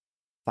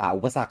ฝ่าอุ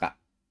ปสรรคอ่ะ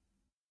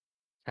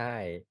ใช่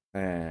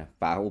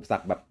ฝ่าอุปสร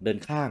รคแบบเดิน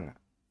ข้างอ่ะ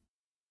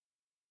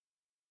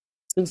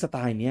ซึ่งสไต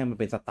ล์เนี้ยมัน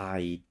เป็นสไต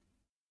ล์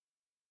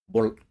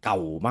เก่า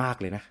มาก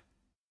เลยนะ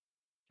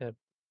ก็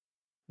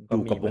ก็อ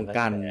ยู่มีกับวงก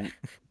ารมัน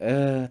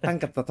ตั้งแต่ ตั้ง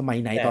กับสมัย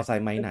ไหนแต่ต่อส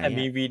มัยไหนตั้งแต่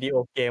มีอ่ะวิดีโอ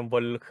เกม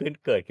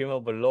เกิดขึ้นมา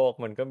บนโลก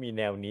มันก็มีแ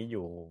นวนี้อ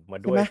ยู่มา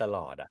ใช่ไหมด้วยตล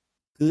อด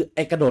คือไ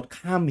อ้กระโดด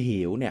ข้ามเห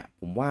วเนี่ย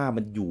ผมว่า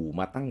มันอยู่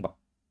มาตั้งแบบ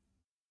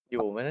อ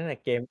ยู่มาตั้งแต่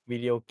เกมวิ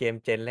ดีโอเกม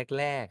เจน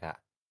แรก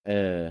ๆเออ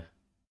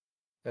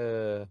เอ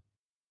อ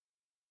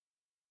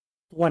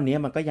ทุกวันนี้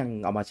มันก็ยัง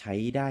เอามาใช้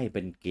ได้เ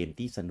ป็นเกม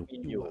ที่สนุกอ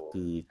ยู่มีอยู่อ่ะ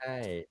คือใช่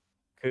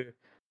คือ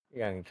อ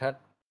ย่างถ้า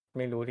ไ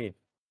ม่รู้ดิ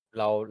เ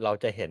รา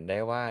จะเห็นได้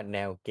ว่าแน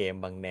วเกม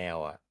บางแนว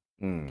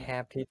อืมแท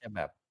บที่จะแบ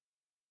บ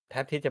แท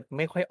บที่จะไ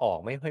ม่ค่อยออก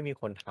ไม่ค่อยมี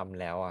คนทำ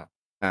แล้วอ่า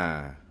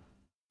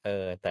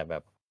แต่แบ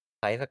บ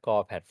ไซส์สกอ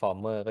ร์แพลตฟอร์ม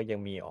เมอร์ก็ยัง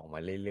มีออกมา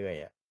เรื่อย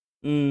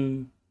ๆอืม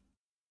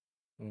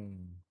อืม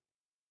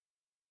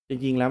จ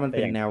ริงๆแล้วมันแต่เ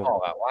ป็นแนวอย่างที่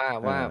บอกว่า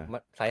เออ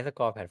ไซส์สก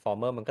อร์แพลตฟอร์ม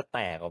เมอร์มันก็แต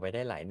กออกไปไ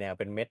ด้หลายแนว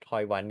เป็นเมโทร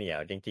วาเนีย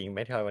จริงๆเม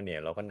โทรวาเนีย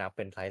เราก็นับเ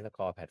ป็นไซส์สก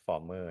อร์แพลตฟอร์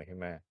มเมอร์ใช่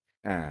ไหม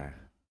อ่า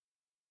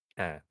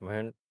เพราะฉะ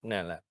นั้นนั่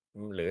นแหละ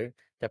หรือ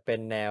จะเป็น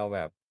แนวแบ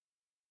บ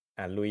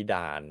ลุยด่า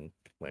น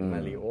เหมือนอืมมา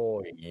ริโอ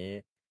อย่างนี้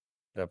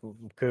แต่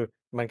คือ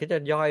มันก็จะ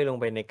ย่อยลง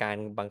ไปในการ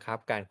บังคับ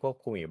การควบ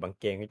คุมอีกบาง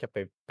เกมก็จะไป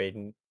เป็น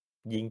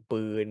ยิงปื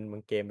นบา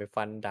งเกมไป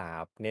ฟันดา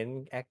บเน้น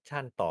แอคชั่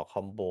นต่อคอ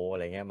มโบอะไ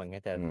รเงี้ยมันก็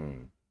จะอืม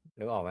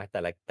นึกออกไหมแต่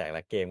ล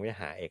ะเกมก็จะ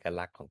หาเอก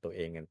ลักษณ์ของตัวเ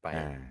องกันไปอ่า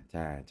ใ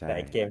ช่ใช่แต่ไอ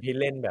เกมที่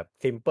เล่นแบบ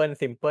ซิมเ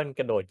พิลก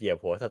ระโดดเหยียบ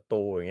หัวศัต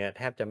รูอย่างเงี้ยแ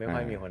ทบจะไม่อ่ค่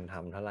อยมีคนาท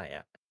ำเท่าไหร่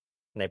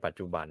ในปัจ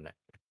จุบัน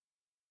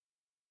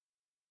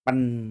มัน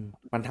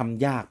มันท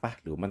ำยากปะ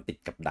หรือมันติด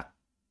กับดัก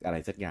อะไร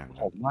สักอย่างค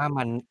รับผมว่า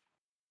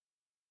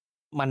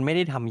มันไม่ไ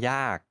ด้ทำย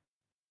าก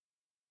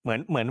เห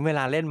มือนเวล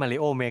าเล่น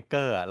Mario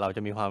Maker เราจ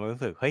ะมีความรู้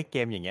สึกเฮ้ยเก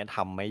มอย่างเงี้ยท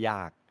ำไม่ย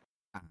าก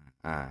อ่า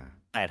อ่า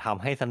แต่ท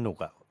ำให้สนุก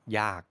ย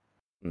าก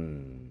อื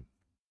ม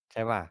ใช่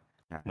ป่ะ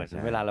ใช่เหมือนใ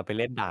ช่เวลาเราไป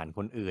เล่นด่านค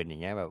นอื่นอย่าง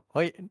เงี้ยแบบเ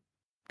ฮ้ย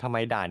ทำไม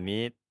ด่านนี้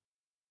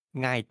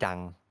ง่ายจัง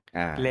อ่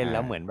าเล่นอ่าแล้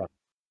วเหมือนแบบ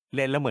เ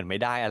ล่นแล้วเหมือนไม่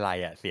ได้อะไร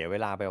เสียเว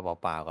ลาไปเ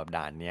ปล่าๆกับด่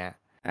านเนี้ย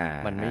อ่า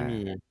มันอ่าไ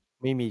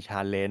ม่มีชา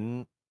เลนจ์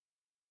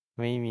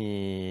ไม่มี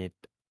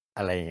อ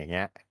ะไรอย่างเงี้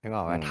ยนึกอ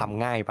อกไหม อืม ท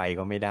ำง่ายไป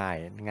ก็ไม่ได้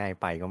ง่าย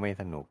ไปก็ไม่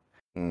สนุก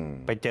อืม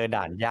ไปเจอด่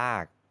านยา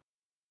ก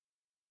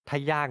ถ้า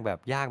ยากแ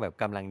บบ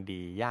กำลัง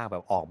ดี ยากแบ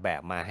บออกแบ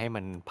บมาให้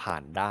มันผ่า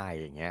นได้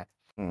อย่างเงี้ย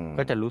อืม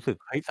ก็จะรู้สึก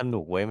เฮ้ยส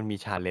นุกเว้ยมันมี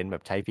ชาเลนจ์แบ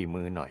บใช้ฝี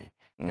มือหน่อย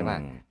อืใช่ป่ะ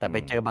ม แต่ไปอื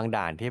ม เจอบางด่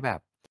านที่แบบ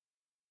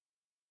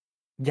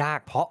ยาก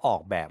เพราะออ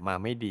กแบบมา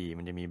ไม่ดี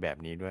มันจะมีแบบ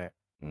นี้ด้วย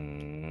อื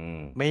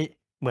ม ไม่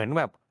เหมือนแ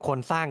บบคน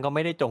สร้างก็ไ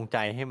ม่ได้จงใจ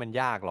ให้มัน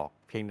ยากหรอก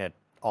เพียงแต่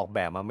ออกแบ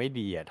บมาไม่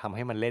ดีอ่ะทำใ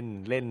ห้มันเ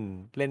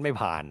ล่นไม่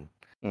ผ่าน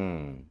อืม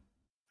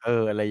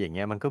อะไรอย่างเ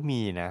งี้ยมันก็มี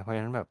นะ เพราะฉ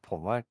ะนั้นแบบผ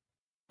มว่า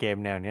เกม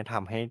แนวเนี้ยท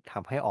ำ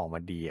ให้ออกมา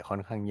ดีอะค่อ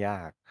นข้างย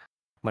าก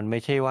มันไม่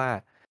ใช่ว่า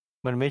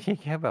มันไม่ใช่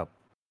แค่แบบ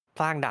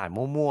สร้างด่าน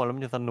มั่วๆแล้วมั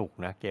นจะสนุก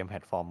นะเกมแพล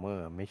ตฟอร์มเมอ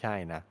ร์ไม่ใช่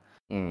นะ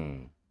อืม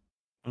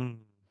อืม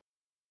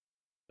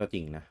ก็จ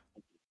ริงนะ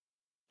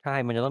ใช่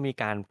มันจะต้องมี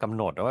การกำ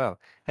หนดว่าแบบ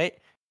เฮ้ย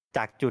จ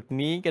ากจุด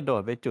นี้กระโด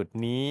ดไปจุด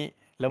นี้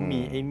แล้วอืมี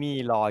ม ไอ้นี่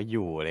รออ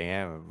ยู่อะไรเ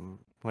งี้ยแบบ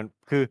มัน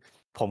คือ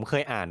ผมเค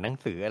ยอ่านหนัง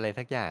สืออะไร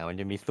สักอย่างมัน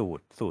จะมี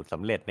สูตรส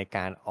ำเร็จในก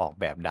ารออก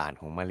แบบด่าน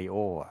ของมาริโอ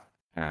อ่ะ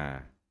อ่า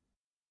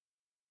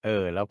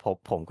แล้ว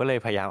ผมก็เลย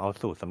พยายามเอา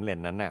สูตรสำเร็จ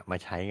นั้นน่ะมา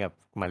ใช้กับ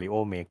Mario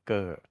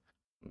Maker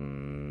อื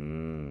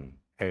ม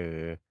เออ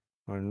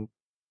มัน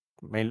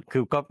ไม่คื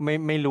อก็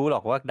ไม่รู้หร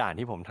อกว่าด่าน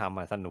ที่ผมทำ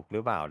อ่ะสนุกหรื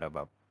อเปล่าแต่แบ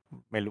บ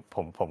ไม่รู้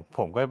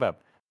ผมก็แบบ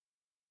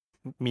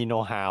มีโน้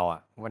ตฮาวอ่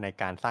ะว่าใน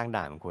การสร้าง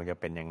ด่านมันควรจะ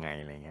เป็นยังไง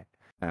อะไรเงี้ย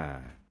อ่า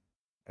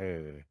เอ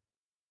อ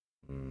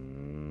อื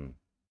ม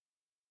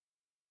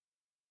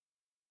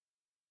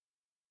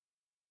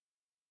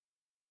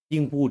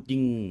ยิ่งพูด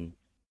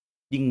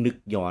ยิ่งนึก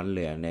ย้อนเล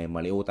ยในมา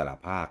ริโอแต่ละ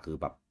ภาคคือ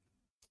แบบ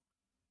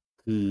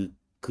คือ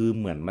คือ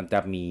เหมือนมันจะ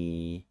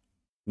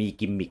มี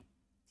กิมมิค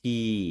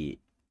ที่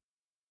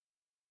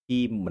ที่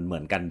เหมื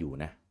อนกันอยู่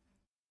นะ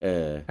เอ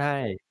อใช่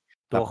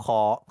ตัแบบวคอ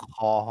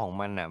ของ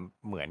มันอ่ะ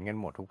เหมือนกัน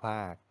หมดทุกภ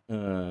าคเอ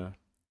อ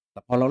แต่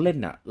พอเราเล่น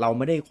อ่ะเราไ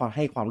ม่ได้ใ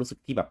ห้ความรู้สึก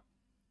ที่แบบ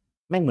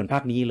แม่งเหมือนภา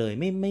คนี้เลย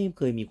ไม่เ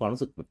คยมีความ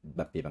รู้สึกแ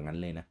บบเดียวแบบนั้น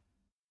เลยนะ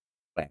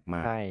แปลกม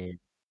ากใช่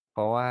เพ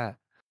ราะว่า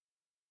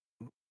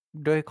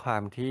ด้วยควา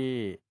มที่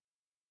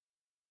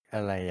อ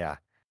ะไรอ่ะ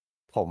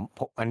ผม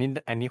อัน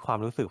นี้ความ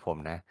รู้สึกผม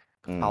นะ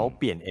อืมเขาเ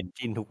ปลี่ยนเอน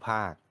จินทุกภ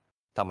าค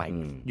สมัยอื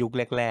มยุค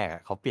แรกๆอ่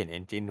ะเขาเปลี่ยนเอ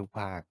นจินทุก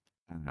ภาค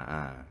อ่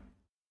า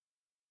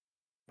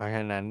เพราะฉ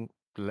ะนั้น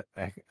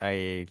ไอ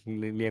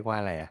เรียกว่า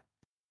อะไรอ่ะ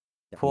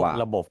พจังหวะวก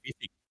ระบบฟิ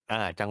สิกส์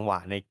จังหวะ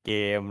ในเก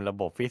มระ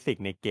บบฟิสิก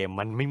ส์ในเกม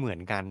มันไม่เหมือน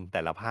กันแต่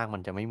ละภาคมั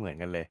นจะไม่เหมือน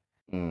กันเลย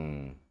อืม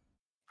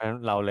เพราะฉะนั้น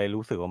เราเลย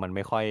รู้สึกว่ามันไ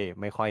ม่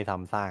ค่อยซ้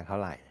ำซากเท่า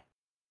ไหร่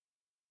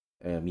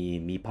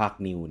มีภาค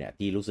นิวเนี่ย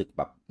ที่รู้สึกแ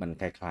บบมัน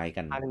คล้ายๆ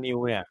กันภาคนิว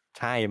เนี่ย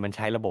ใช่มันใ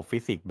ช้ระบบฟิ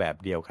สิกส์แบบ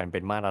เดียวกันเป็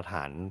นมาตรฐ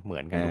านเหมื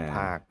อนกันอ่าทุกภ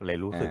าคเลย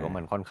รู้สึกอ่า ว่า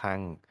มันค่อนข้าง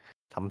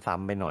ซ้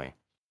ำๆไปหน่อย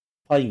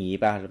เพราะอย่างนี้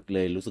ป่ะเล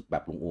ยรู้สึกแบ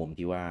บลุงโอม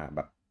ที่ว่าแบ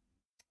บ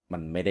มั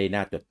นไม่ได้น่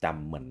าจดจ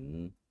ำเหมือน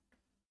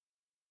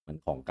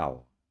ของเก่า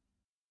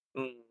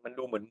มัน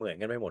ดูเหมือน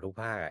กันไปหมดทุก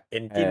ภาคอะเอ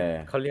นเอจินอ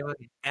เขาเรียกว่า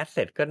แอสเซ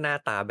ทก็หน้า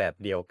ตาแบบ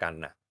เดียวกัน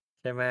น่ะ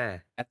ใช่ไหม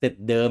แอสเซท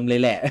เดิมเลย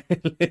แหละ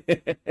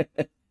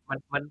มั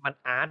น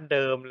อาร์ตเดิ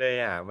มเลย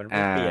อ่ะมันอ่ไ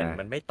ม่เปลี่ยน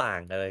มันาไม่ต่าง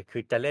กันเลยคื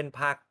อจะเล่นภ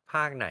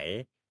าคไหน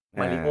อ่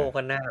มาริโอ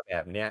ก็าหน้าแบ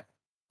บเนี้ย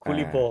คูอ่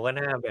ริโบก็าห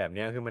น้าแบบเ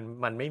นี้ยคือ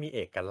มันไม่มีเอ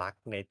กลักษ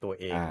ณ์ในตัว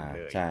เออ่างเล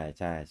ยใช่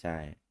ใช่ใช่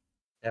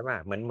ใช่ป่ะ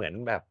เหมือน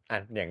แบบ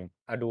อย่าง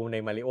เอาดูใน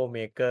มาริโอเม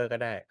เกอร์ก็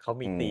ได้เขา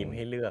มีอืมธีมใ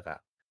ห้เลือกอ่ะ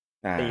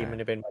อ่าธีมมัน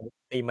จะเป็น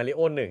ธีมมาริโอ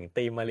1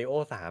ธีมมาริโอ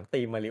3ธี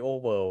มมาริโอ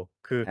เวิลด์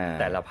คืออ่แ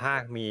ต่ละาภา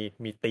ค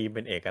มีธีมเ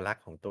ป็นเอกลักษ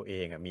ณ์ของตัวเอ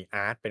งอ่ะมีอา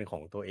ร์ตเป็นขอ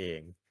งตัวเอ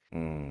งอื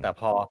มแต่พ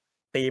อ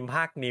ธีมภ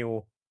าคนิว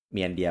เ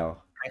มียนเดียว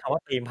ใช้คำว่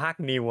าธีมภาค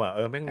นิวอ่ะ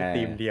แม่งเอมี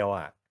ธีมเดีอ ยว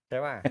อ่ะใช่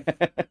ป่ะ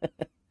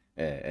เ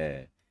ออ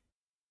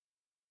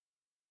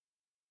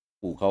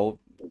ปู่เขา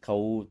เขา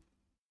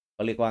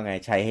เรียกว่าไง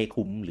ใช้ให้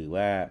คุ้มหรือ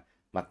ว่า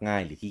มักง่า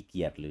ยหรือขี้เ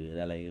กียจหรือ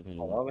อะไรก็ไม่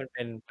รู้อะผมว่ามันเ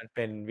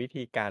ป็นวิ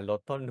ธีการลด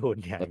ต้นทุน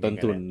อลย่างดต้น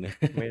ทุน หนึ่งอะแหละ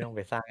ไม่ต้องไป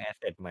สร้างแอส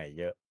เซทใหม่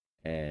เยอะ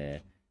เออ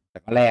แต่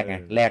ก็แลเอกไง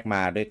แลกอม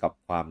าด้วยกับ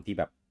ความที่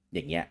แบบอ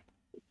ย่างเงี้ย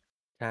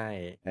ใช่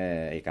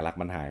เอกลักษณ์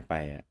มันหายไป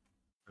อ่ะ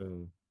เออ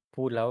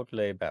พูดแล้วเ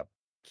ลยแบบ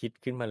คิด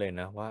ขึ้นมาเลย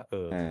นะว่า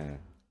อ่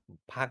า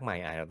ภาคใหม่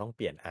อาจจะต้องเ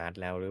ปลี่ยนอาร์ต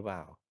แล้วหรือเปล่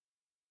า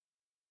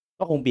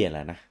ก็คงเปลี่ยนแหล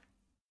ะนะ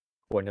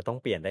ควรจะต้อง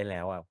เปลี่ยนได้แล้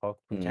วอ่ะเพราะ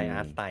คุอืณใช้มอา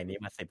ร์ตสไตล์นี้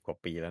มา10 กว่า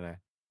ปีแล้วนะ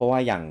เพราะว่า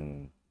อย่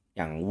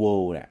าง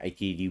World เนี่ยไอ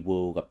ทีดี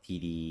World กับ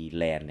TD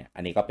Land เนี่ยอั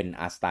นนี้ก็เป็น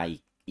อาร์ตสไตล์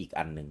อีก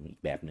อันหนึ่งอีก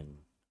แบบหนึ่ง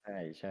ใช่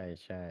ใช่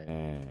ใช่อ่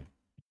า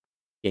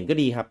เปลี่ยนก็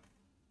ดีครับ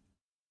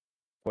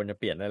ควรจะ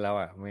เปลี่ยนได้แล้ว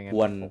อ่ะไม่งั้นค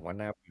วรผมว่า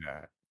น่าเบื่อ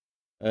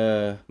เอ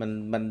อ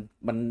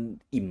มัน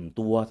อิ่ม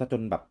ตัวซะจ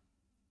นแบบ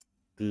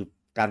คือ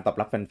การตอบ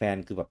รับแฟน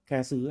ๆคือแบบแค่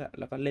ซื้ออะ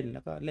แล้วก็เล่น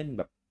แ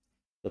บบ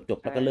จบ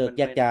แล้ใช่วก็เลิกมันไ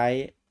ม่แยกย้าย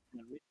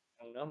มันไม่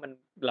เนาะ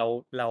เรา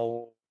เรา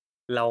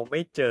เราไม่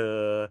เจอ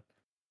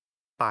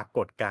ปราก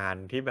ฏการ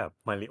ณ์ที่แบบ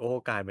มาริโอ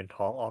กลายเป็น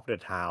Talk of the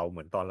Town เห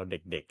มือนตอนเราเ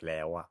ด็กๆแ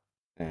ล้วอะ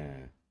อ่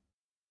า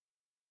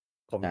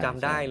ผมใช่จ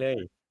ำใช่ได้เลย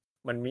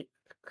มันมี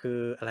คือ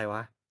อะไรว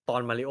ะตอ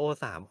นมาริโอ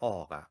3ออ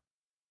กอะ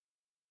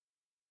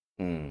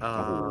อืมเอ่โ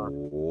อ้โห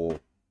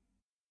อ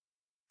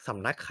ส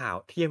ำนักข่าว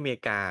ที่อเมริ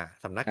กา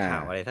สำนักอ่าข่า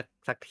วอะไร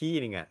สักที่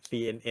หนึ่งอะ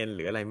CNN ห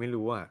รืออะไรไม่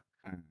รู้อะ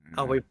อ่าเอ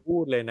าไปพู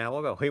ดเลยนะว่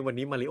าแบบเฮ้ยวัน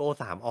นี้มาริโอ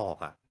3ออก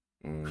อ่ะ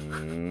อื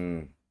ม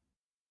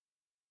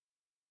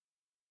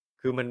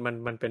คือมั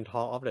นเป็น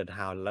Talk of the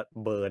Town และ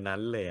เบอร์นั้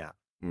นเลยอ่ะ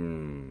อื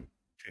ม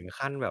ถึง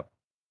ขั้นแบบ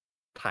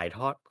ถ่ายท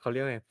อดเขาเรี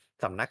ยกว่าไง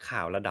สำนักข่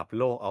าวระดับ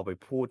โลกเอาไป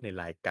พูดใน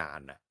รายการ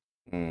อ่ะ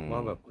อืมว่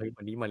าแบบเฮ้ย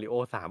วันนี้มาริโอ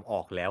3อ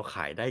อกแล้วข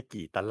ายได้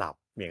กี่ตลับ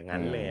อย่างอืนั้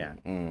นมเลยอ่ะ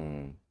อืม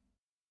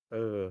เอ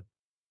อ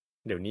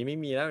เดี๋ยวนี้ไม่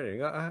มีแล้วเดี๋ยว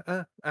นี้ก็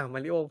มา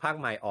ริโอภาค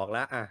ใหม่ออกแ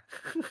ล้วอ่ะ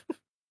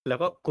แล้ว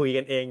ก็คุย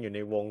กันเองอยู่ใน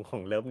วงขอ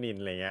งเลิฟนิน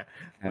อะไรเงี้ย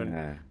อ่มัน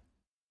า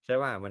ใช่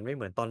ป่ะมันไม่เ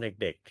หมือนตอนเ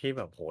ด็กๆที่แ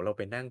บบโหเราไ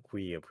ปนั่งคุ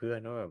ยกับเพื่อน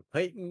ว่าแบบเ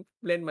ฮ้ย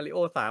เล่นมาริโอ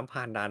3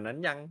ผ่านด่านนั้น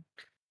ยัง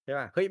ใช่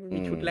ป่ะเฮ้ยมันอืม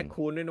มีชุดแร็ค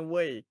คูนด้วยนะเ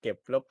ว้ยเก็บ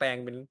แล้วแปลง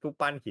เป็นรูป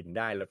ปั้นหินไ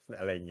ด้แล้ว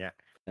อะไรอย่างเงี้ย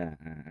อ่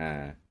า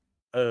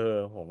เออ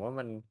ผมว่า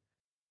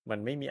มัน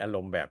ไม่มีอาร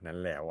มณ์แบบนั้น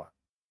แล้วอะ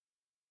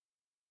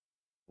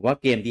ว่า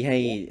เกมที่ให้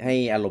โอ้ให้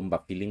อารมณ์แบ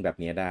บฟีลลิ่งแบบ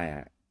นี้ได้อ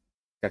ะ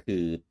ก็คื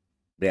อ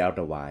Breath of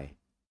the Wild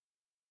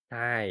ใช่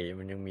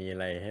มันยังมีอะ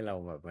ไรให้เรา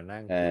แบบมานั่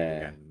งเอคุยอ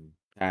กัน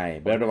ใช่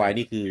เพราะ Breath of the นาน Wild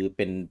นี่คือเ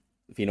ป็น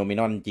ฟีโนเม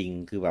นอนจริง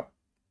คือแบบ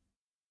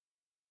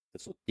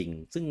สุดจริง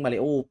ซึ่งมาริ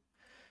โอ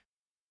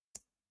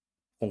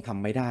คงท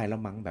ำไม่ได้แล้ว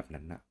มั้งแบบ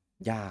นั้นอะ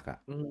ยากอะ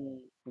อืม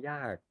ย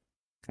าก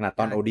ขนาดต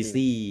อนยากจริง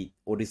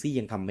โอดิซี่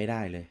ยังทำไม่ไ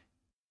ด้เลย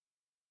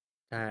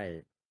ใช่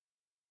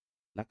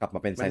แล้วกลับม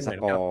าเป็นไซมันเหมือ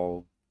นกับส์สกอร์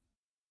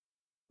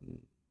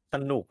ส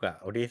นุกอะ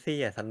Odyssey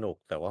อะสนุก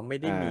แต่ว่าไม่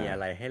ได้อ่มีอะ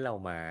ไราให้เรา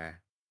มา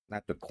น่า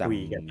จดจคุย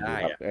กันำหรือได้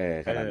อะแบบเออ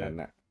ขนาดนั้น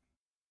อะ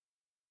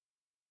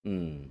อื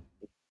ม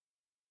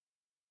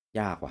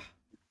ยากว่ะ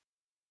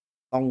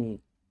ต้อง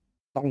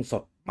ต้องส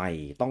ดใหม่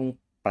ต้อง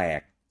แปล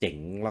กเจ๋ง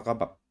แล้วก็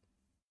แบบ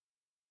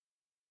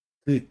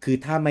คือ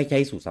ถ้าไม่ใช้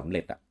สูตรสำเ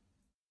ร็จอะ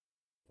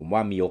ผมว่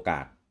ามีโอกา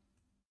ส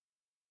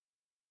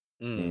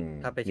อืมอืม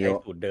ถ้าไปมีโอ ใช้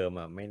สูตรเดิม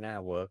อะไม่น่า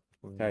เวิร์ก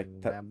มันใช่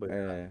ถ้าน่าเบื่อ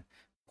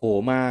โผล่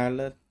มาแ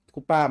ล้วคุ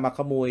ณป้ามาข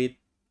โมย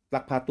ลั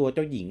กพาตัวเ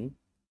จ้าหญิง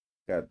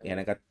ก็เอออย่าง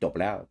นั้นก็จบ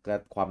แล้วก็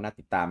ความน่า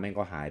ติดตามแม่ง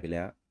ก็หายไปแ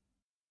ล้ว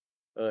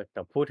แ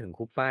ต่พูดถึง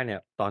คุปป้าเนี่ย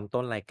ตอน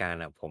ต้นรายการ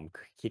อะผม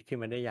คิดขึ้น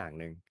มาได้อย่าง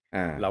หนึ่ง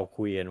อ่าเรา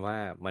คุยกันว่า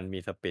มันมี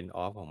สปินอ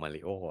อฟของมา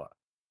ริโออะ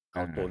เอ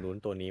าตัวนู้น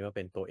อ่าตัวนี้มาเ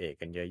ป็นตัวเอก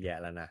กันเยอะแยะ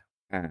แล้วนะ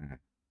อ่า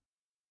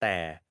แต่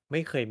ไ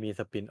ม่เคยมี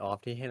สปินออฟ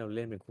ที่ให้เราเ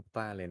ล่นเป็นคุป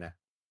ป้าเลยนะ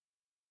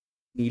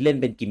มีเล่น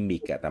เป็นกิมมิ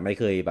กอะแต่ไม่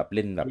เคยแบบเ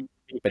ล่นแบบมี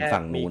มีแค่เป็น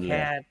ฝั่งมีแค่นู้นเล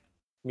ยอะ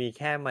มีแ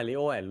ค่มาริโ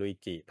อแอนด์ลุย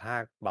จิภา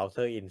ค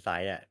Bowser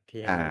Inside อะที่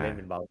ให้อ่าเราเล่นเ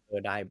ป็น Bowser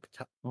ได้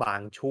บา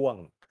งช่วง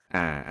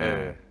อ่าเอออ่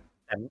า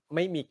แต่ไ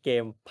ม่มีเก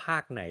มภา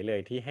คไหนเลย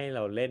ที่ให้เร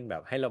าเล่นแบ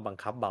บให้เราบัง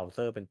คับเบราว์เซ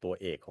อร์เป็นตัว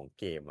เอกของ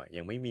เกมอ่ะ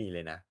ยังไม่มีเล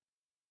ยนะ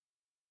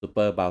ซูเป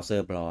อร์บ o วเซอ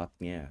ร์บลอส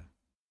เนี่ย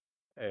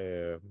เอ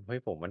อเฮ้ย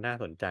ผมมันน่า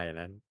สนใจ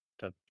นะ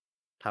จะ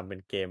ทำเป็น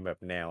เกมแบบ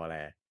แนวอะไร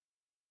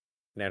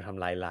แนวท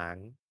ำลายล้าง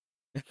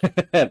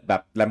แบ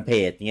บแรมเพ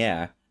จเงี้ยเห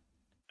รอ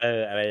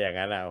อะไรอย่าง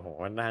นั้นอ่ะผม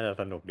ว่าน่าจะ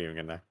สนุกดีเหมือน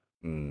กันนะ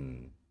อืม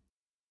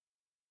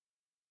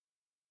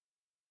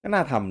ก็น่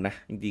าทำนะ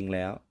จริงๆแ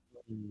ล้ว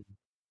อืม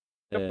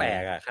เอก็แปลอ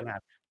กอ่ะขนาด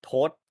โท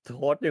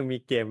ษยังมี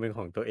เกมเป็นข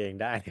องตัวเอง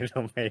ได้ท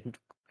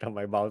ำไม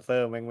เบราว์เซอ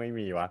ร์แม่งไม่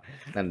มีวะ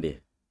นั่นดิ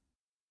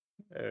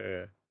เออ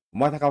ผม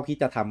ว่าถ้าเขาคิด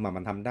จะทำอะ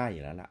มันทำได้อ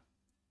ยู่แล้วล่ะ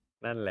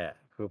นั่นแหละ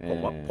คือเอ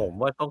ผม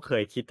ว่าต้องเค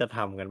ยคิดจะท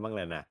ำกันบ้างแห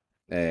ละนะ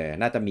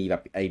น่าจะมีแบ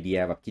บไอเดีย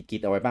แบบคิด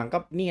เอาไว้บ้างก็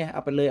นี่ไงเอ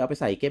าไปเลยเอาไป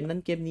ใส่เกมนั้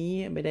นเกมนี้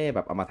ไม่ได้แบ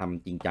บเอามาท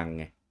ำจริงจัง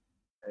ไง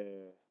เอ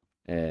อ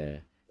เออ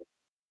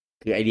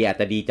คือไอเดียอาจ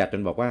จะดีจัดจ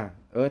นบอกว่า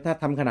ถ้า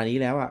ทำขนาดนี้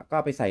แล้วอ่ะก็เ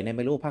อาไปใส่ในเม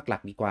โลภาคหลั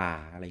กดีกว่า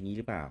อะไรอย่างนี้ห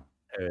รือเปล่า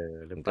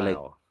หรือเปล่ามันก็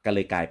เล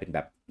ยกลายเป็นแบ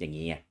บอย่าง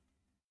นี้ไง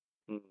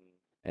อืม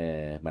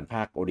เหมือนภ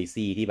าคโอดิ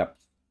ซีที่แบบ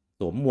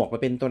สวมหมวกไป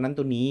เป็นตัวนั้น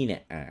ตัวนี้เนี่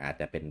ยอาจ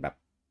จะเป็นแบบ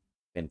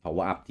เป็น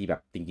power up ที่แบ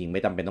บจริงๆไ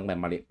ม่จำเป็นต้องเป็น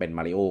ม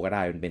าริโอก็ไ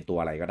ด้เป็นตัว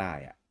อะไรก็ได้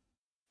อ่ะ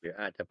หรือ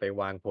อาจจะไป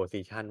วางโพ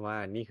ซิชันว่า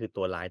นี่คือ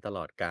ตัวร้ายตล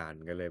อดกาล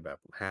ก็เลยแบบ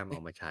ห้ามเอ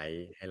ามาใช้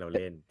ให้เราเ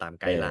ล่นตาม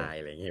ไกเออด์ไลน์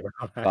อะไรอย่างงี้เป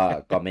ล่า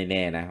ก็ไม่แ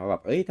น่นะว่าแบ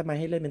บเอ้ยทำไม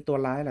ให้เล่นเป็นตัว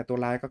ร้ายล่ะตัว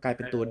ร้ายก็กลายเ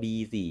ป็นตัวเออดี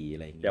สิอะ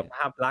ไรอย่างเดี๋ยวเงี้ยภ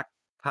าพลักษ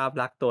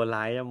ณ์ตัว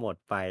ร้ายจะหมด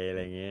ไปอะไร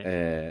อย่างงี้เอ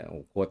อโอ้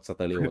โคตรสเ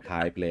ตอริโอไท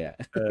ป์เลยอ่ะ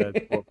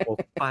กลัว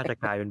ป้าจะ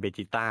กลายเป็นเบ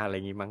จิต้าอะไรอ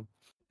ย่างงี้มั้ง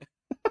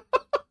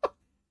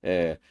เอ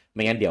อไ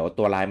ม่งั้นเดี๋ยว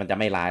ตัวร้ายมันจะ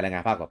ไม่ร้ายแล้วไง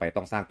ภาคต่อไป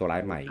ต้องสร้างตัวร้า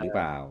ยใหม่หรือเป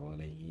ล่าอะ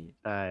ไรอย่างงี้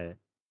ใช่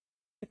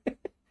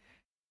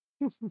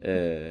เอ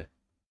อ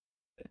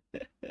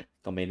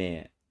ก็ไม่แน่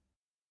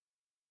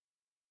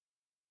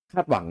ค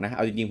าดหวังนะเอ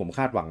าจริงๆผมค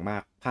าดหวังมา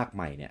กภาคใ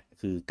หม่เนี่ย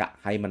คือกะ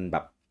ให้มันแบ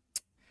บ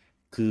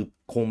คือ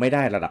คงไม่ไ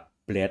ด้ระดับ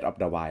Breath of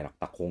the Wild หรอก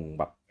แต่คง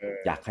แบบเอ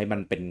อยากอให้มัน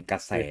เป็นกระ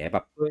แสคือแบ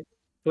บช่วย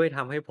ช่วยท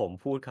ำให้ผม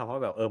พูดคำว่า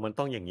แบบมัน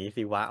ต้องอย่างงี้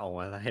สิวะออก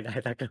มาให้ได้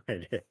สักหน่อย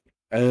ดิ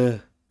เออ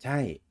ใช่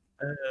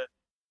เออ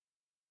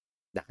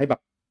อยากให้แบบ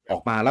ออ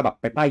กมาแล้วแบบ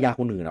ไปป้ายยา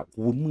คนอื่นอ่ะโห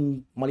มึง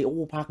มาริโอ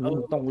ภาคเออนี้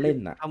มึงต้องเล่น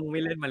อ่ะถ้ามึงไ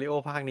ม่เล่นมาริโอ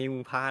ภาคนี้มึ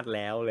งพลาดแ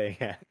ล้วเลย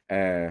ไง เอ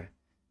อ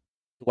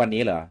ทุกวัน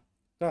นี้เหรอ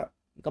ก็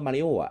ก็มา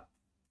ริโออ่ะ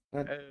ก็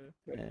เออ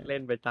เออเล่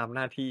นไปตามห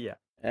น้าที่อ่ะ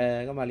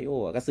ก็มาริโอ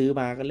อะก็ซื้อ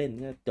มาก็เล่น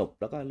ก็จบ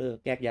แล้วก็เลิก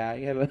แยกย้าย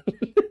แค่นั้น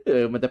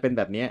มันจะเป็นแ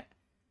บบเนี้ย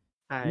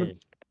ใช่มัน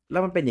แล้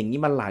วมันเป็นอย่างนี้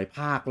มาหลายภ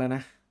าคแล้วน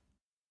ะ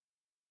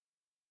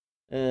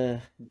เออ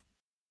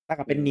ตั้งแ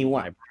ต่คือเป็นนิว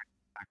อ่ะหลายภาค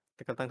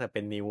ก็ตั้งแต่เ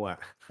ป็นนิวอ่ะ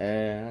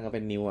ตั้งแต่เ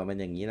ป็นนิวอ่ะมัน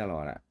อย่างนี้ตลอ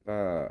ดอ่ะก็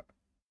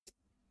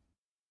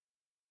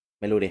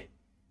ไม่รู้ดิ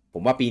ผ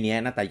มว่าปีนี้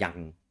น่าจะยัง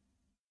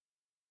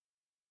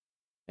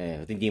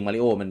จริงๆมาริ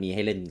โอมันมีใ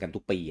ห้เล่นกันทุ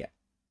กปีอ่ะ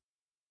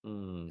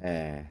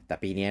แต่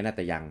ปีนี้น่าจ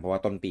ะยังเพราะว่า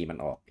ต้นปีมัน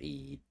ออก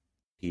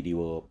3D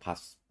World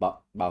Plus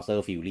Bowser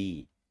Fury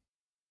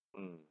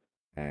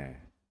อ่า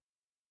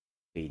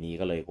ปีนี้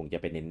ก็เลยคงจะ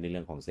เป็นเน้นในเ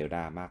รื่องของเซลด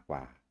ามากกว่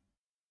า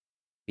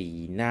ปี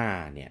หน้า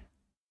เนี่ย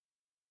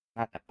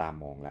น่าจะตาม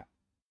มองละ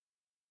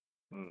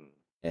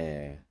เอ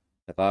อ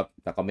แต่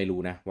ก็ไม่รู้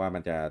นะว่ามั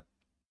นจะ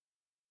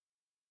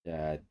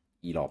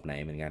อีหลอบไหน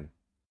เหมือนกัน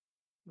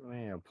ไม่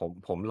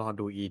ผมรอ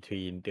ดู E3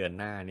 เดือน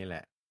หน้านี่แหล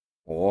ะ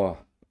โอ้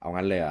เอา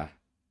งั้นเลยเหรอ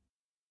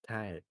ใ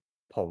ช่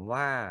ผม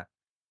ว่า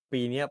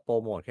ปีเนี้ยโปร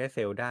โมทแค่เซ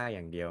ลดาอ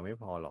ย่างเดียวไม่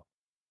พอหรอก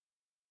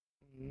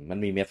มัน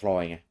มีเมโทร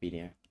ยไงปี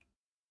นี้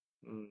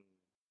อืม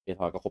เมโท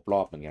รยก็ครบร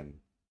อบเหมือนกัน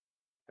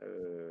เอ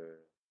อ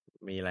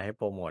มีอะไรให้โ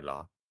ปรโมทเหรอ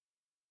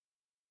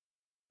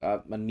ก็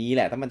มันมีแห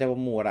ละถ้ามันจะโปร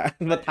โมทอะ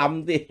มาท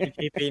ำสิ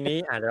E3 ปีนี้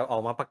อาจจะออ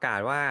กมาประกาศ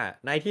ว่า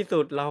ในที่สุ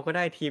ดเราก็ไ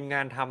ด้ทีมง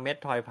านทำเม t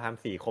ทรอยพาม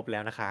4ครบแล้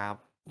วนะครับ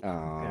อ๋อ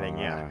อะไร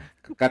เงี้ย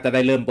ก็จะไ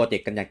ด้เริ่มโปรเจก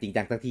ต์กันอย่างจริง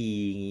จังสักที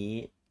อย่างนี้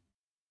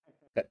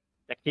ก็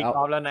จะคิกเอา อ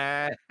อฟแล้วนะ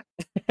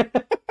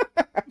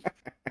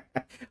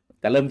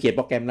จะเริ่มเขียนโ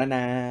ปรแกรมแล้วน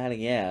ะอะไร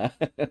เงี้ยเหรอ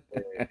เอ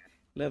อ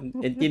เริ่ม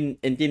เอน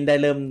จินได้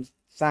เริ่ม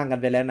สร้างกัน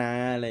ไปแล้วนะ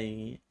อะไรอย่าง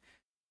งี้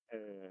เอ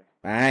อ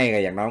ไม่ก็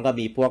อย่างน้องก็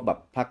มีพวกแบบ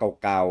ภาค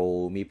เก่า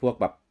ๆมีพวก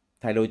แบบ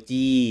ไทโล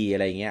จีอะ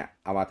ไรเงี้ย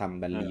เอามาทำ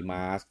เป็นรีม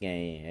าสไง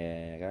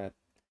ก็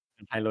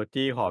ไทโล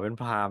จีขอเป็น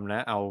พามน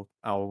ะ เ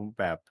อา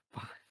แบบ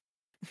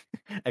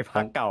ไอ้ภาข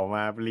องคเก่าม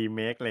ารีเม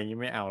คอะไรอย่างงี้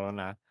ไม่เอาแล้ว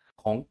นะ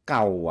ของเ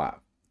ก่าอ่ะ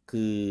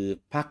คือ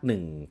ภาค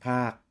 1ภ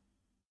าค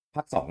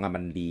 2อ่ะมั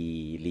น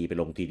รีไป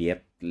ลง 3DS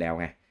แล้ว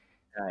ไง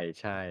ใช่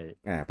ใช่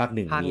ภาค 1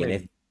มี ภาคหนึ่ง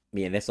NS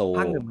มี NSO ภ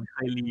าคหนึ่งมันเค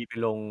ยรีไป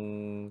ลง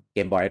เก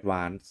มบอยแอดว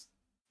านซ์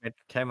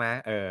ใช่ไหม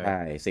ใช่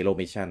ซีโร่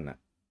มิชชั่นอ่ะ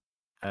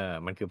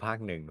มันคือภาค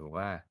หนึ่งถูก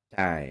ว่าใ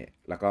ช่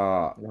แล้วก็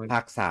แล้วมันภา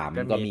ค3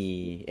ก็มีก็มี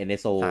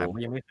NSO สามก็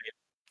ยังไม่เคย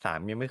สาม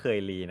ยังไม่เคย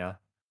รีเนาะ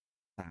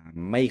3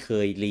ไม่เค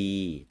ยรี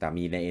แต่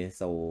มีใน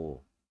NSO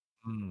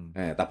อืม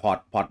แต่พอร์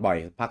ตบ่อย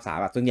ภาค3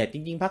อะส่วนใหญ่จ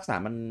ริงๆภาค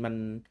 3มัน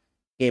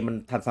เกมมัน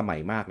ทันสมัย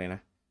มากเลยน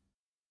ะ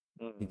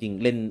จริง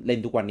ๆเล่น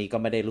ทุกวันนี้ก็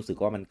ไม่ได้รู้สึก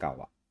ว่ามันเก่า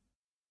อ่ะ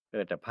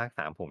แต่ภาคส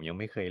ามผมยัง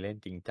ไม่เคยเล่น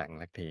จริงจัง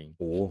สักที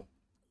โอ้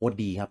โคตร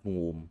ดีครับ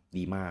งูม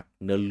ดีมาก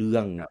เนื้อเรื่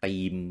องครับธี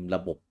มร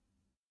ะบบ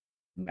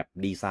แบบ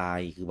ดีไซ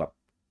น์คือแบบ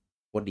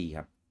โคตรดีค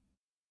รับ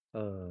เอ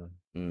อ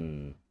อืม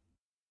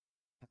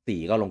ภาค4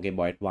ก็ลงเกม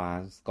บอยแอดวาน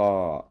ซ์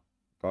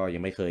ก็ยั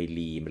งไม่เคย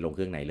รีมันลงเค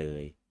รื่องไหนเล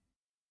ย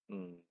อื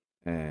ม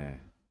อ่า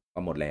ก็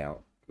หมดแล้ว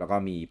แล้วก็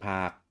มีภ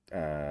าคอ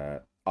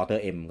อเทอ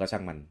ร์เอ็มก็ช่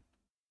างมัน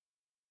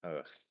เอ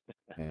อ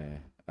เออ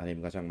ออเทอร์เอ็ม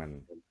ก็ช่างมัน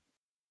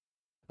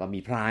ก็มี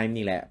พราย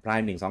นี่แหละพราย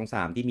1 2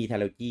 3ที่มีเท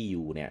เลจี้อ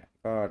ยู่เนี่ย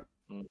ก็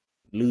อืม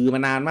ลือมา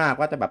นานมาก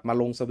ว่าจะแบบมา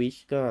ลงสวิช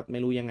ก็ไม่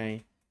รู้ยังไง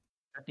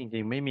ก็จริ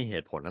งๆไม่มีเห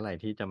ตุผลอะไร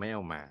ที่จะไม่เอ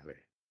ามาเลย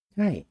ใ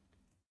ช่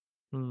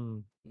อื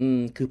ม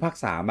คือภาค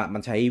3อ่ะมั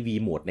นใช้ V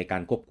โหมดในกา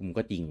รควบคุม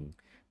ก็จริง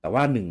แต่ว่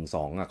า1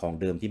 2อ่ะของ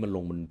เดิมที่มันล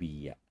งบน V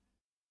อ่ะ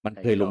มันใ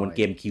ช้เคยลงบนจอยเ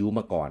กมคิว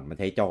มาก่อนมัน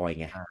ใช้จอย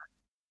ไงอ่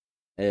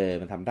า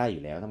มันทำได้อ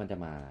ยู่แล้วถ้ามันจะ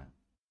มา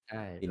ใ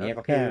ช่ทีแล้วคือเนี้ย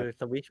ก็แค่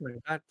สวิตช์มัน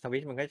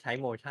ก็ใช้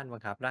โมชันบั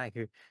งคับได้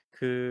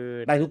คือ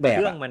ได้ทุกแบเค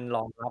รื่องบอ่ะมันร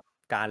องรับ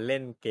การเล่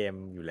นเกม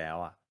อยู่แล้ว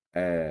อ่ะเ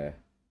ออ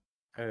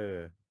เออ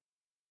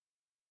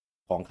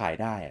ของขาย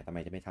ได้อะทำไม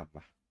จะไม่ทำว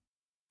ะ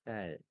ใช่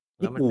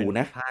แล้นี่วมันเป็นปู่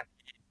นะภาค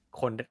ที่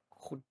คน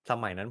ส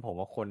มัยนั้นผม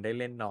ว่าคนได้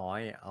เล่นน้อย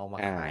เอามา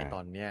อ่าขายต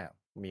อนเนี้ย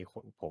มีค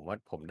น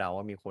ผมเดา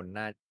ว่ามีคน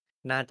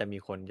น่าจะมี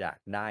คนอยาก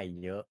ได้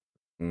เยอะ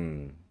อืม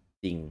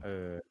จริงเอ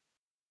อ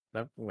แ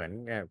ล้วเหมือน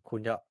คุ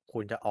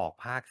ณจะออก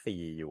ภาค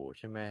4อยู่ใ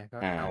ช่ไหมก็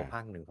อ่าเอาภา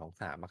ค1 2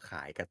 3มาข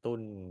ายกระตุ้น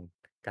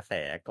กระแส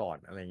ก่อน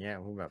อะไรเงี้ย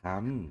คุณแบบท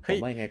ำผเฮ้ยม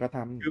ว่ายังไงก็ท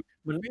คือ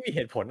มันไม่มีเห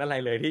ตุผลอะไร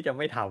เลยที่จะ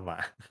ไม่ทำอ่ะ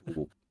ำ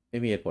ถูกไม่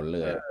มีเหตุผลเ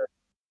ลยอ่ะเออ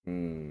อื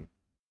ม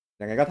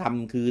ยังไงก็ท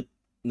ำคือ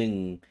1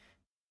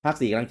ภาค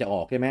 4กำลังจะอ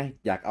อกใช่ไหม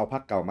อยากเอาภา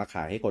คเก่ามาข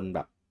ายให้คนแบ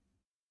บ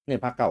เล่น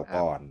ภาคเก่าครับ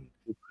ก่อน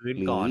ปูพื้น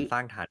หรือก่อนสร้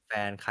างฐานแฟ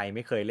นใครไ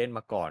ม่เคยเล่นม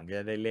าก่อนก็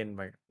จะได้เล่น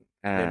มา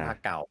อ่าเล่นภาค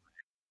เก่า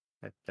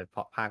แต่พ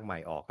อภาคใหม่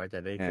ออกก็จะ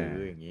ได้อ่ซื้อ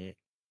อย่างานี้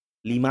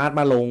รีมาร์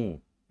มาลง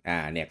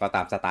เนี่ยก็ต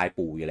ามสไตล์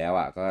ปู่อยู่แล้ว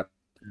อ่ะก็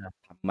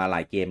ทำมาหล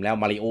ายเกมแล้ว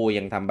มาริโอ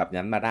ยังทำแบบ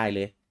นั้นมาได้เล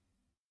ย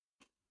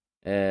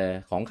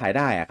ของขายไ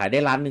ด้ขายได้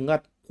1 ล้านก็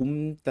คุ้ม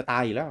จะตา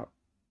ยอยู่แล้ว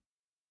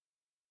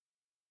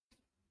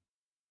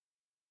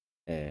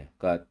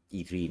ก็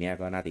E3 เนี้ย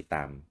ก็น่าติดต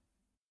าม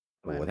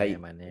โอ้มาโหถ้าแน่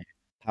มาแน่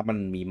ถ้ามัน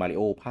มีมาริโ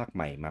อภาคใ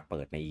หม่มาเ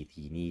ปิดใน E3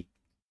 นี่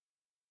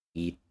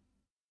อีด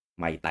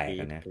ไม่แตกรีดก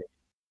กันนะเลย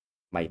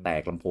ไม่อืมแต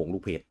กลำโพงลู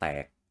กเพจแต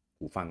ก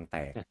หูฟังแต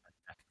ก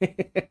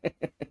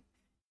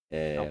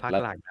เอาภาคแล้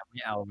วหลักนะไ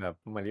ม่เอาแบบ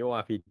มาริโออ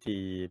าร์พีจี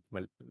มั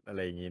นอะไร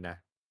อย่างนี้นะ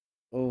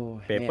โอ้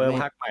ยเปไม่ไม่เปอร์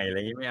ภาคใหม่อะไรอ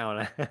ย่างนี้ไม่เอา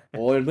นะ โ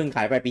อ้ยเพิ่งข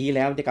ายไปปีที่แ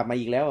ล้วจะกลับมา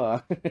อีกแล้วเหรอ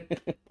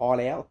พอ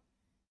แล้ว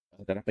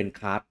แต่ถ้าเป็น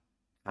คาร์ด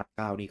เ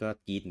ก้านี่ก็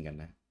จี๊ดเหมือนกัน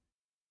นะ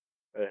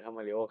ถ้าม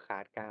าริโอคา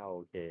ร์ด9โ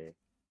อเค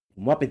ผ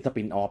มว่าเป็นส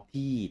ปินออฟ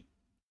ที่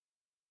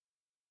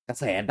กระ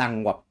แสดัง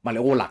กว่ามาริ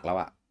โอหลักแล้ว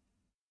อะ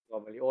พอ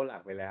มาริโอหลั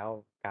กไปแล้ว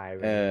กลาย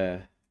เอเป็นอ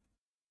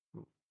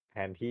แท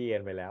นที่กั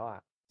นไปแล้วอ่ะ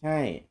ใช่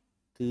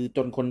คือจ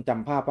นคนจ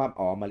ำภาพว่า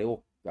อ๋อมาริโอ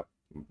แบบ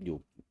อยู่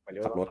มาริ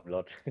โอ ขับรถ ขับร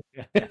ถ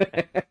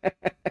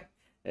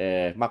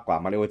มากกว่า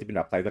มาริโอที่เป็นแ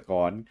บบไซส์สก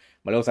อร์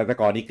มาริโอไซส์ส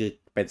กอร์นี่คือ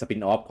เป็นสปิ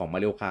นออฟของมา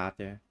ริโอคาร์ทใ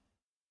ช่ไหม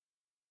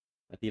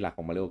ที่หลักข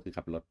องมาริโอคือ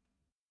ขับรถ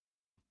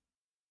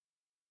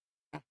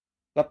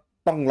ก็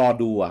ต้องรอ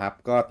ดูอะครับ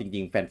ก็จ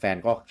ริงๆแฟน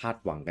ๆก็คาด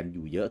หวังกันอ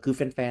ยู่เยอะคือแ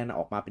ฟนๆอ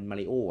อกมาเป็นมา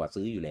ริโออะ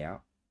ซื้ออยู่แล้ว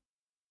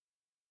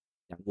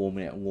อย่างงูม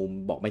เนี่ยงูม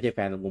บอกไม่ใช่แฟ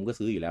นงูมก็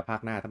ซื้ออยู่แล้วภา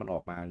คหน้าถ้ามันอ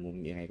อกมางูม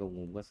ยังไงก็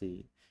งูมก็ซื้อ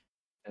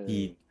ที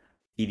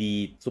ทีดี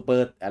ซูเปอ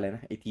ร์อะไรน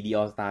ะไอทีดีอ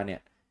อลสตาร์เนี่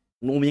ย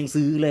งูมยัง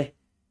ซื้อเลย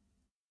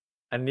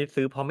อันนี้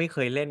ซื้อเพราะไม่เค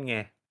ยเล่นไง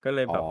ก็เล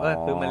ยแบบ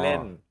ซื้อมาเล่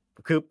น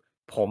คือ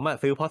ผมอ่ะ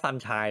ซื้อเพราะซัน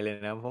ชายเลย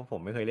นะเพราะผ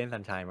มไม่เคยเล่นซั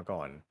นชายมาก่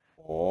อนโ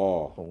อ้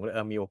ผมก็เลย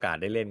มีโอกาส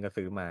ได้เล่นก็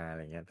ซื้อมาอะไ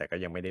รเงี้ยแต่ก็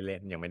ยังไม่ได้เล่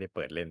นยังไม่ได้เ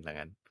ปิดเล่นซะ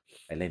งั้น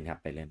ไปเล่นครับ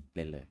ไปเล่นเ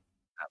ล่นเลย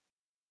ครับ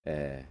เอ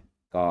อ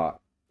ก็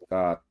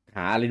ก็ห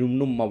าอะไร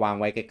นุ่มๆมาวาง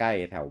ไว้ใกล้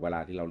ๆแถวเวลา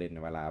ที่เราเล่น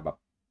เวลาแบบ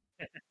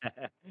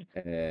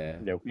เออ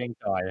เดี๋ยวเครื่อง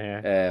จอยฮ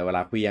ะ เวล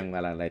าเคลี้ยงเว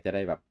ลาอะไรจะไ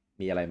ด้แบบ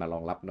มีอะไรมาร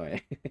องรับหน่อย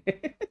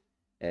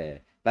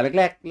แต่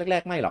แร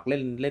กไม่หรอกเล่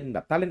นเล่นแบ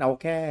บถ้าเล่นเอา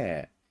แ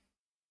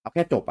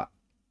ค่จบอ่ะ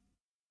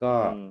ก็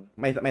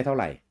ไม่เท่าไ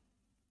หร่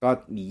ก็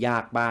มียา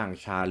กบ้าง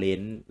ชาเล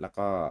นจ์แล้ว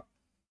ก็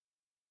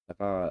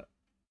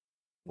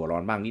หัวร้อ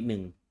นบ้างนิดนึ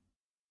ง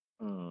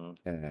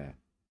เออ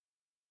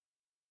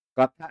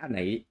ก็ถ้าอันไ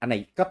หน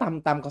ก็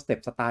ตามคอนเซป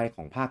ต์สไตล์ข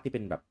องภาคที่เ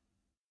ป็นแบบ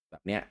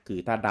เนี้ยคือ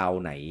ถ้าดาว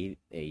ไหน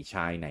ไอ้ช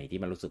ายไหนที่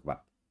มันรู้สึกแบบ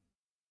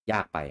ย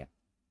ากไปอ่ะ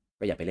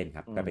ก็อย่าไปเล่นค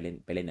รับก็ไปเ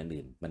ล่นอัน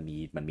อื่นมันมี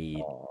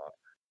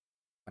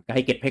มันก็ใ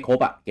ห้เก็บให้ครบ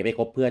อ่ะเก็บให้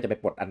ครบเพื่อจะไป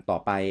ปลดอันต่อ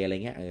ไปอะไร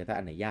เงี้ยถ้า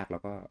อันไหนยากเรา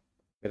ก็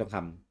ไม่ต้องท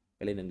ำไ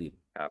ปเล่นอันอื่น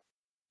ครับ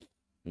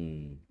อื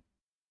ม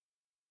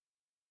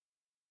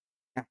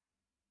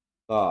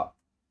ก็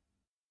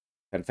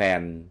แฟ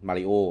นๆมา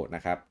ริโอน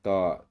ะครับก็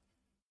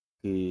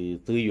คือ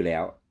ซื้ออยู่แล้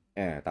ว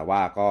แต่ว่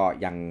าก็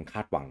ยังค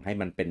าดหวังให้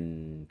มันเป็น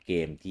เก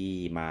มที่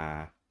มา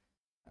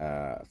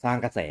สร้าง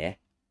กระแส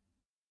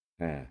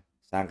เอ่อ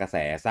สร้างกระแส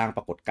สร้างป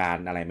รากฏการ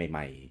ณ์อะไรให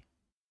ม่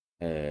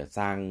ๆส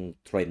ร้าง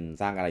เทรนด์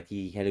สร้างอะไร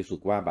ที่ให้รู้สึ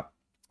กว่าแบบ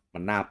มั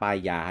นน่าป้าย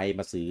ยาให้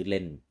มาซื้อเ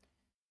ล่น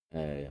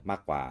มา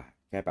กกว่า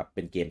แค่แบบเ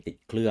ป็นเกมติด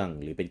เครื่อง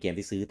หรือเป็นเกม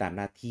ที่ซื้อตามห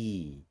น้าที่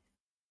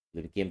หรื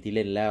อเป็นเกมที่เ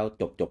ล่นแล้ว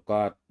จบก็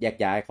แยก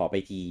ย้ายขอไป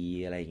ที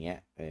อะไรอย่างเงี้ย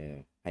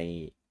ให้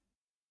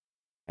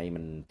ให้มั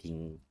นทิ้ง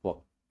พวก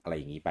อะไร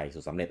อย่างนี้ไป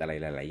สู่สำเร็จอะไร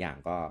หลายๆอย่าง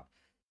ก็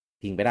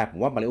ทิ้งไปได้ผม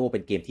ว่ามาริโอเป็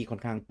นเกมที่ค่อ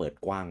นข้างเปิด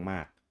กว้างม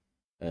าก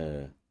เออ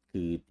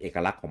คือเอก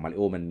ลักษณ์ของมาริโ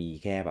อมันมี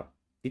แค่แบบ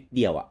นิดเ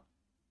ดียวอ่ะ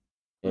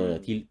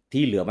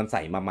ที่เหลือมันใ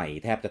ส่มาใหม่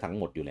แทบจะทั้ง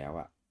หมดอยู่แล้ว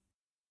อ่ะ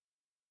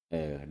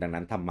ดัง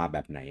นั้นทำมาแบ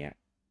บไหนอ่ะ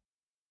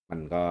มัน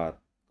ก็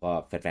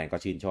แฟนๆก็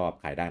ชื่นชอบ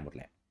ขายได้หมดแ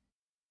หละ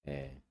เอ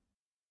อ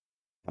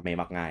ทำไม่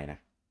มักง่ายนะ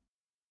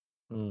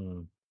อื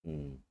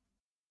ม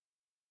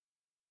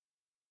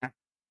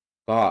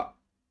ก็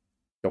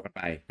จบกันไ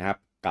ปนะครับ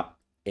กับ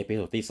เอพิโซ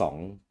ดที่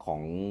2ขอ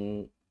ง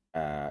เ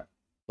อ่อ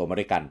ตัวมา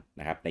ด้วยกัน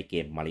นะครับในเก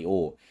มมาริโอ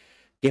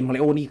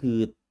นี่คือ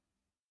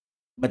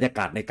บรรยาก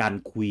าศในการ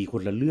คุยค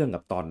นละเรื่อง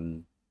กับตอน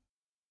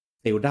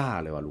เซลดา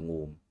เลยว่ะลุงโอ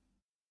ม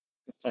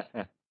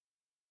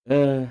เอ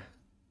อ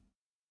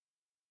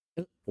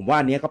ผมว่า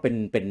อันเนี้ยก็เ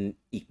ป็น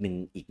อีกห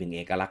นึ่งเ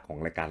อกลักษณ์ของ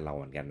รายการเรา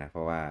เหมือนกันนะเพ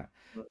ราะว่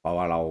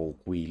าเรา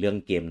คุยเรื่อง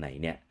เกมไหน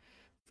เนี่ย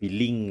ฟีล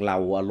ลิ่งเรา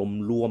อารม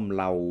ณ์ร่วม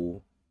เรา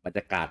บรรย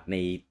ากาศใน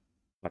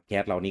พอดแค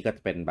สต์เรานี่ก็จ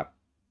ะเป็นแบบ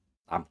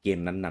ตามเกม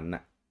นั้นๆน่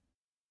ะ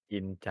อิ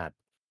นจัด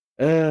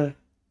เออ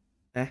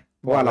นะ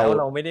เพราะว่า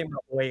เราไม่ได้มา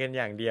อวยกันอ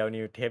ย่างเดียว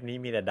นิวเทปนี้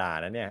มีแต่ด่า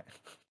นะเนี่ย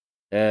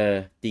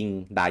จริง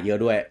ด่าเยอะ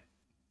ด้วย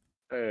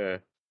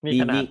นี่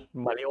ขนาด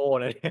มาริโอ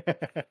นะเนี่ย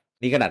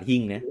นี่ขนาดหิ้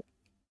งนะ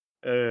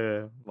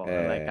บอกว่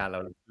ารายการเรา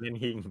เล่น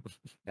หิ้ง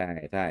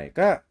ใช่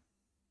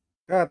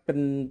ก็เป็น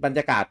บรรย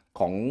ากาศ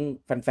ของ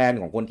แฟน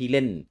ๆของคนที่เ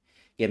ล่น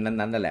เกม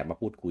นั้นๆนั่นแหละมา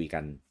พูดคุยกั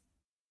น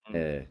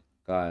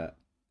ก็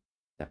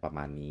จะประม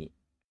าณนี้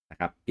นะ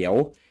ครับเดี๋ยว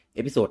เอ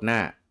พิโซดหน้า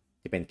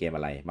จะเป็นเกมอ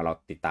ะไรมาเรา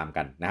ติดตาม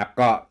กันนะครับ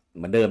ก็เ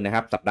หมือนเดิมนะค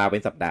รับสัปดาห์เป็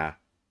นสัปดาห์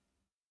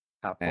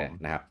ครับ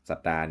นะครับสัป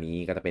ดาห์นี้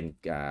ก็จะเป็น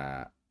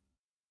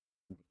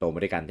โตมา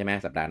ด้วยกันใช่ไหม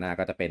สัปดาห์หน้า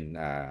ก็จะเป็น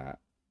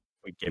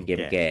เกม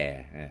แก่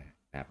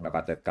นะครับแล้วก็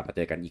จะกลับมาเจ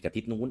อกันอีกอา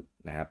ทิตย์นู้น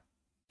นะครับ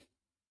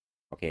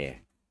โอเค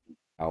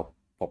เอา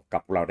พบกั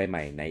บเราได้ให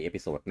ม่ในเอพิ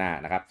โซดหน้า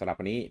นะครับสำหรับ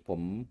วันนี้ผม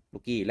ลู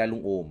กกี้และลุ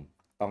งโอม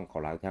ต้องขอ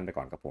ลาทุกท่านไป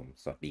ก่อนครับผม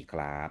สวัสดีค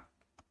รับ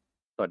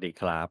สวัสดี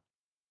ครับ